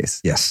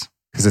time-space. Yes.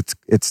 Because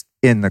it's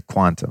in the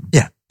quantum.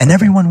 Yeah. And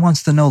everyone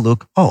wants to know,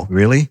 Luke, oh,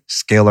 really?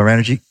 Scalar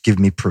energy? Give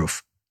me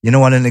proof. You know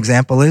what an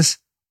example is?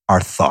 Our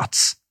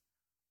thoughts.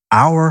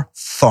 Our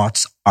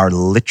thoughts are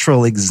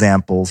literal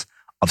examples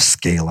of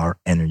scalar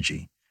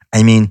energy.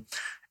 I mean,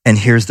 and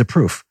here's the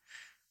proof.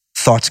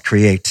 Thoughts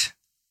create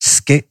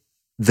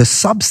the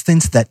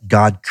substance that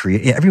God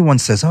created. Everyone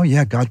says, oh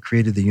yeah, God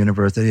created the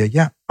universe.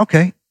 Yeah,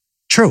 okay,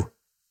 true.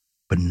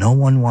 But no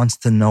one wants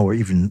to know or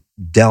even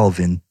delve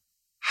in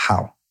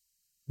how.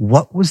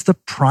 What was the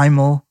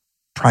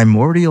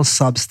primordial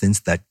substance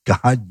that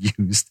God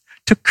used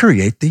to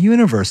create the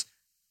universe?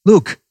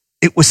 Luke,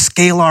 it was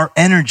scalar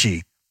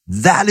energy.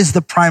 That is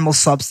the primal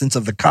substance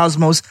of the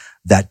cosmos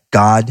that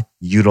God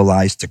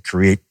utilized to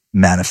create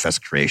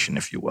manifest creation,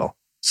 if you will.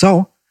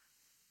 So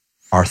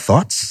our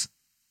thoughts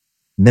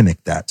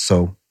mimic that.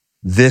 So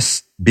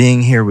this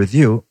being here with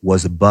you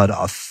was but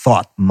a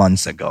thought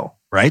months ago,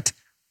 right?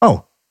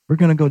 Oh, we're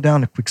going to go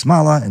down to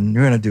Quixmala and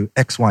you're going to do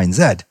X, Y, and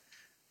Z.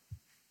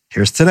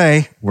 Here's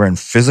today. We're in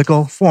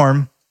physical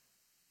form.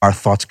 Our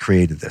thoughts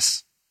created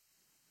this.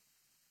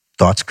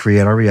 Thoughts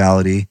create our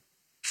reality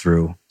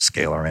through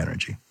scalar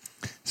energy.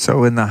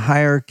 So in the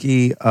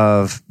hierarchy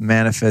of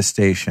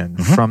manifestation,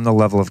 from the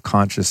level of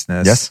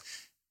consciousness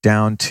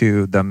down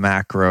to the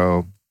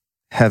macro,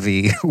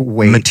 heavy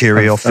weight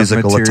material,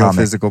 physical, atomic.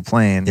 Physical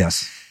plane.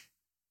 Yes.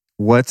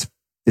 What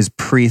is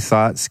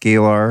pre-thought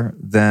scalar,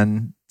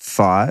 then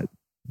thought,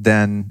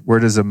 then where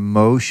does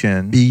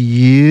emotion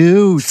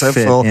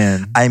beautiful fit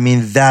in? I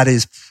mean, that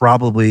is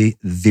probably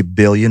the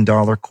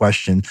billion-dollar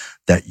question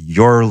that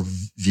your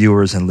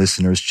viewers and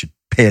listeners should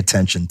pay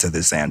attention to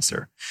this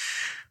answer.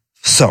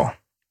 So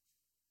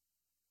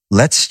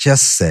let's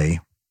just say,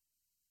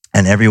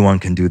 and everyone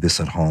can do this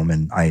at home,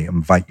 and I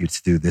invite you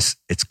to do this.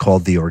 It's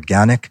called the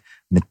organic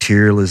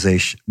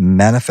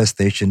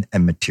manifestation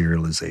and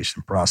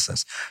materialization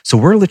process. So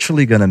we're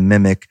literally going to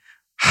mimic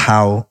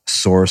how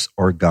Source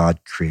or God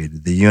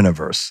created the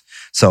universe.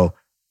 So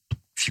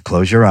if you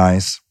close your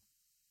eyes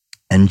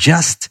and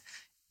just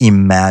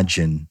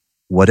imagine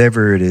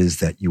whatever it is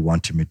that you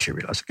want to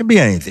materialize. It could be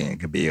anything. It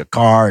could be a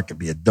car, it could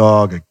be a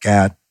dog, a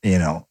cat,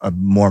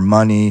 more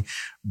money,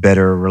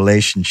 better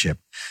relationship.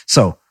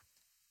 So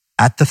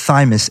at the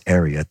thymus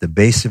area, at the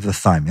base of the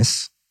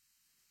thymus,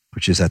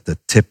 which is at the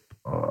tip,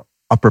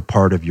 upper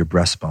part of your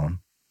breastbone,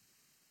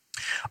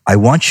 I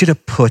want you to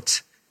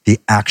put the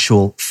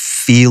actual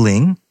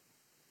feeling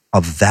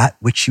of that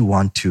which you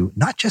want to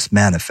not just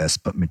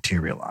manifest, but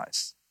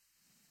materialize.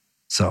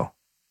 So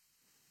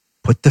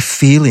put the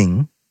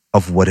feeling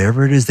of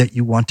whatever it is that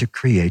you want to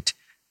create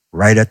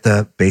right at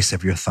the base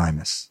of your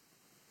thymus.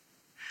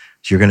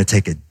 So you're going to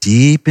take a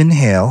deep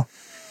inhale,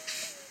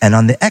 and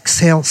on the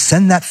exhale,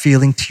 send that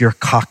feeling to your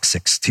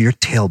coccyx, to your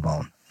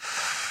tailbone.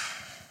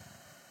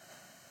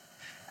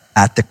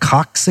 At the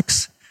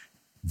coccyx,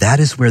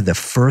 that is where the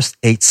first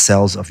 8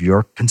 cells of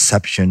your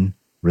conception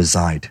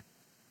reside.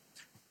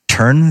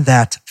 Turn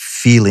that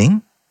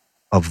feeling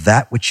of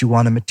that which you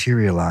want to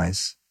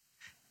materialize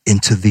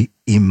into the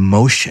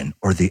emotion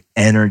or the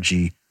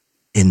energy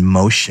in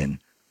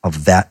motion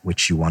of that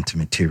which you want to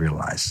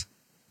materialize.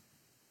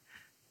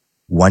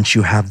 Once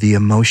you have the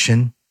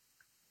emotion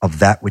of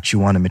that which you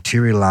want to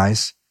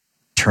materialize,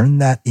 turn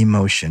that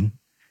emotion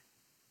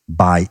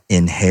by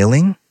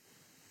inhaling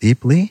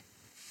deeply.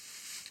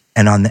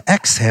 And on the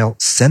exhale,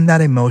 send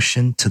that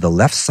emotion to the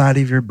left side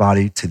of your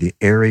body, to the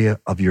area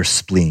of your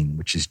spleen,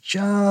 which is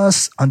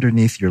just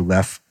underneath your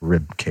left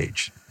rib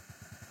cage.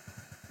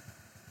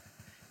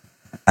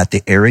 At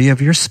the area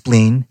of your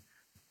spleen,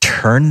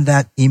 turn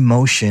that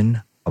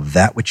emotion of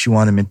that which you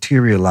want to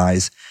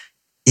materialize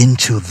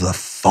into the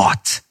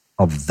thought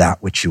of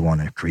that which you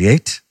want to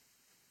create.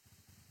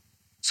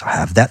 So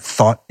have that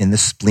thought in the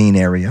spleen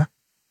area.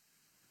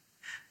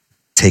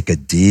 Take a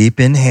deep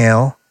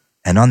inhale,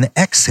 and on the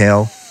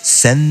exhale,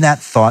 send that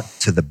thought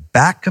to the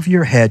back of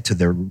your head, to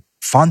the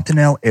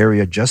fontanelle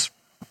area just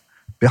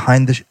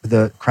behind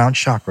the crown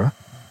chakra.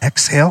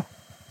 Exhale.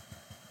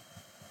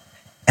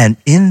 And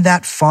in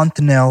that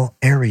fontanelle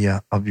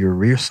area of your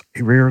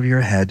rear of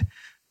your head,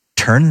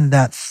 turn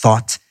that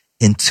thought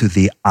into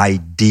the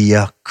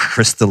idea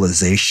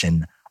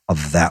crystallization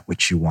of that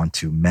which you want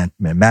to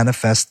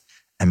manifest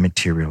and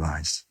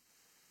materialize.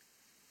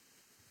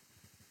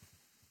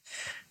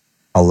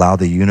 Allow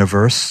the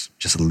universe,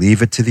 just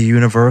leave it to the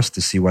universe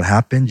to see what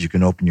happens. You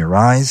can open your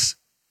eyes.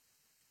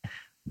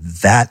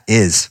 That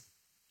is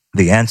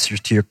the answers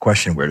to your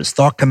question. Where does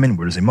thought come in?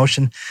 Where does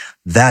emotion?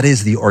 That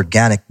is the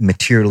organic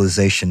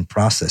materialization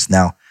process.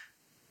 Now,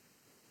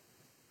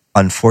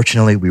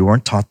 unfortunately, we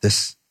weren't taught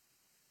this.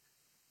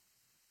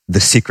 The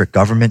secret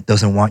government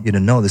doesn't want you to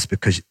know this,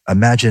 because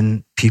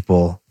imagine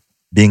people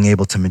being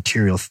able to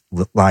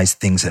materialize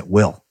things at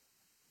will.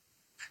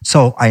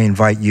 So I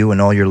invite you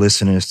and all your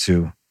listeners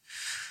to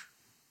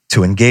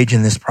engage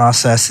in this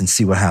process and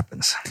see what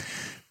happens.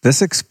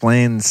 This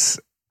explains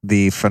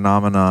the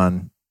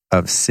phenomenon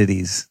of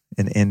cities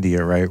in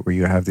India, right? Where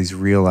you have these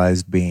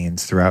realized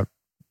beings throughout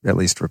at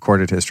least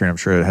recorded history. And I'm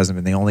sure it hasn't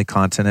been the only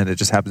continent. It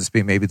just happens to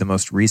be maybe the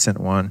most recent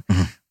one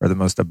or the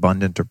most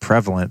abundant or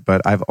prevalent.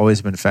 But I've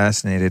always been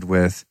fascinated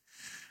with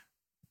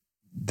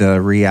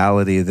the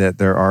reality that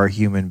there are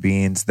human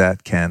beings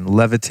that can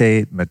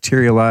levitate,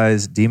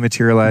 materialize,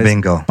 dematerialize,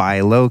 bingo,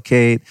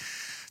 bilocate,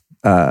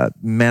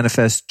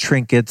 manifest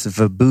trinkets,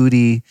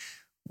 vibhuti,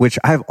 which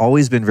I've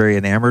always been very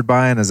enamored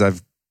by. And as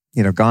I've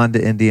gone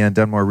to India and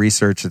done more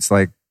research, it's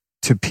like,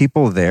 to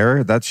people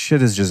there, that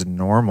shit is just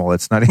normal.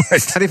 It's not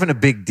even a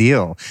big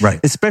deal, right?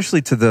 Especially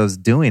to those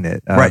doing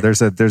it. Right.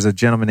 There's a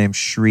gentleman named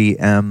Sri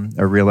M,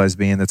 a realized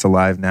being that's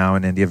alive now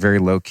in India, very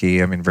low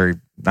key. I mean, very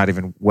not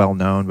even well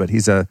known, but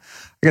he's I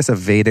guess a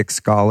Vedic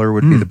scholar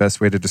would be the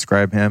best way to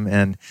describe him.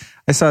 And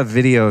I saw a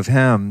video of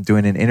him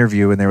doing an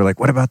interview, and they were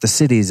like, "What about the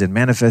cities and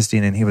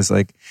manifesting?" And he was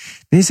like,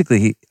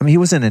 basically, he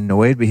wasn't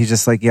annoyed, but he's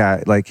just like,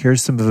 "Yeah, like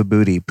here's some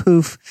vibhuti,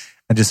 poof."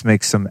 And just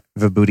makes some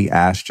vibhuti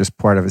ash just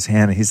pour out of his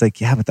hand. And he's like,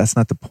 yeah, but that's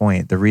not the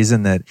point. The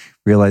reason that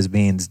realized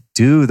beings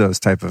do those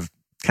type of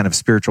kind of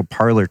spiritual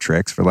parlor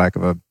tricks, for lack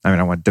of I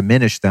don't want to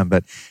diminish them,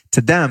 but to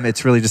them,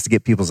 it's really just to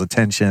get people's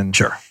attention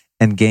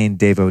and gain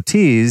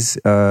devotees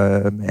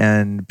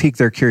and pique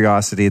their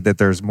curiosity that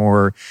there's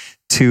more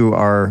to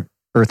our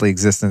earthly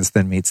existence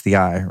than meets the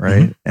eye,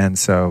 right? Mm-hmm. And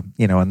so,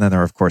 and then there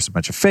are, of course, a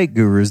bunch of fake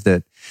gurus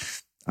that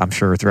I'm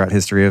sure throughout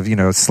history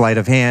of, sleight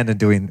of hand and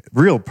doing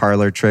real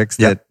parlor tricks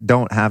that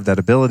don't have that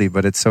ability.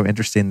 But it's so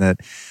interesting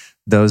that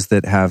those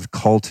that have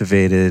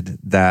cultivated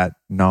that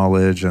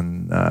knowledge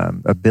and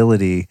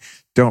ability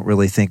don't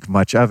really think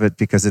much of it,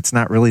 because it's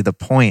not really the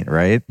point,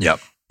 right? Yep.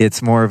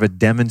 It's more of a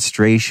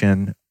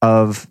demonstration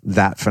of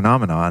that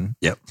phenomenon.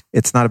 Yep.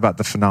 It's not about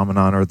the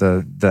phenomenon or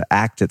the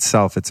act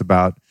itself. It's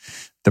about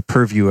the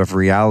purview of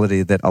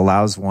reality that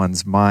allows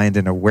one's mind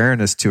and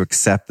awareness to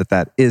accept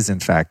that is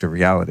in fact a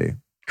reality.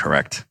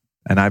 Correct.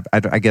 And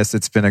I guess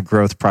it's been a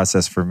growth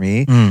process for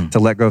me to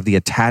let go of the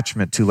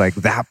attachment to like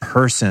that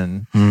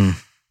person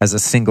as a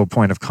single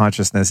point of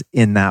consciousness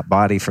in that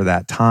body for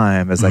that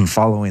time, as like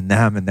following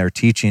them and their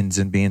teachings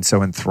and being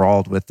so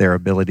enthralled with their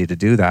ability to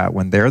do that,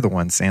 when they're the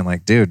ones saying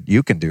like, dude,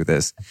 you can do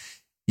this.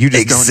 You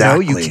just don't know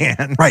you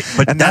can. Right.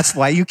 But that's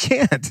why you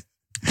can't.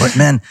 But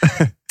man,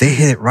 they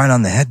hit it right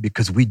on the head,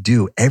 because we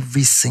do.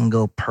 Every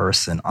single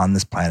person on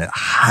this planet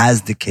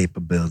has the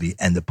capability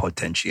and the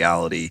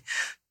potentiality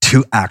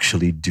to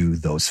actually do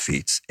those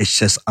feats. It's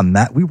just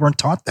we weren't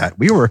taught that.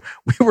 We were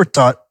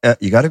taught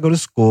you got to go to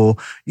school.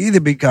 You either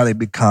got to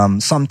become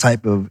some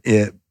type of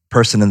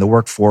person in the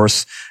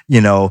workforce.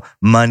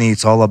 Money.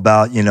 It's all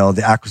about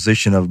the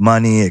acquisition of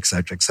money, et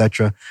cetera, et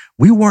cetera.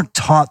 We weren't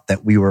taught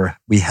that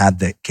we had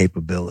that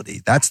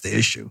capability. That's the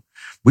issue.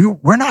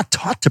 We're not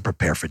taught to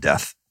prepare for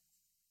death.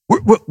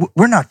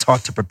 We're not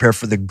taught to prepare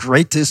for the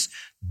greatest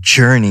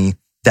journey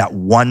that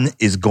one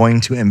is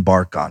going to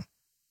embark on.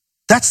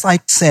 That's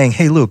like saying,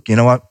 hey, Luke, you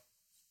know what?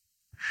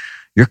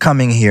 You're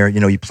coming here.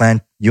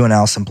 You and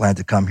Allison plan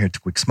to come here to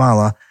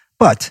Quicksmala,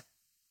 but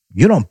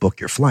you don't book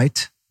your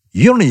flight.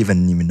 You don't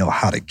even know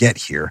how to get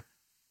here,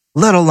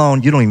 let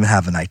alone you don't even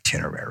have an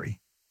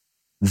itinerary.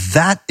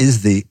 That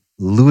is the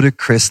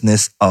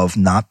ludicrousness of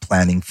not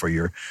planning for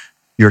your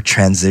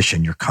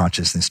transition, your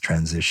consciousness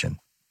transition,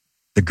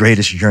 the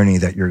greatest journey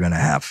that you're going to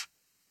have.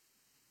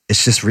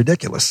 It's just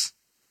ridiculous.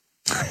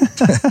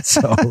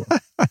 So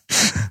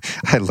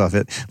I love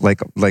it.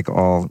 Like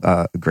all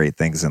great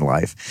things in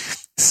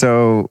life.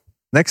 So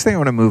next thing I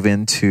want to move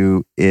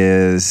into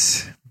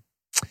is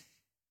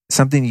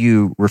something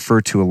you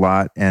refer to a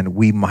lot, and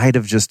we might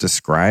have just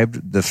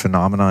described the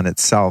phenomenon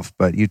itself,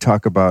 but you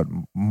talk about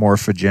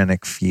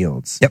morphogenic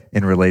fields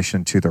in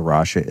relation to the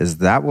RASHA. Is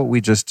that what we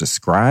just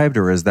described,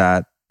 or is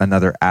that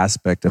another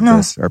aspect of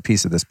this or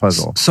piece of this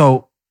puzzle?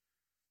 So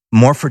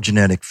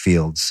morphogenetic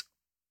fields,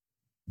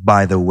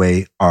 by the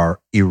way, are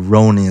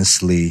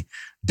erroneously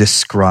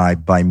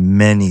described by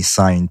many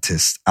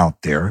scientists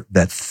out there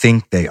that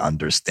think they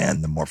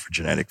understand the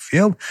morphogenetic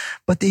field,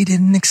 but they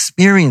didn't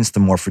experience the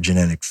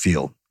morphogenetic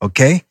field,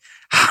 okay?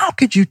 How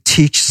could you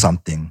teach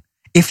something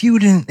if you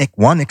didn't,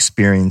 one,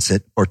 experience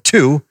it, or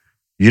two,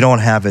 you don't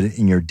have it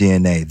in your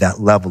DNA, that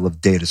level of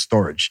data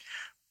storage?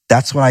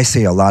 That's why I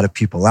say a lot of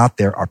people out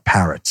there are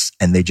parrots,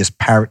 and they just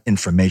parrot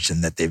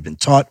information that they've been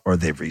taught or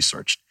they've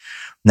researched.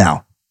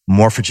 Now,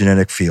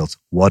 morphogenetic fields,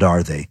 what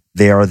are they?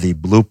 They are the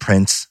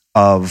blueprints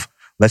of,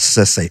 let's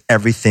just say,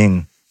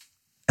 everything,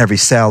 every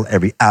cell,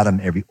 every atom,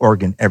 every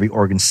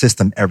organ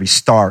system, every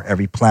star,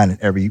 every planet,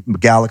 every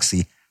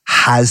galaxy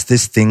has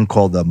this thing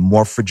called the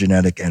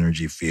morphogenetic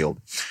energy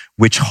field,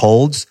 which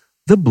holds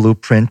the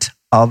blueprint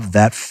of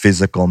that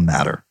physical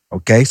matter.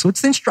 Okay, so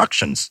it's the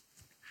instructions.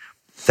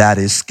 That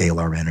is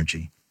scalar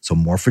energy. So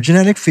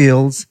morphogenetic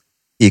fields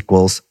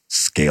equals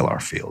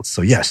scalar fields.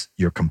 So yes,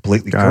 you're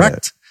completely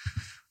correct.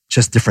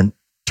 Just different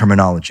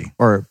terminology.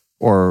 Or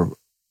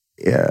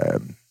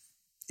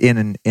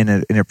in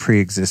a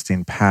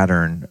pre-existing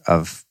pattern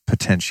of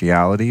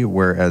potentiality,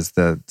 whereas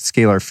the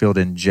scalar field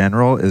in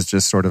general is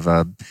just sort of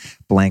a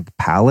blank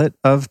palette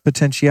of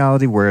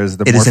potentiality, whereas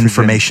it is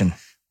information.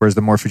 Whereas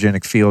the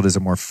morphogenic field is a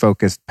more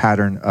focused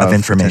pattern of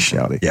information.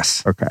 Potentiality.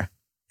 Yes. Okay.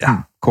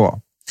 Yeah.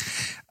 Cool.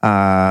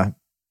 And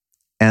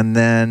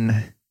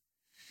then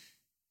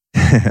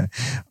I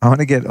want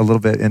to get a little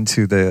bit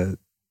into this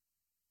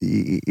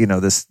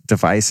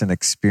device and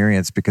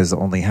experience, because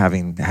only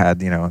having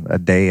had, a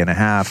day and a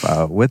half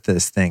with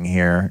this thing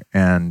here,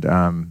 and,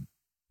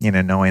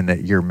 knowing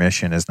that your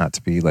mission is not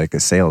to be like a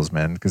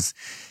salesman, because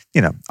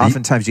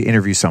oftentimes you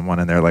interview someone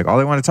and they're like, all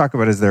they want to talk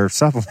about is their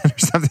supplement or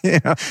something.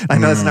 I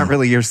know it's not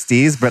really your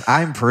steez, but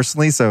I'm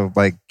personally so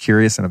like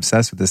curious and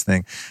obsessed with this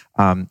thing.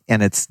 And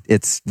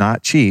it's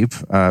not cheap,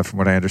 from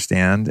what I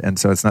understand. And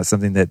so it's not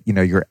something that,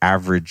 your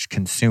average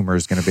consumer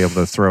is going to be able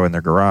to throw in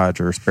their garage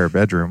or spare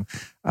bedroom.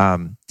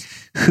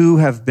 Who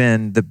have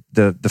been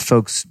the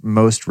folks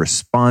most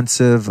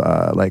responsive?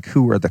 Like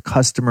who are the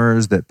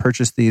customers that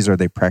purchase these? Are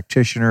they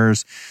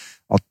practitioners?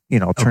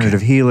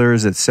 Alternative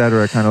healers, et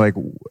cetera, kind of like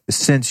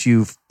since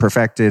you've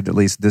perfected at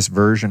least this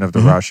version of the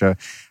RASHA,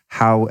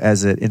 how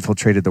has it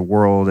infiltrated the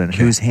world and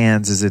whose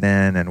hands is it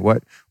in and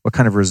what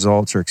kind of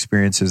results or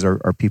experiences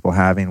are people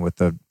having with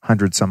the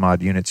 100 some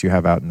odd units you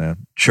have out in the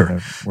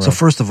world? So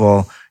first of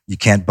all, you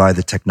can't buy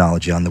the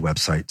technology on the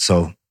website.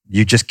 So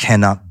you just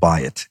cannot buy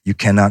it. You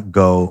cannot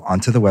go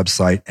onto the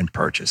website and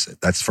purchase it.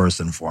 That's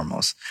first and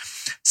foremost.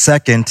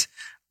 Second,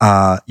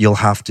 you'll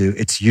have to,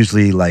 it's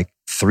usually like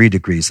 3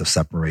 degrees of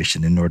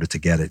separation in order to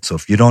get it. So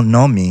if you don't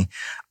know me,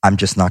 I'm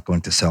just not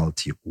going to sell it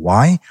to you.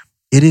 Why?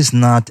 It is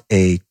not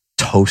a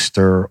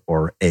toaster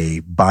or a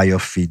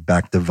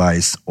biofeedback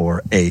device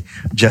or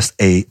just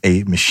a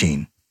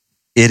machine.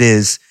 It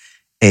is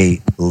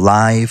a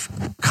live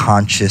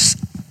conscious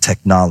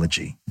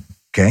technology.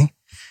 Okay.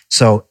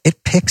 So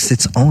it picks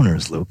its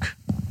owners, Luke.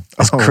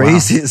 As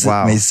crazy as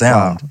it may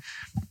sound,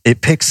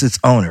 it picks its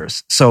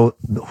owners. So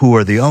who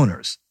are the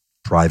owners?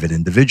 Private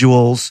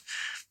individuals,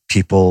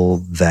 people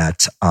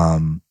that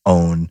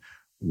own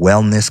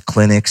wellness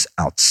clinics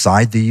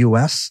outside the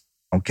U.S.,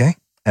 okay?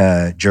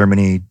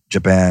 Germany,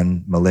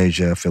 Japan,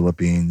 Malaysia,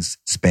 Philippines,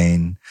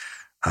 Spain,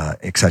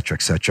 et cetera,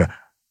 et cetera.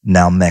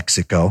 Now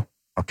Mexico,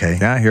 okay?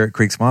 Yeah, here at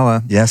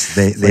Creeksmala. Yes,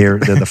 they're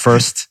the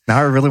first. Now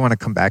I really want to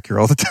come back here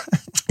all the time.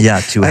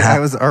 Yeah, I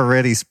was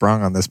already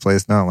sprung on this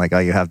place. No, I'm like, oh,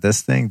 you have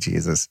this thing?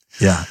 Jesus.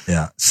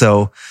 Yeah.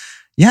 So,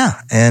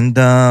 yeah, and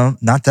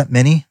not that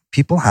many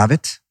people have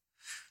it.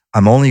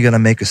 I'm only going to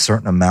make a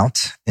certain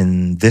amount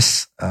in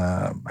this,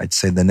 I'd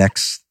say the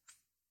next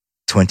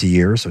 20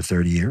 years or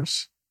 30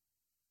 years.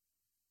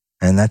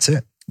 And that's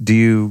it. Do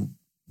you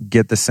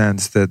get the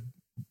sense that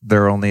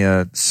there are only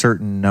a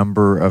certain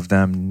number of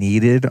them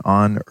needed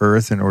on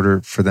Earth in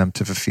order for them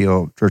to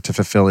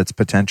fulfill its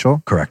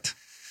potential? Correct.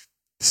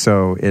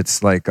 So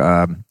it's like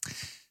a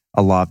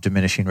law of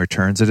diminishing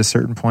returns at a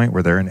certain point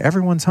where they're in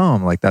everyone's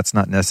home. Like that's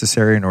not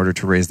necessary in order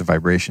to raise the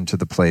vibration to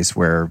the place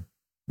where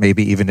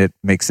maybe even it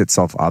makes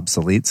itself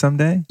obsolete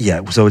someday.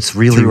 Yeah. So it's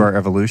really through our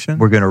evolution.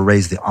 We're going to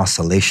raise the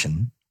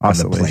oscillation of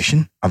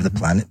the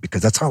planet,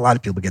 because that's how a lot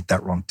of people get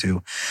that wrong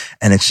too.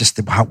 And it's just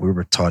how we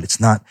were taught. It's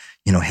not,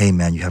 hey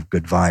man, you have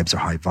good vibes or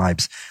high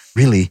vibes.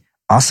 Really,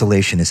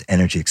 oscillation is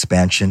energy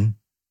expansion,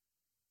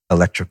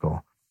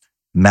 electrical.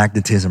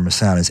 Magnetism or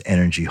sound is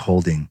energy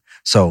holding.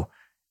 So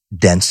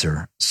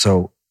denser.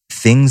 So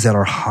things that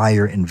are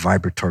higher in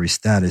vibratory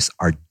status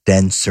are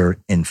denser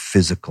in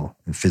physical.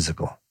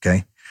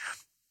 Okay.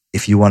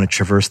 If you want to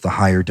traverse the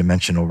higher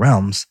dimensional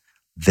realms,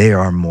 they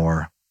are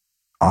more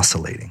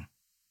oscillating.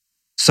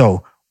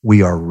 So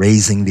we are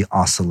raising the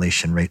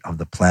oscillation rate of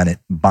the planet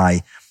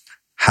by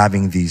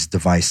having these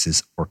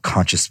devices or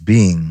conscious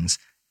beings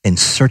in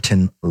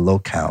certain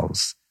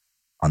locales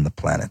on the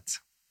planet.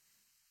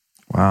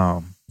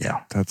 Wow.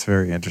 Yeah. That's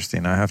very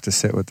interesting. I have to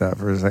sit with that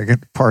for a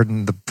second.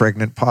 Pardon the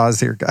pregnant pause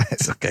here,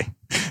 guys. Okay.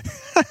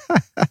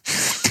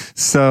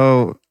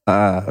 So,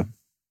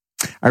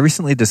 I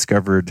recently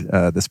discovered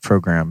this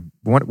program.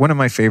 One of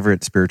my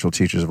favorite spiritual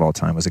teachers of all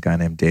time was a guy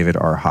named David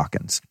R.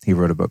 Hawkins. He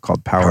wrote a book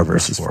called Power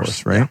versus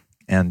Force, right? Yeah.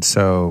 And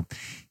so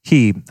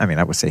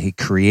I would say he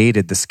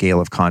created the scale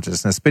of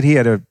consciousness, but he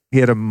had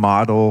a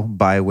model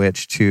by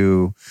which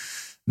to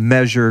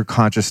measure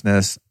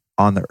consciousness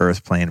on the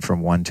earth plane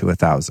from 1 to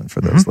 1,000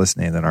 for those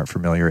listening that aren't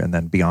familiar. And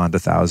then beyond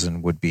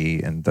 1,000 would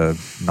be in the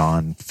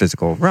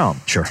non-physical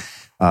realm. Sure.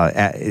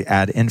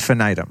 Ad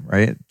infinitum,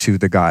 right? To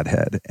the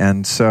Godhead.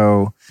 And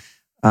so,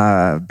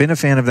 been a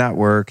fan of that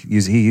work.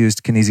 He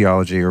used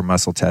kinesiology or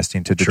muscle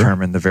testing to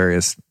determine the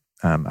various,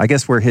 I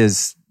guess where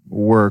his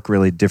work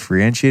really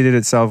differentiated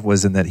itself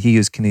was in that he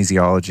used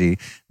kinesiology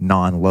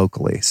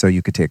non-locally. So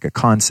you could take a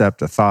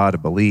concept, a thought, a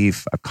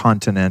belief, a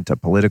continent, a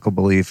political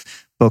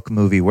belief, book,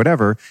 movie,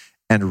 whatever,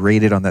 and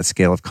rate it on that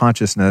scale of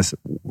consciousness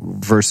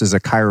versus a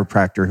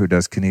chiropractor who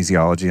does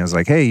kinesiology and is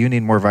like, hey, you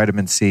need more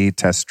vitamin C,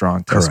 test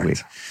strong, test weak.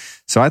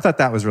 So I thought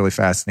that was really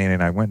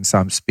fascinating. I went and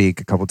saw him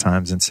speak a couple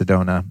times in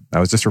Sedona.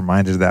 I was just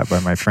reminded of that by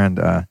my friend.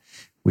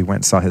 We went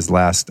and saw his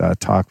last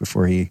talk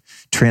before he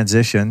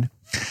transitioned.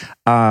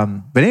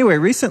 But anyway,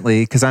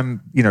 recently, because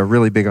I'm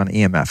really big on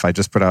EMF, I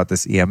just put out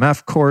this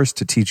EMF course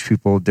to teach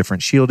people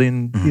different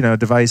shielding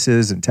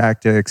devices and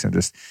tactics and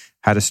just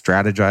how to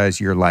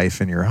strategize your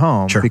life in your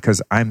home,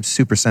 because I'm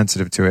super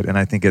sensitive to it, and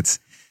I think it's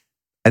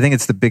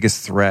the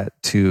biggest threat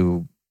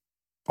to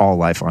all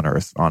life on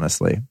Earth,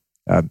 honestly.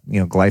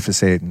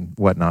 Glyphosate and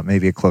whatnot,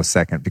 maybe a close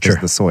second because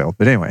of the soil.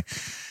 But anyway,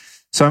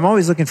 so I'm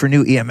always looking for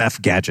new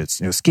EMF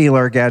gadgets,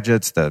 scalar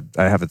gadgets. I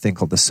have a thing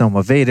called the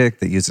Soma Vedic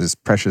that uses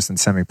precious and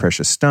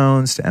semi-precious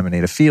stones to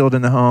emanate a field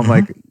in the home.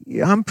 Like,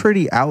 I'm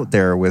pretty out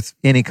there with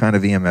any kind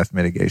of EMF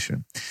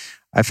mitigation.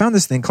 I found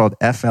this thing called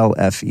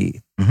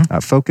FLFE,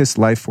 Focused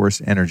Life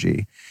Force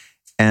Energy.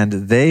 And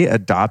they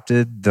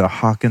adopted the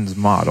Hawkins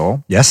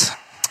model. Yes.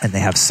 And they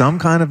have some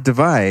kind of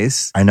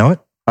device. I know it.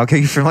 Okay,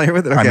 you familiar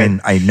with it? Okay. I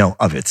mean, I know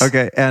of it.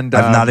 Okay, and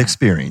I've not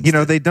experienced. You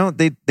know, they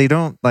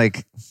don't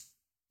like.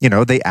 You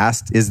know, they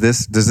asked, does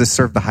this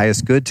serve the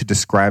highest good, to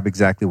describe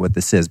exactly what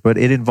this is? But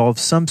it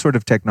involves some sort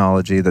of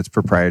technology that's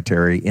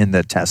proprietary in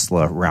the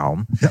Tesla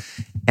realm. Yep.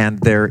 And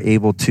they're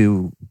able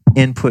to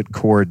input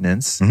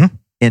coordinates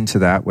into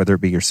that, whether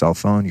it be your cell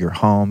phone, your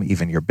home,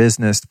 even your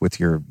business with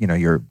your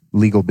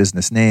legal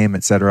business name,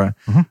 et cetera,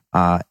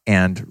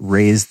 and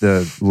raise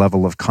the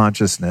level of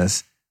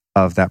consciousness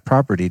of that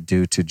property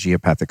due to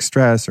geopathic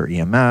stress or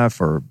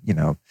EMF or,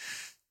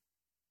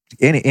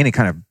 any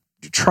kind of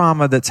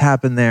trauma that's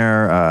happened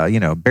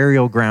there,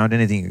 burial ground,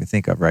 anything you can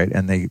think of, right?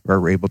 And they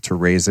are able to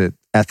raise it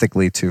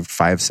ethically to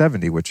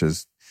 570, which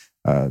is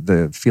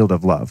the field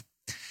of love.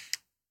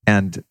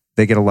 And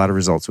they get a lot of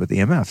results with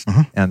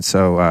EMF. And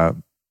so,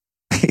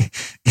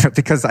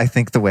 because I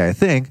think the way I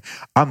think,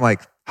 I'm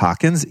like,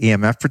 Hawkins,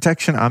 EMF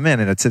protection, I'm in.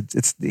 And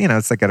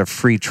it's like at a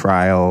free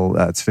trial.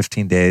 It's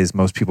 15 days.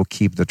 Most people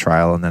keep the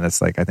trial. And then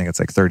it's like, I think it's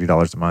like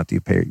 $30 a month.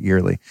 You pay it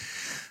yearly.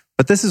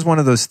 But this is one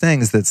of those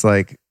things that's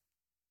like,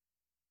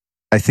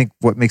 I think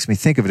what makes me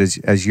think of it is,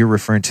 as you're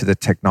referring to the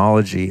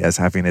technology as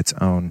having its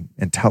own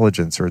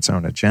intelligence or its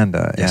own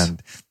agenda,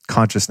 and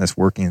consciousness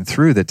working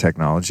through the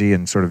technology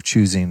and sort of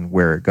choosing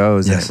where it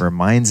goes. And it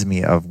reminds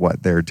me of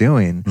what they're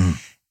doing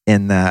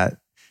in that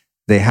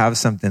they have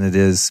something that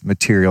is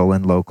material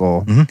and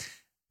local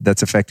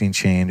that's affecting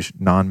change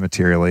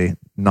non-materially,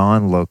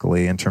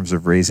 non-locally in terms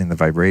of raising the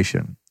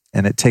vibration.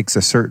 And it takes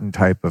a certain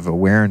type of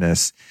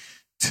awareness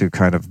to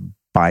kind of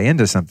buy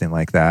into something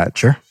like that.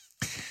 Sure.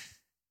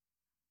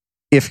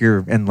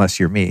 Unless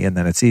you're me, and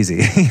then it's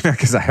easy,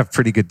 because I have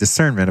pretty good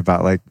discernment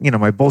about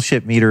my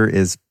bullshit meter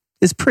is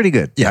pretty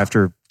good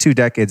after 2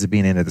 decades of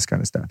being into this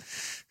kind of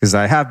stuff. Because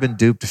I have been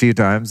duped a few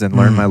times and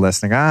learned my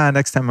lesson.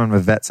 Next time I'm going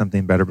to vet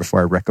something better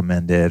before I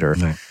recommend it or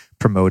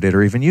promote it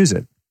or even use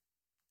it.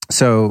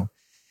 So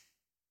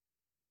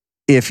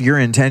if your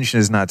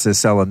intention is not to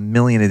sell 1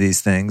 million of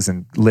these things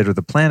and litter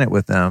the planet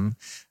with them,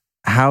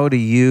 how do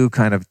you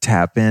kind of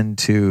tap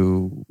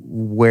into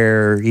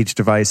where each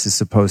device is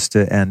supposed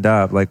to end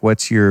up? Like,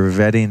 what's your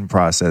vetting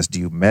process?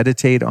 Do you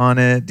meditate on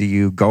it? Do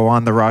you go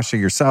on the RASHA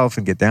yourself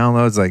and get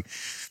downloads? Like,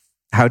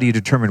 how do you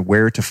determine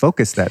where to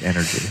focus that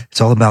energy? It's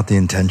all about the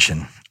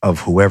intention of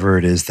whoever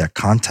it is that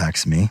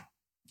contacts me.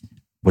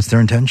 What's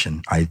their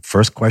intention?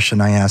 First question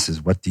I ask is,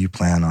 what do you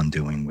plan on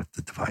doing with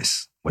the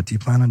device? What do you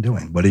plan on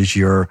doing?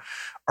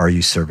 Are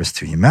you service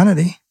to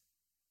humanity?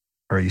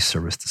 Or are you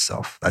service to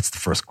self? That's the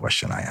first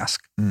question I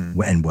ask.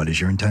 And what is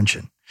your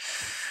intention?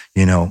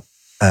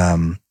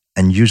 And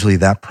usually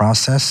that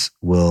process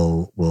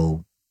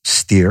will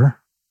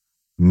steer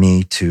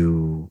me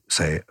to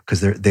say,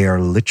 because they are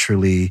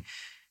literally,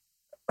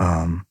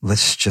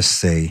 let's just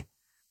say,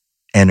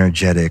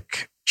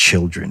 energetic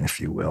children, if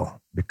you will,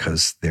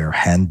 because they're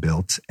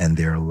hand-built and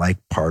they're like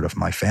part of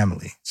my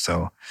family.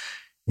 So,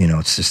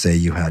 it's to say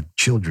you had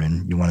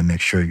children, you want to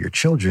make sure your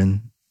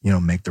children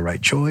make the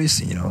right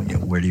choice.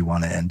 Where do you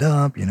want to end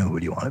up? Who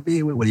do you want to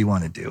be? What do you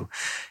want to do?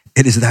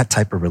 It is that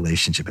type of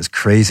relationship, as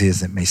crazy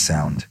as it may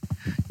sound,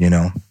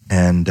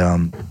 and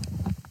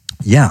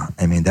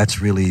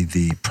that's really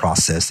the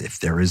process. If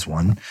there is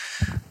one,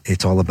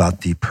 it's all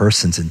about the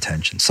person's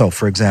intention. So,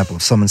 for example,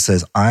 if someone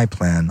says, I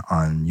plan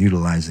on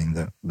utilizing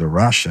the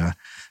RASHA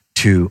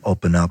to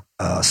open up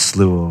a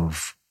slew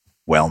of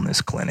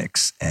wellness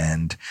clinics,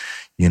 and,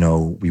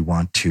 we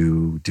want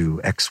to do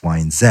X, Y,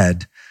 and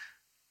Z,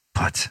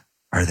 but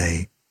are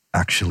they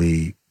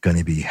actually going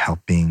to be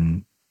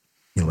helping,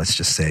 let's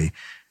just say,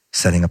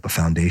 setting up a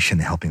foundation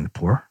and helping the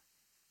poor?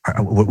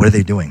 What are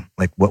they doing?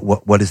 Like,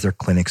 what is their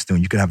clinics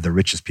doing? You could have the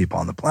richest people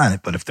on the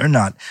planet, but if they're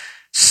not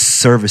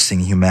servicing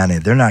humanity,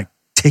 they're not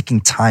taking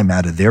time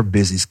out of their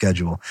busy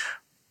schedule,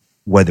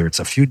 whether it's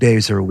a few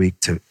days or a week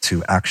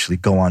to actually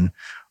go on,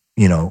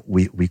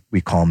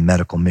 we call them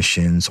medical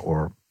missions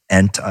or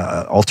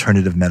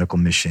alternative medical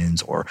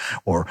missions or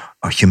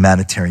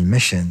humanitarian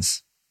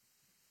missions,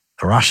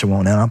 the RASHA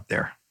won't end up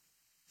there.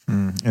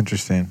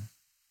 Interesting.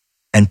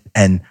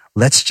 And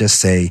let's just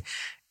say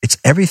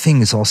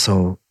everything is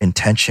also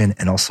intention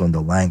and also in the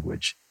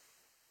language.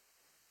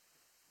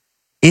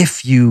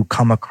 If you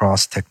come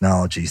across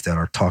technologies that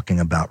are talking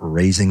about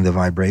raising the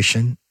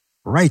vibration,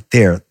 right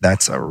there,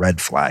 that's a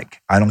red flag.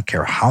 I don't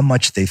care how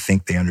much they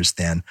think they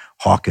understand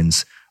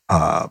Hawkins'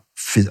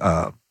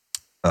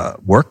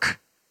 work.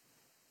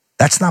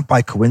 That's not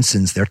by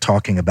coincidence. They're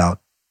talking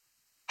about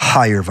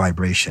higher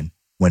vibration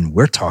when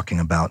we're talking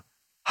about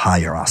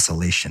higher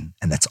oscillation,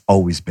 and that's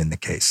always been the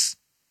case.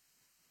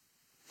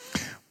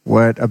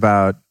 What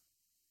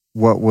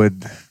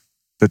would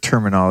the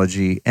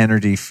terminology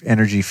energy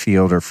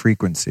field or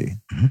frequency,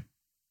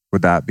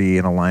 would that be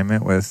in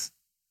alignment with?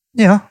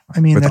 Yeah,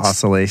 with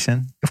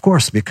oscillation? Of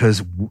course,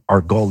 because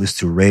our goal is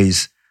to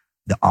raise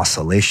the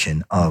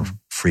oscillation of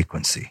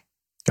frequency.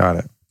 Got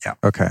it. Yeah.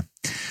 Okay.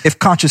 If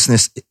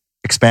consciousness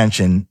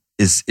expansion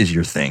is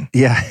your thing.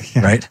 Yeah.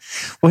 Right?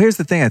 Well, here's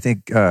the thing. I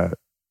think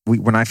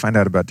when I find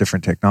out about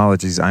different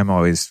technologies, I'm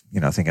always,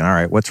 thinking, all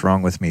right, what's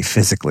wrong with me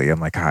physically? I'm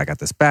like, I got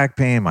this back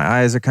pain. My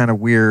eyes are kind of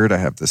weird. I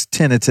have this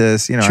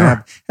tinnitus. Sure.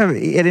 I have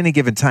at any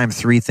given time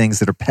 3 things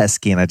that are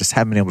pesky, and I just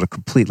haven't been able to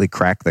completely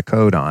crack the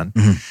code on.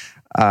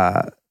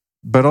 Mm-hmm.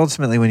 But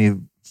ultimately, when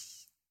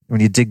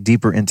you dig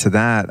deeper into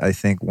that, I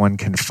think one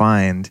can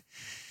find,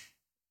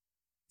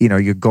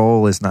 your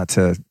goal is not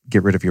to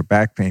get rid of your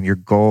back pain. Your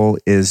goal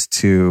is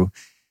to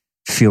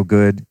feel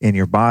good in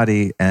your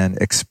body and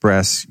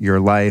express your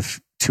life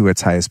to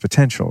its highest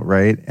potential,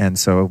 right? And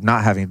so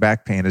not having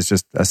back pain is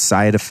just a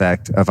side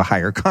effect of a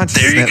higher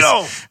consciousness. There you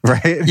go.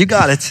 Right? You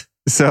got it.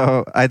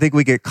 So I think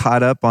we get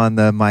caught up on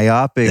the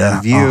myopic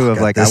view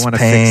of like, I want to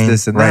fix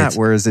this and that.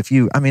 Whereas if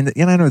I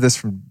know this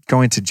from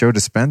going to Joe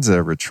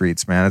Dispenza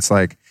retreats, man. It's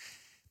like,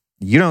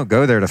 you don't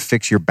go there to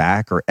fix your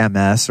back or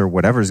MS or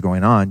whatever's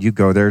going on. You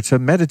go there to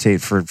meditate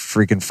for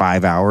freaking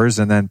 5 hours,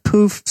 and then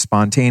poof,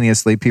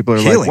 spontaneously people are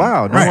Healing. like,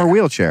 wow, no more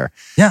wheelchair.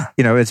 Yeah.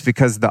 It's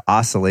because the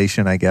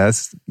oscillation, I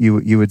guess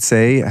you would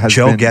say, has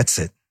Joe been, gets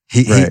it.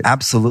 He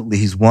absolutely,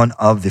 he's one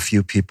of the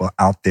few people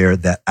out there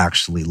that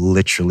actually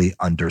literally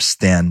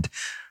understand,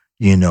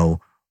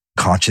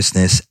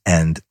 consciousness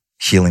and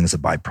healing as a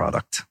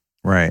byproduct.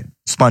 Right.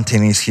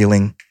 Spontaneous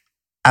healing,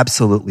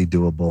 absolutely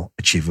doable,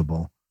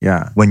 achievable.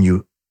 Yeah. When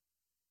you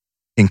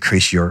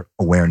increase your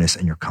awareness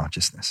and your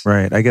consciousness.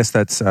 Right. I guess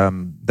that's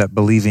that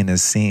believing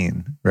is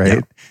seen,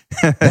 right?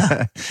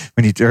 Yeah.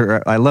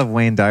 I love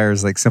Wayne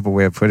Dyer's simple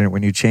way of putting it.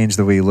 When you change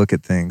the way you look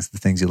at things, the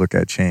things you look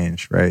at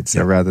change, right?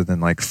 So rather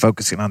than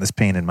focusing on this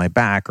pain in my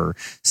back or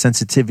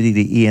sensitivity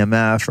to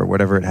EMF or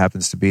whatever it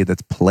happens to be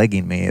that's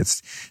plaguing me,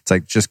 it's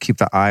like just keep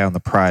the eye on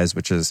the prize,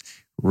 which is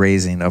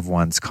raising of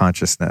one's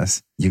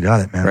consciousness. You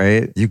got it, man.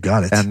 Right? You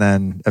got it. And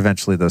then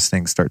eventually those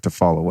things start to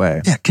fall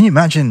away. Yeah. Can you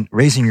imagine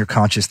raising your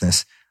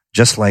consciousness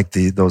just like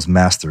those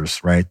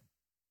masters, right?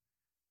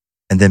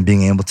 And then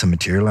being able to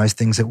materialize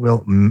things at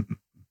will?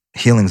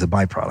 Healing's a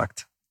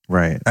byproduct.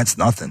 Right. That's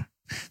nothing.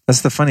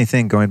 That's the funny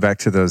thing, going back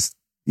to those,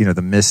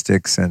 the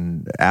mystics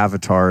and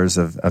avatars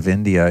of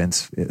India, and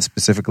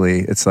specifically,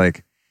 it's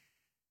like,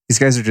 these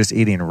guys are just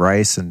eating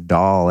rice and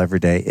dal every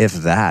day, if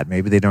that.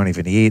 Maybe they don't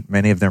even eat.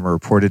 Many of them are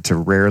reported to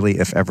rarely,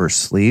 if ever,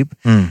 sleep.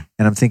 And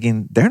I'm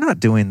thinking, they're not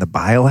doing the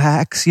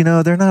biohacks,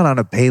 they're not on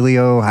a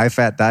paleo,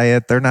 high-fat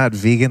diet. They're not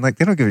vegan. They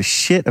don't give a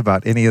shit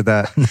about any of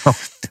that. No.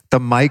 The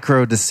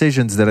micro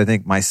decisions that I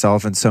think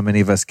myself and so many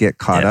of us get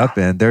caught up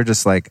in, they're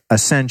just like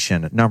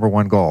ascension, number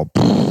one goal.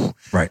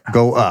 Right.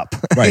 Go up.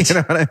 Right. You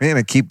know what I mean?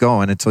 And keep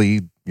going until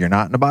you're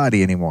not in a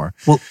body anymore.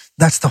 Well,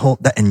 that's the whole,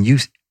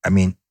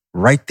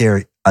 right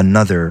there,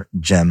 another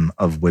gem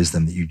of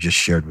wisdom that you just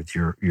shared with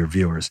your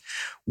viewers.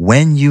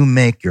 When you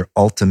make your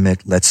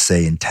ultimate, let's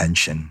say,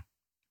 intention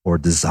or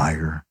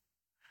desire,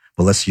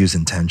 but let's use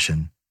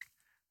intention,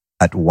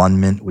 at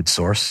one-ment with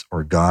Source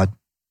or God,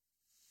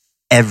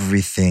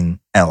 everything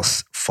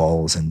else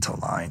falls into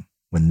line.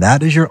 When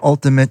that is your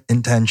ultimate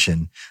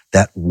intention,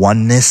 that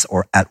oneness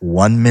or at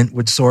one-ment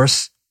with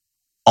Source,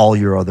 all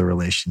your other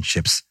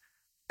relationships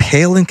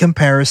pale in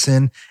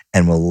comparison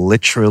and will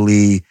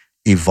literally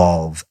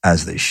evolve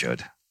as they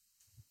should.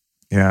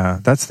 Yeah,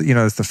 that's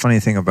it's the funny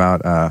thing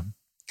about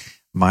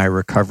my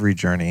recovery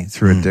journey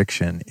through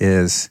addiction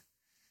is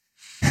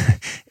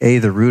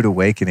the rude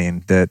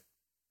awakening that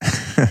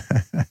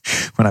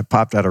when I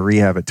popped out of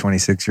rehab at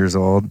 26 years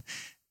old,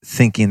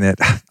 thinking that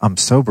I'm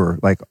sober,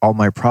 all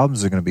my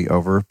problems are going to be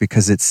over,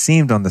 because it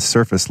seemed on the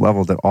surface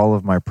level that all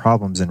of my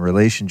problems in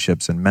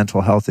relationships and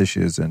mental health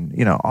issues and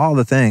all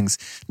the things,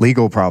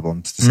 legal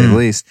problems to say the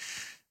least,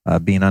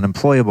 being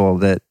unemployable,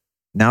 that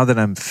now that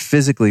I'm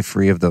physically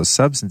free of those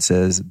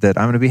substances, that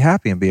I'm going to be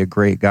happy and be a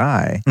great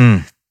guy.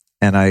 And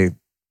I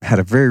had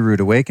a very rude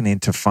awakening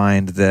to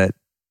find that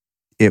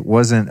it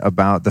wasn't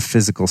about the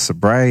physical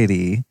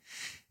sobriety.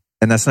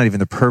 And that's not even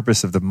the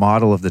purpose of the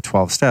model of the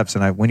 12 steps.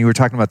 And when you were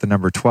talking about the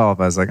number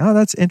 12, I was like, oh,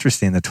 that's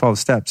interesting. The 12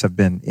 steps have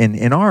been,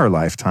 in our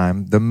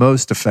lifetime, the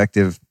most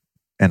effective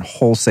and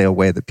wholesale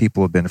way that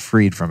people have been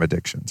freed from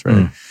addictions,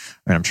 right?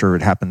 And I'm sure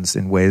it happens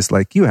in ways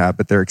like you have,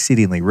 but they're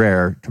exceedingly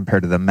rare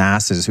compared to the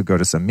masses who go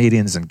to some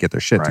meetings and get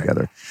their shit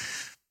together.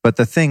 But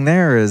the thing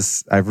there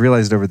is, I've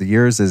realized over the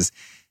years is,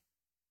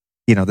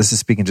 this is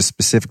speaking just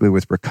specifically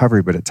with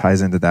recovery, but it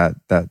ties into that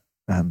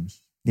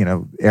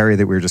area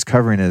that we were just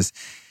covering, is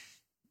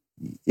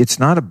it's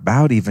not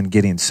about even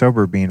getting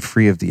sober, being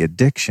free of the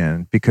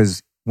addiction,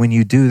 because when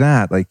you do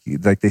that, like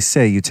they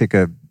say, you take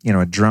a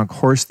drunk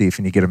horse thief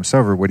and you get him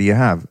sober, what do you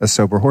have? A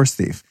sober horse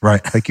thief.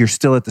 Right. You're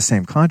still at the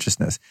same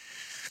consciousness.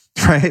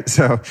 Right.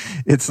 So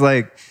it's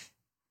like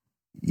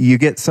you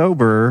get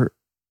sober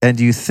and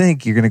you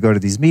think you're going to go to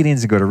these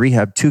meetings and go to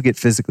rehab to get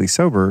physically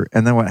sober.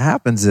 And then what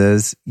happens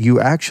is you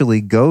actually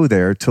go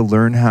there to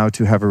learn how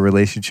to have a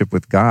relationship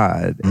with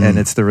God. And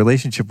it's the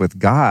relationship with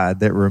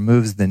God that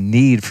removes the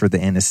need for the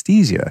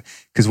anesthesia.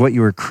 Because what you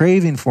were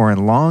craving for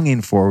and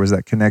longing for was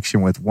that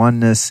connection with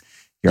oneness,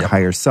 your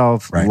higher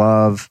self,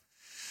 love,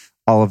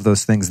 all of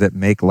those things that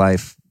make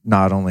life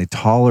not only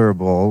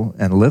tolerable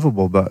and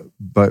livable,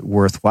 but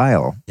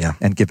worthwhile,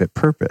 and give it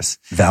purpose,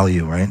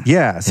 value, right?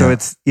 Yeah. So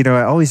it's,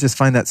 I always just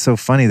find that so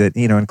funny that,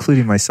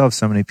 including myself,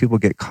 so many people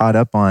get caught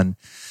up on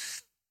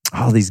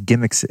all these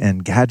gimmicks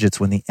and gadgets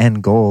when the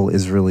end goal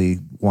is really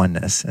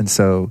oneness. And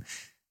so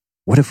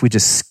what if we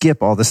just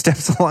skip all the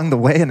steps along the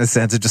way, in a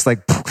sense, and just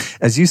like,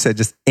 as you said,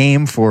 just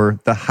aim for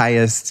the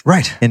highest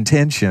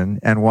intention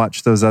and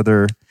watch those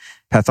other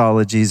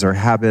pathologies or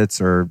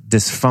habits or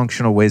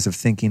dysfunctional ways of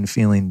thinking,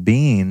 feeling,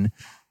 being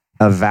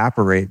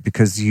evaporate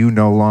because you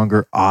no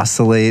longer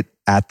oscillate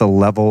at the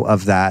level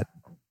of that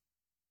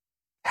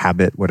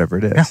habit, whatever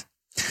it is.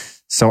 Yeah.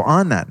 So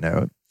on that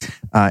note,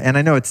 and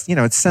I know it's,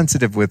 it's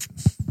sensitive with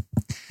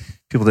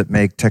people that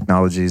make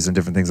technologies and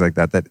different things like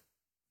that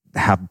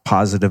have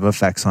positive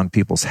effects on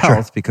people's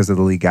health because of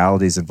the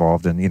legalities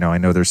involved. And, I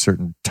know there's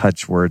certain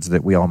touch words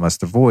that we all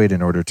must avoid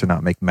in order to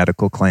not make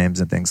medical claims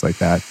and things like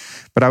that.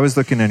 But I was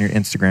looking on your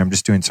Instagram,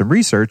 just doing some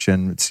research,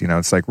 and it's,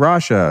 it's like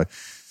RASHA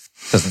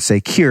doesn't say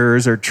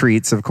cures or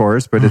treats, of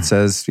course, but it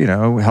says,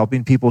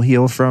 helping people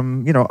heal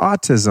from,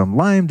 autism,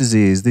 Lyme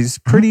disease, these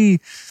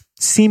pretty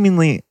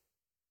seemingly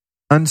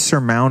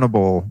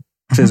unsurmountable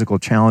physical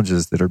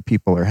challenges that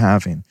people are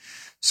having.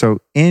 So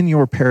in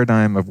your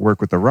paradigm of work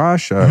with the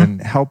RASHA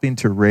and helping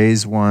to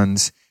raise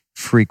one's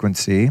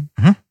frequency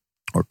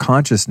or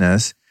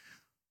consciousness,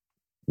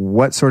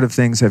 what sort of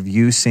things have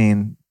you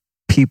seen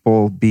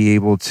people be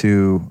able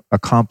to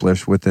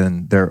accomplish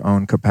within their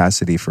own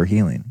capacity for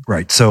healing?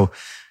 Right. So,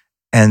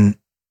 and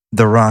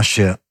the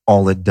RASHA,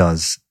 all it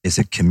does is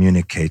it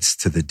communicates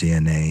to the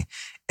DNA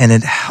and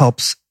it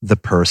helps the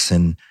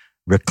person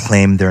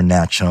reclaim their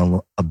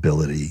natural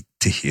ability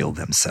to heal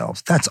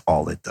themselves. That's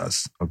all it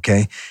does,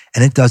 okay?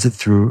 And it does it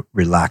through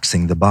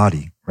relaxing the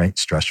body, right?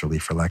 Stress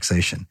relief,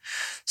 relaxation.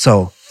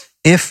 So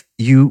if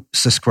you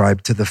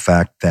subscribe to the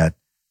fact that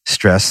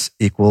stress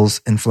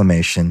equals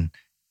inflammation,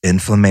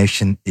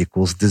 inflammation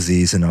equals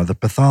disease and other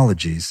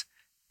pathologies,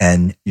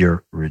 and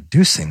you're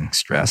reducing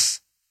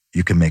stress,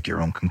 you can make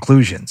your own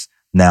conclusions.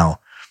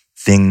 Now,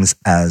 things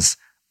as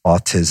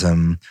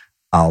autism,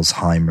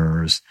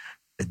 Alzheimer's,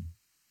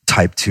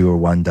 type 2 or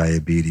 1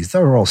 diabetes,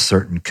 they're all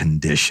certain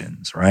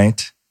conditions,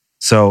 right?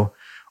 So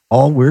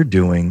all we're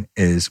doing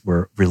is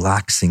we're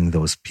relaxing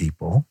those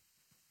people.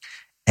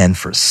 And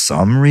for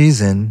some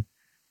reason,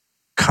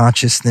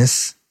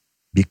 consciousness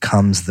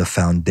becomes the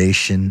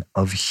foundation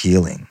of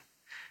healing.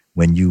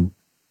 When you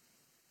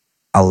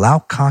allow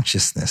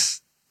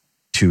consciousness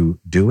to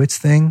do its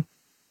thing,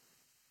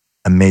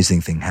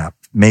 amazing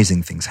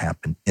things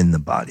happen in the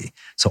body.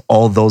 So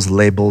all those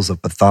labels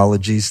of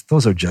pathologies,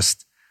 those are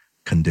just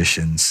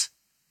conditions,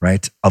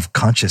 right, of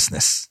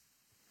consciousness.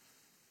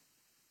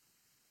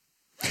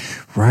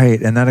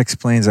 Right. And that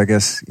explains, I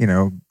guess,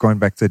 going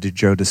back to the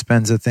Joe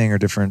Dispenza thing or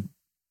different,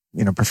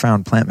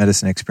 profound plant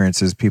medicine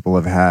experiences people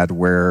have had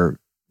where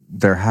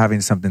they're having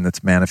something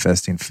that's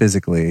manifesting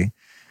physically.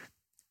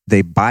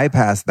 They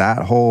bypass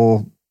that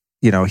whole,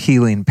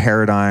 healing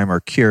paradigm or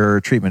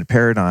cure treatment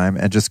paradigm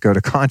and just go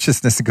to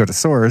consciousness and go to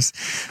source,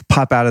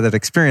 pop out of that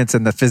experience,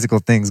 and the physical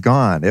thing's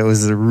gone. It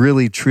was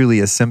really, truly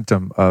a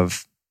symptom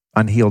of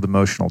unhealed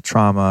emotional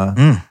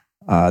trauma,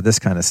 this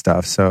kind of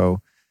stuff.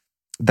 So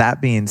that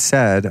being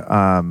said,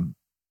 some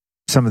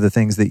of the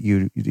things that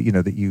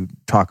that you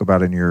talk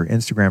about in your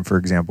Instagram, for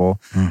example,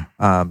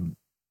 and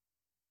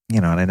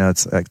I know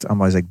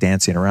I'm always like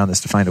dancing around this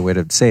to find a way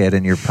to say it,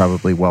 and you're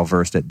probably well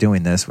versed at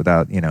doing this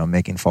without,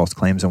 making false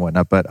claims and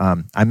whatnot. But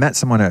I met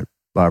someone at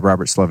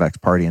Robert Slovak's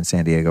party in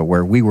San Diego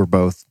where we were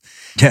both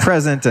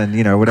present and,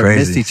 whatever,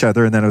 missed each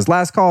other. And then it was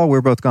last call, we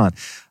were both gone.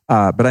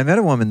 But I met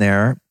a woman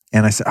there.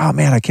 And I said, oh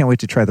man, I can't wait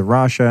to try the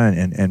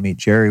RASHA and meet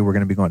Jere. We're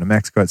going to be going to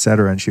Mexico, et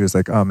cetera. And she was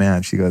like, oh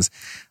man, she goes,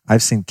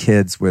 I've seen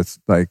kids with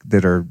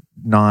that are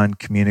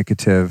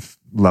non-communicative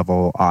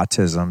level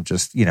autism,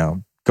 just,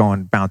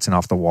 bouncing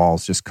off the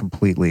walls, just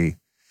completely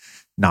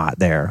not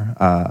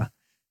there.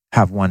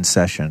 Have one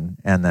session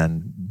and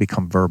then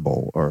become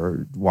verbal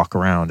or walk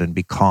around and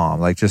be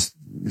calm, like just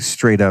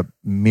straight up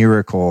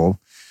miracle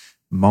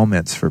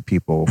moments for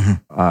people.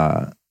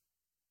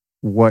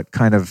 What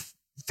kind of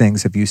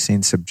things have you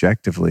seen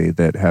subjectively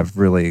that have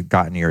really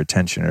gotten your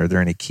attention? Are there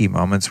any key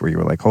moments where you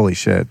were like, holy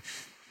shit,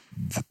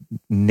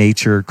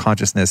 nature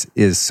consciousness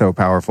is so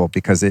powerful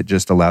because it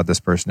just allowed this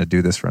person to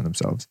do this for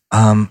themselves?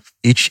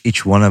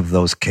 Each one of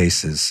those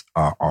cases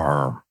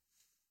are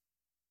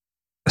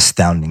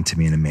astounding to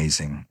me and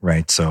amazing,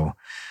 right? So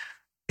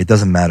it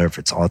doesn't matter if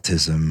it's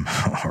autism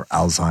or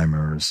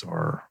Alzheimer's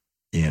or,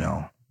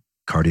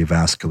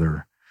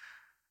 cardiovascular.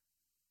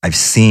 I've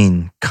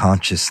seen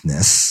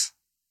consciousness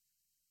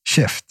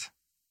shift.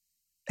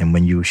 And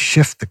when you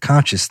shift the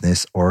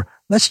consciousness, or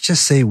let's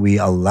just say we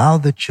allow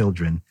the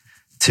children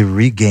to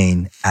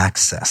regain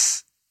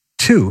access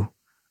to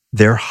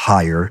their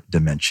higher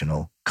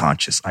dimensional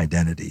conscious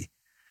identity.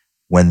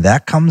 When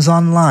that comes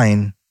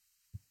online,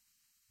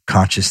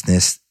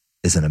 consciousness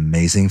is an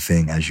amazing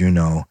thing, as you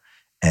know,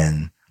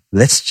 and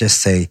let's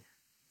just say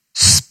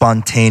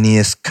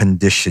spontaneous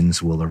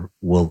conditions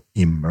will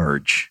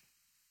emerge.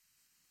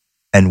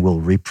 and will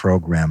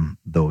reprogram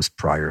those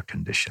prior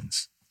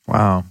conditions.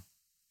 Wow.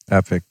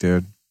 Epic,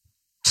 dude.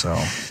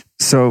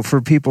 So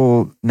for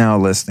people now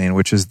listening,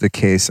 which is the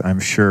case, I'm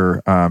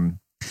sure,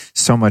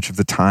 so much of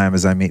the time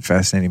as I meet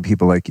fascinating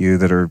people like you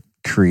that are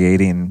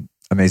creating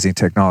amazing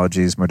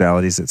technologies,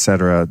 modalities, et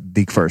cetera,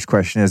 the first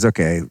question is,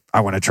 okay,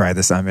 I want to try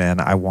this. I'm in.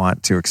 I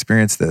want to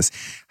experience this.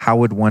 How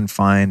would one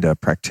find a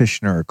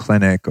practitioner or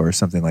clinic or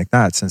something like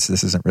that, since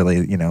this isn't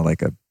really,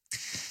 like a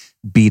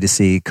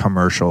B2C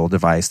commercial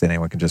device that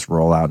anyone can just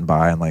roll out and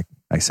buy and, like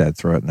I said,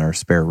 throw it in their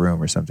spare room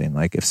or something?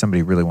 Like, if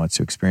somebody really wants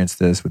to experience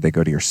this, would they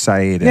go to your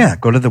site? Yeah,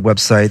 go to the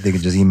website. They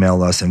can just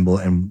email us,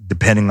 and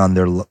depending on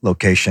their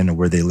location or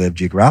where they live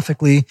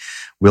geographically,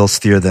 we'll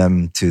steer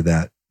them to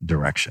that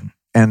direction.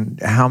 And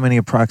how many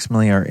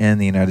approximately are in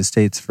the United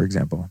States, for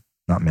example?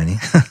 Not many.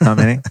 Not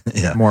many?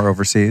 Yeah. More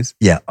overseas?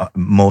 Yeah.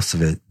 Most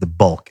of it, the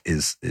bulk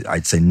is,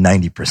 I'd say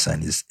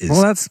 90% is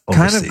well, that's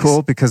overseas. Kind of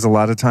cool, because a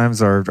lot of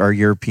times our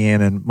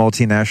European and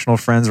multinational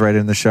friends write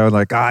in the show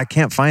like, I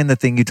can't find the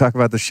thing you talk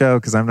about the show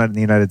because I'm not in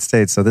the United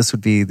States. So this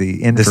would be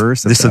the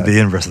inverse This would be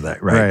the inverse of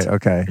that, right? Right,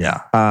 okay.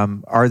 Yeah.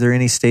 Are there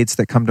any states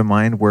that come to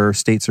mind where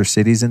states or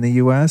cities in the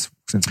U.S.,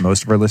 since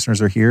most of our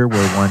listeners are here,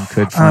 where one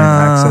could find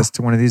access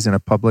to one of these in a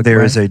public way?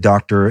 There is a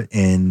doctor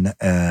in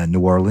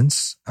New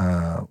Orleans,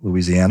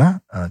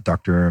 Louisiana,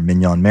 Dr.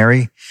 Mignon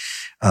Mary.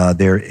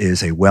 There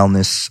is a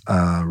wellness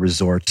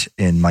resort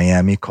in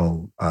Miami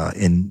called, I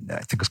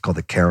think it's called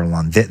the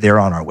Carillon. They're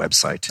on our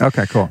website.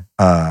 Okay, cool.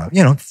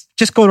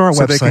 Just go to our website.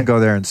 So they can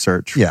go there and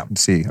search and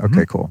see. Okay,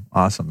 Mm-hmm. cool.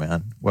 Awesome,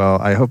 man. Well,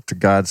 I hope to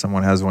God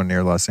someone has one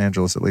near Los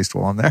Angeles, at least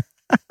while I'm there.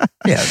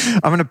 Yeah.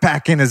 I'm going to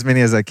pack in as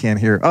many as I can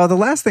here. Oh, the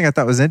last thing I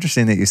thought was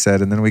interesting that you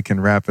said, and then we can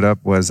wrap it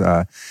up, was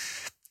I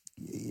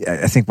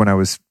think when I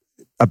was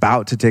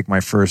about to take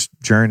my first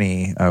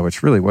journey,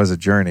 which really was a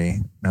journey,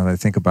 now that I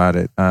think about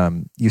it,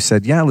 you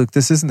said, yeah, Luke,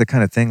 this isn't the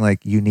kind of thing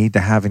like you need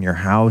to have in your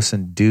house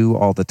and do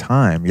all the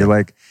time. You're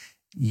like,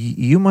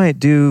 you might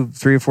do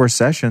 3 or 4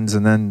 sessions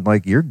and then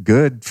like you're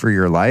good for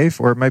your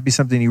life, or it might be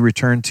something you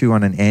return to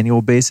on an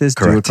annual basis.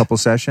 Correct. Do a couple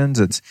sessions.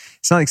 It's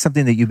not like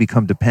something that you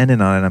become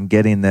dependent on. And I'm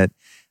getting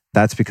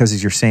that's because,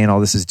 as you're saying, all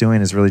this is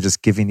doing is really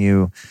just giving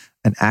you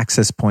an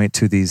access point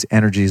to these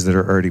energies that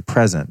are already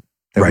present,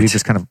 that we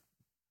just kind of,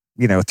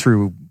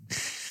 through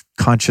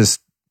conscious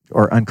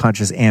or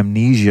unconscious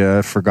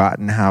amnesia,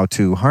 forgotten how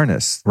to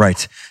harness.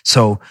 Right.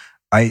 So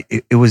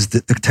it was the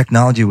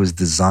technology was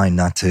designed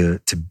not to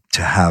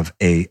have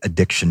a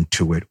addiction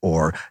to it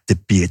or to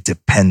be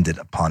dependent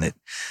upon it.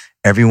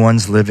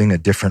 Everyone's living a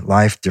different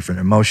life,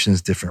 different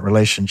emotions, different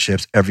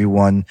relationships.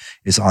 Everyone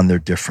is on their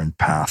different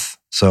path.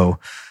 So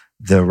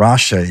the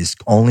RASHA is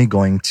only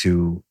going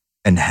to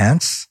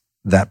enhance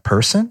that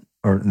person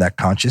or that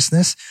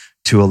consciousness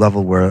to a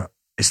level where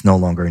it's no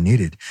longer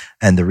needed.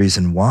 And the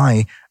reason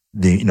why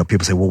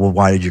people say, well,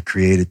 why did you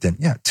create it then?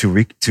 Yeah,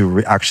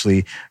 to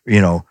actually,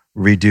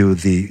 redo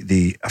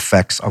the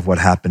effects of what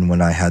happened when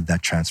I had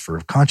that transfer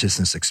of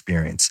consciousness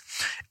experience.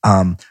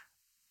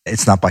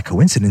 It's not by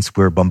coincidence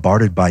we're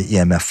bombarded by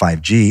EMF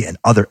 5G and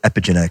other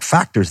epigenetic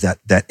factors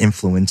that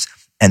influence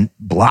and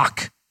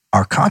block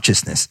our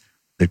consciousness.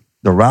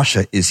 The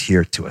RASHA is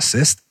here to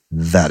assist.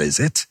 That is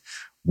it.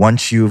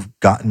 Once you've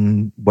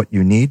gotten what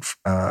you need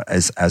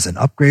as an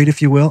upgrade,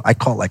 if you will, I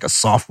call it like a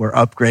software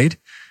upgrade,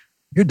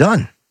 you're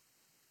done.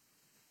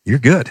 You're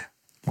good.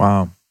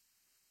 Wow.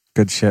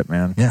 Good shit,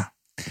 man. Yeah.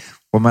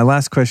 Well, my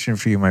last question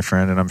for you, my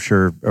friend, and I'm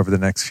sure over the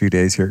next few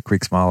days here at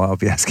Creek Smile, I'll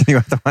be asking you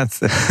the ones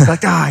that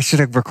like, I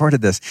should have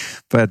recorded this.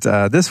 But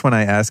this one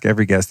I ask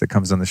every guest that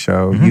comes on the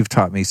show. Mm-hmm. You've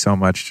taught me so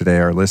much today.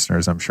 Our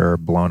listeners, I'm sure, are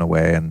blown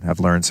away and have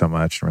learned so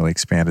much and really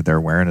expanded their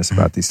awareness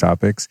about these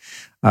topics.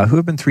 Who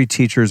have been 3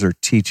 teachers or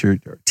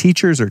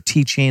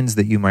teachings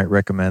that you might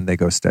recommend they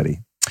go study?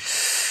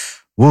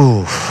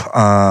 Ooh,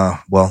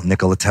 well,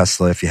 Nikola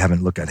Tesla, if you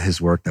haven't looked at his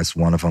work, that's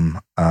one of them.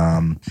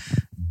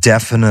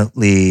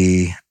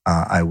 Definitely,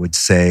 I would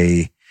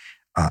say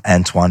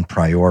Antoine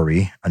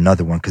Priori,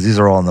 another one, because these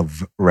are all in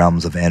the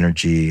realms of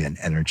energy and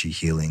energy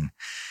healing.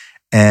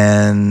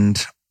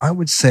 And I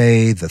would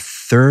say the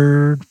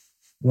third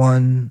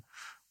one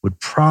would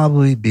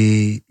probably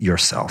be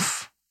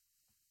yourself.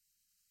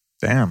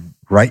 Damn.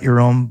 Write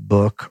your own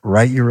book,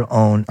 write your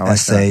own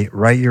essay,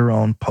 write your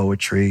own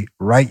poetry,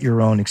 write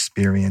your own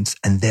experience,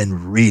 and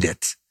then read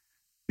it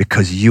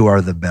because you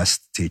are the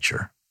best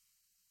teacher.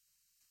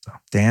 So.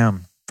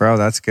 Damn, bro,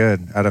 that's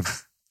good. Out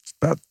of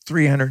about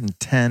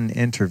 310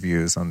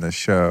 interviews on this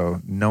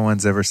show, no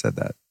one's ever said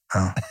that.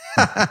 Oh.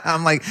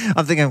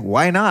 I'm thinking,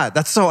 why not?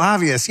 That's so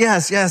obvious.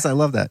 Yes, I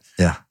love that.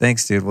 Yeah.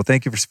 Thanks, dude. Well,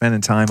 thank you for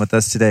spending time with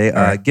us today.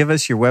 Right. Give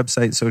us your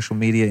website, social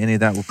media, any of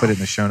that. We'll put it in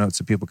the show notes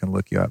so people can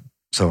look you up.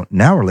 So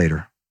now or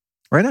later?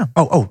 Right now.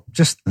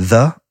 Just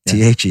the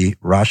THE,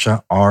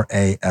 RASHA,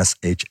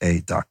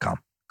 RASHA.com.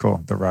 Cool.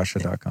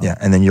 TheRasha.com. Yeah.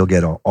 And then you'll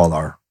get all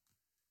our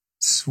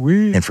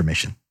sweet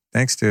information.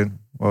 Thanks, dude.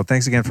 Well,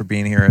 thanks again for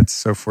being here. It's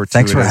so fortuitous.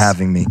 Thanks for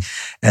having me.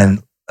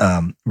 And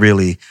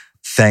really,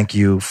 thank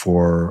you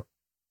for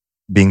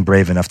being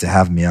brave enough to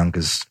have me on,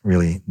 because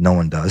really no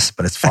one does,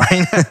 but it's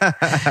fine.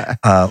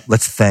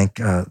 Let's thank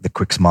the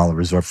Quick Smala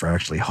Resort for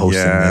actually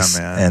hosting this.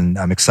 Man. And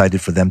I'm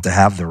excited for them to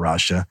have the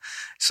RASHA.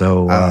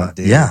 So,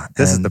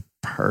 This is the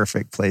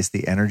perfect place.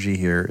 The energy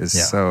here is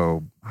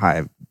so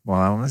high. Well,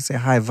 I want to say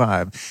high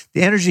vibe.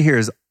 The energy here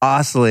is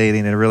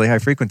oscillating at a really high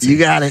frequency. You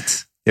got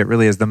it. It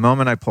really is. The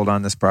moment I pulled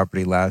on this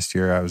property last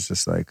year, I was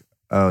just like,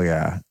 oh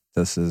yeah,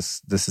 this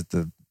is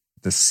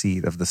the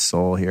seat of the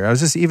soul here. I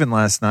was just, even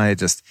last night,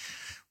 just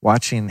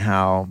watching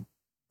how,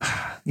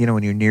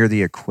 when you're near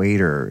the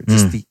equator,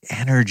 just the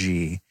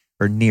energy,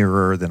 or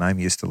nearer than I'm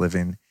used to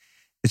living,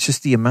 it's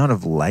just the amount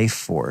of life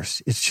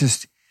force. It's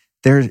just,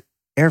 there's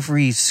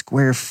every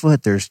square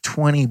foot, there's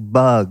 20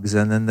 bugs,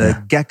 and then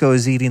the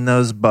geckos eating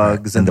those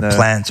bugs. Right. And the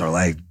plants are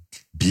like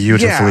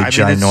beautifully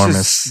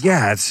ginormous.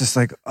 It's just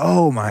like,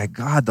 oh my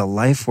God, the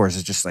life force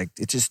is just like,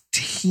 it's just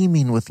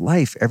teeming with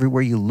life.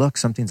 Everywhere you look,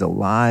 something's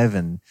alive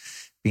and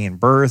being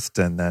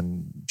birthed and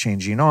then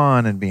changing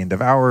on and being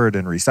devoured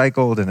and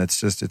recycled. And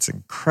it's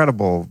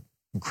incredible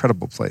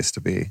place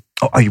to be.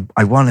 Oh,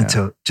 I wanted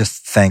to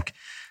just thank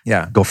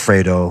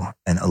Gofredo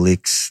and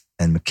Alix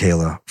and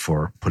Michaela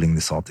for putting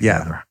this all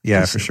together.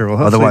 Yeah, for sure.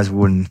 Well, otherwise we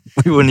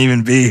wouldn't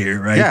even be here,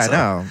 right? Yeah,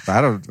 no,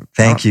 I don't.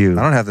 Thank you.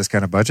 I don't have this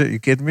kind of budget. You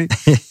kidding me?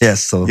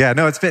 Yes. So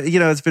it's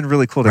been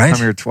really cool to come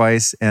here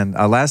twice. And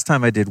last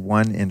time I did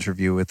one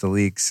interview with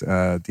Alix,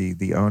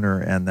 the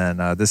owner, and then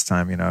this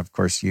time, of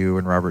course, you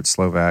and Robert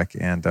Slovak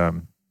and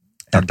Dr.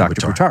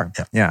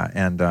 Buttar. Yeah,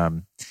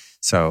 and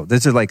so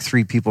these are like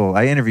three people.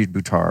 I interviewed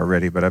Buttar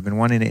already, but I've been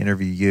wanting to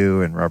interview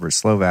you and Robert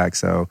Slovak.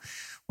 So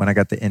when I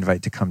got the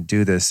invite to come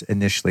do this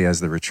initially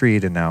as the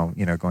retreat, and now,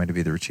 going to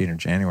be the retreat in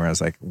January, I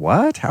was like,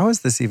 what? How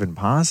is this even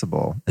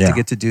possible? Yeah. To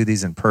get to do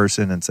these in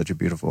person in such a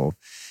beautiful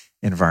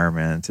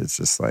environment. It's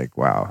just like,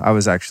 wow. I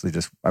was actually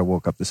I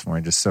woke up this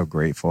morning just so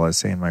grateful. I was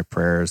saying my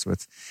prayers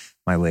with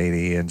my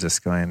lady and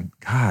just going,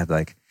 God,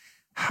 like,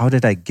 how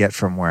did I get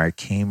from where I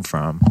came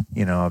from?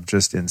 Of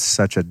just in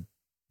such a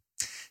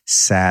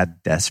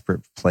sad,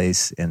 desperate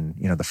place in,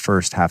 the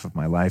first half of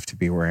my life to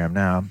be where I am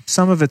now.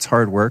 Some of it's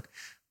hard work.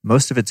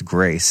 Most of it's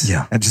grace.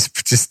 Yeah. And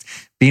just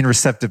being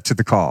receptive to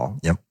the call.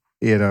 Yep.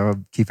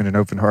 Keeping an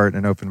open heart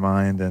and an open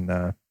mind.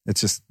 And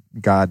it's just,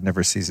 God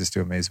never ceases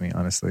to amaze me,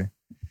 honestly.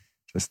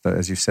 Just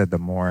as you said, the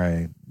more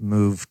I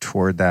move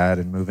toward that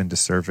and move into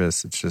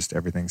service, it's just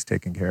everything's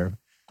taken care of.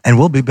 And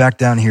we'll be back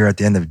down here at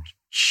the end of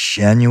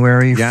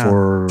January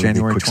for the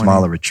Quick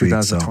Smala retreat.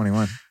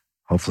 2021. So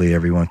hopefully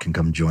everyone can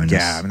come join us.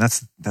 Yeah, I mean,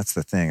 that's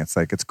the thing. It's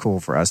like, it's cool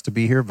for us to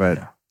be here,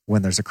 but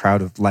when there's a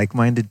crowd of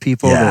like-minded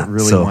people that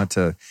really want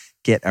to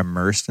get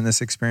immersed in this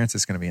experience,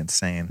 it's going to be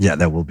insane. Yeah,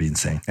 that will be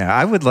insane. Yeah,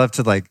 I would love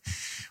to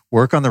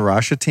work on the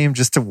RASHA team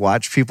just to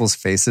watch people's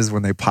faces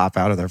when they pop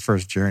out of their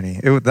first journey.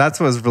 That's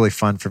what was really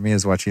fun for me,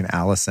 is watching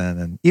Allison.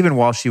 And even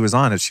while she was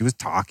on it, she was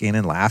talking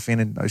and laughing,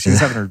 and she was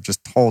having her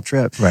just whole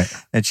trip. Right.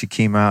 And she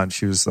came out and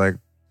she was like,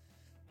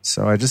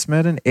 so I just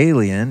met an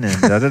alien and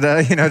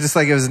just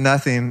like it was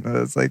nothing.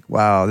 It's like,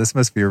 wow, this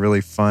must be a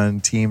really fun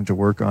team to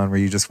work on, where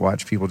you just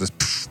watch people just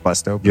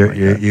bust open.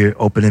 Your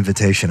open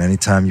invitation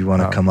anytime you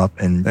want to come up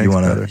and you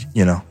want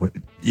to,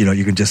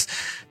 you can just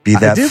be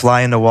that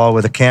fly in the wall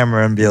with a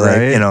camera and be like,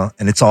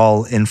 and it's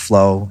all in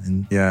flow.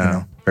 And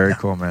very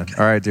cool, man.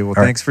 All right, dude. Well,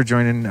 thanks for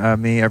joining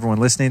me, everyone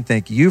listening.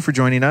 Thank you for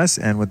joining us.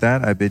 And with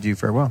that, I bid you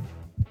farewell.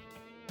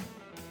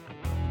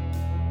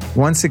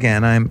 Once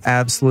again, I'm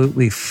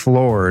absolutely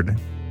floored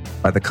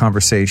by the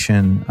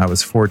conversation I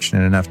was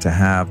fortunate enough to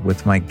have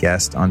with my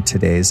guest on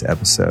today's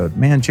episode.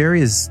 Man,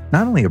 Jere is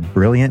not only a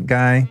brilliant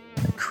guy,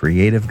 a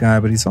creative guy,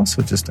 but he's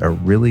also just a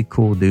really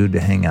cool dude to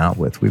hang out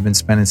with. We've been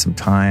spending some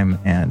time,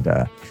 and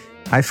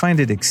I find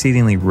it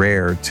exceedingly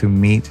rare to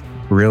meet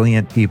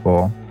brilliant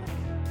people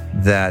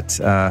that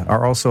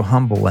are also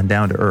humble and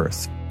down to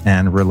earth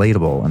and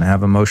relatable and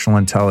have emotional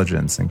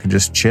intelligence and can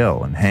just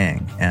chill and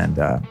hang. And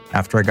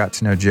after I got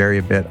to know Jere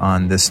a bit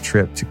on this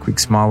trip to Quick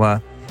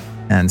Smala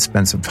and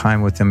spend some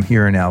time with him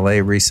here in LA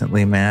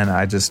recently, man,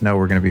 I just know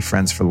we're going to be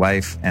friends for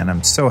life. And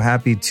I'm so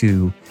happy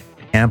to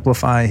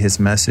amplify his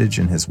message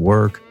and his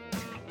work.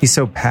 He's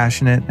so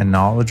passionate and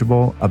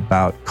knowledgeable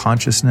about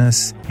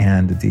consciousness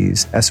and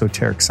these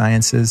esoteric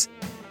sciences.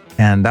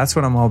 And that's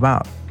what I'm all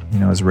about,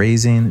 is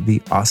raising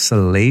the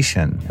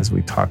oscillation, as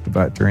we talked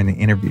about during the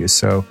interview.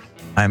 So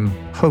I'm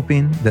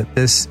hoping that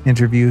this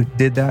interview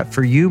did that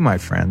for you, my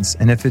friends.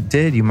 And if it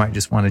did, you might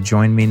just want to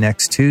join me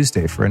next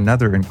Tuesday for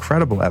another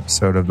incredible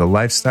episode of The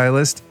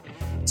Lifestylist.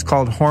 It's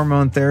called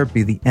Hormone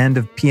Therapy, the End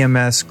of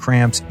PMS,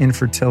 Cramps,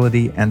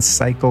 Infertility, and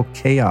Cycle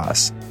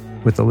Chaos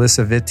with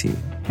Alyssa Vitti.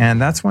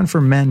 And that's one for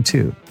men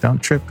too. Don't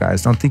trip,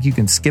 guys. Don't think you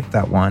can skip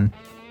that one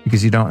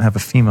because you don't have a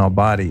female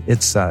body.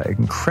 It's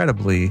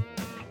incredibly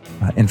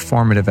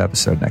informative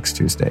episode next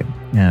Tuesday,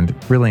 and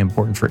really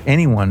important for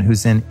anyone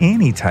who's in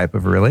any type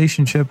of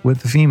relationship with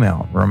the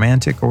female,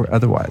 romantic or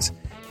otherwise.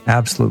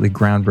 Absolutely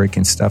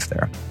groundbreaking stuff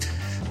there.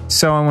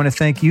 So I want to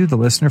thank you, the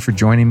listener, for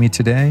joining me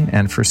today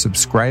and for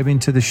subscribing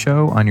to the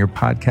show on your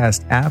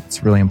podcast app. It's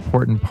a really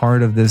important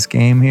part of this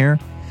game here.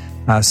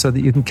 so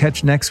that you can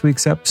catch next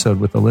week's episode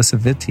with Alyssa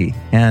Vitti.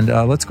 And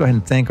let's go ahead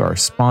and thank our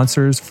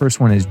sponsors. First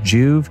one is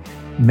Juve.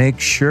 Make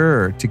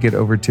sure to get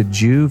over to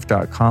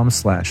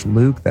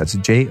juve.com/Luke. That's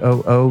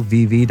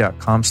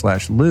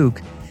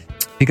JOOVV.com/Luke.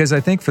 Because I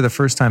think for the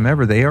first time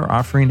ever, they are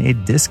offering a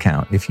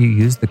discount if you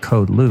use the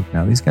code Luke.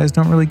 Now, these guys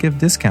don't really give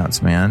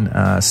discounts, man.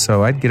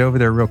 So I'd get over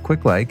there real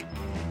quick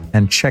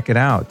and check it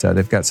out.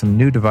 They've got some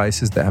new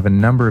devices that have a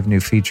number of new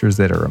features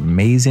that are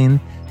amazing.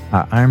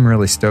 I'm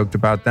really stoked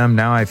about them.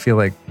 Now I feel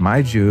like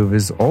my Juve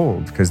is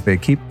old because they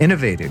keep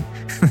innovating.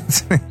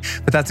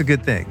 But that's a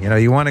good thing. You know,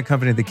 you want a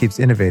company that keeps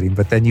innovating,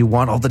 but then you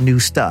want all the new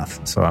stuff.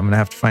 So I'm going to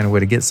have to find a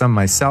way to get some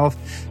myself.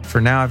 For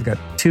now, I've got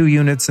 2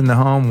 units in the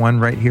home, one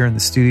right here in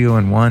the studio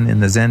and one in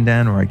the Zen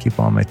Den where I keep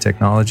all my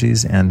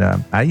technologies. And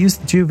I use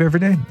the Juve every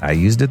day. I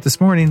used it this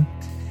morning.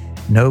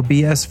 No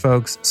BS,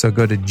 folks. So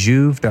go to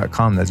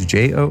juve.com. That's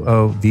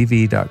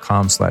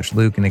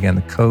JOOVV.com/Luke. And again,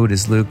 the code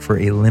is Luke for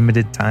a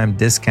limited time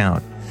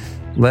discount.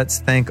 Let's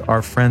thank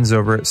our friends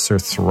over at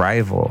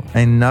Surthrival,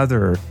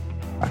 another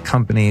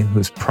company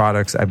whose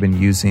products I've been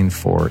using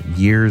for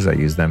years. I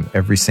use them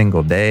every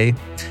single day.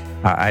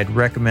 I'd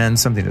recommend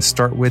something to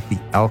start with, the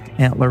elk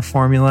antler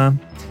formula.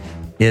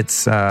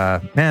 It's,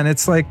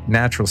 it's like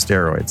natural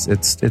steroids.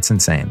 It's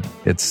insane.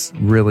 It's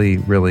really,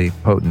 really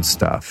potent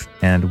stuff.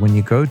 And when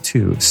you go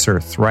to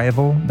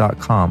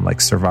surthrival.com, like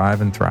survive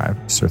and thrive,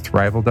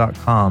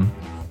 surthrival.com,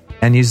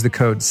 and use the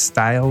code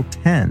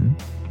STYLE10,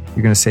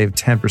 you're going to save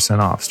 10%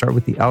 off. Start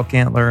with the elk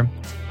antler,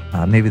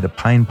 maybe the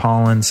pine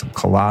pollen, some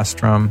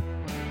colostrum.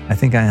 I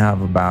think I have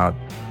about,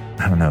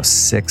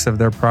 6 of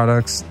their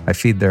products. I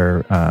feed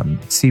their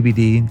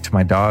CBD to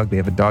my dog. They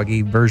have a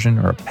doggy version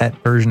or a pet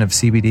version of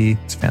CBD.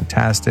 It's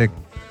fantastic.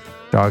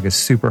 Dog is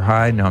super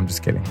high. No, I'm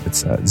just kidding.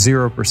 It's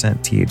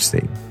 0%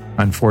 THC,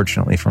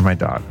 unfortunately, for my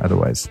dog.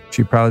 Otherwise,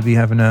 she'd probably be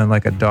having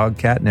a dog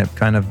catnip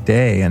kind of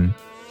day and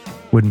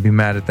wouldn't be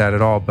mad at that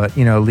at all. But,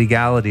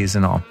 legalities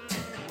and all.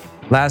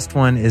 Last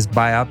one is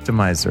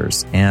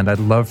Bioptimizers, and I'd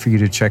love for you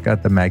to check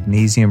out the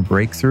Magnesium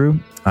Breakthrough.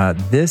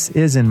 This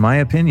is, in my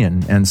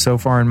opinion, and so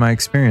far in my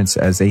experience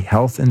as a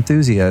health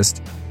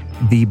enthusiast,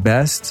 the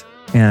best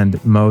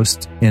and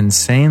most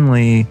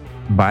insanely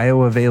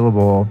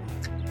bioavailable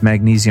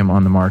magnesium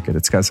on the market.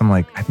 It's got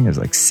I think there's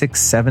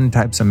 6-7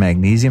 types of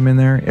magnesium in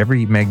there.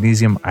 Every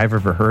magnesium I've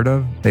ever heard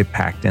of, they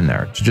packed in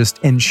there to just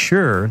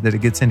ensure that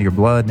it gets into your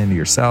blood and into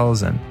your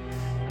cells and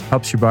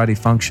helps your body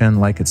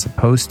function like it's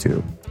supposed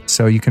to.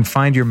 So you can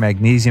find your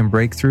Magnesium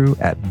Breakthrough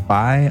at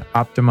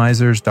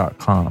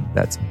bioptimizers.com.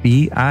 That's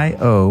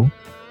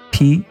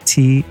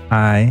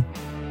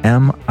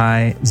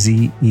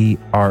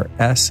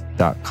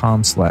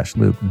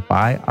BIOPTIMIZERS.com/Luke.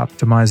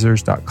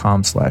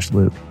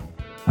 Bioptimizers.com/Luke.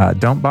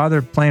 Don't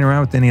bother playing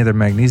around with any other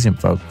magnesium,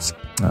 folks.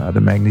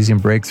 The Magnesium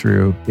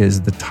Breakthrough is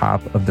the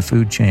top of the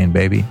food chain,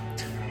 baby.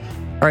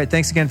 All right,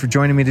 thanks again for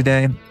joining me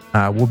today.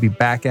 We'll be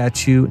back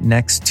at you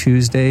next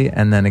Tuesday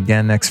and then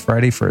again next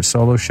Friday for a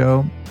solo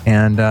show.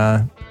 And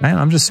man,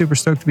 I'm just super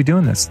stoked to be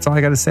doing this. That's all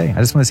I got to say. I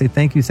just want to say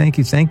thank you, thank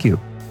you, thank you.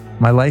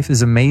 My life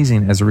is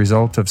amazing as a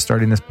result of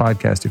starting this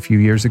podcast a few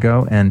years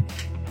ago. And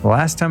the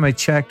last time I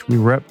checked, we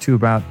were up to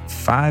about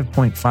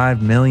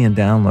 5.5 million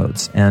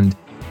downloads. And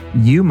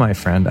you, my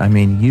friend,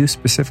 you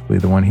specifically,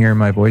 the one hearing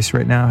my voice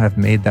right now, have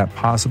made that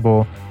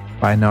possible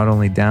by not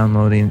only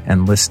downloading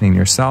and listening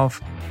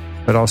yourself,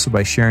 but also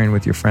by sharing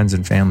with your friends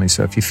and family.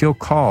 So if you feel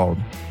called,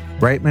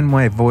 right when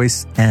my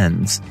voice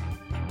ends,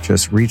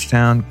 just reach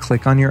down,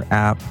 click on your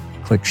app,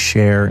 click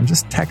share, and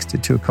just text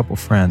it to a couple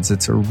friends.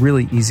 It's a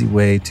really easy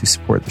way to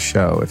support the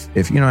show.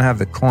 If you don't have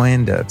the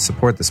coin to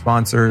support the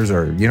sponsors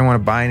or you don't want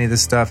to buy any of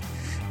this stuff,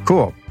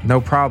 cool, no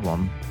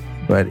problem.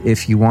 But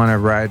if you want to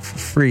ride for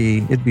free,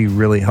 it'd be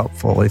really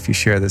helpful if you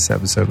share this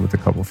episode with a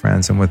couple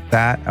friends. And with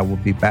that, I will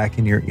be back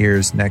in your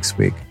ears next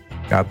week.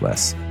 God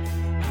bless.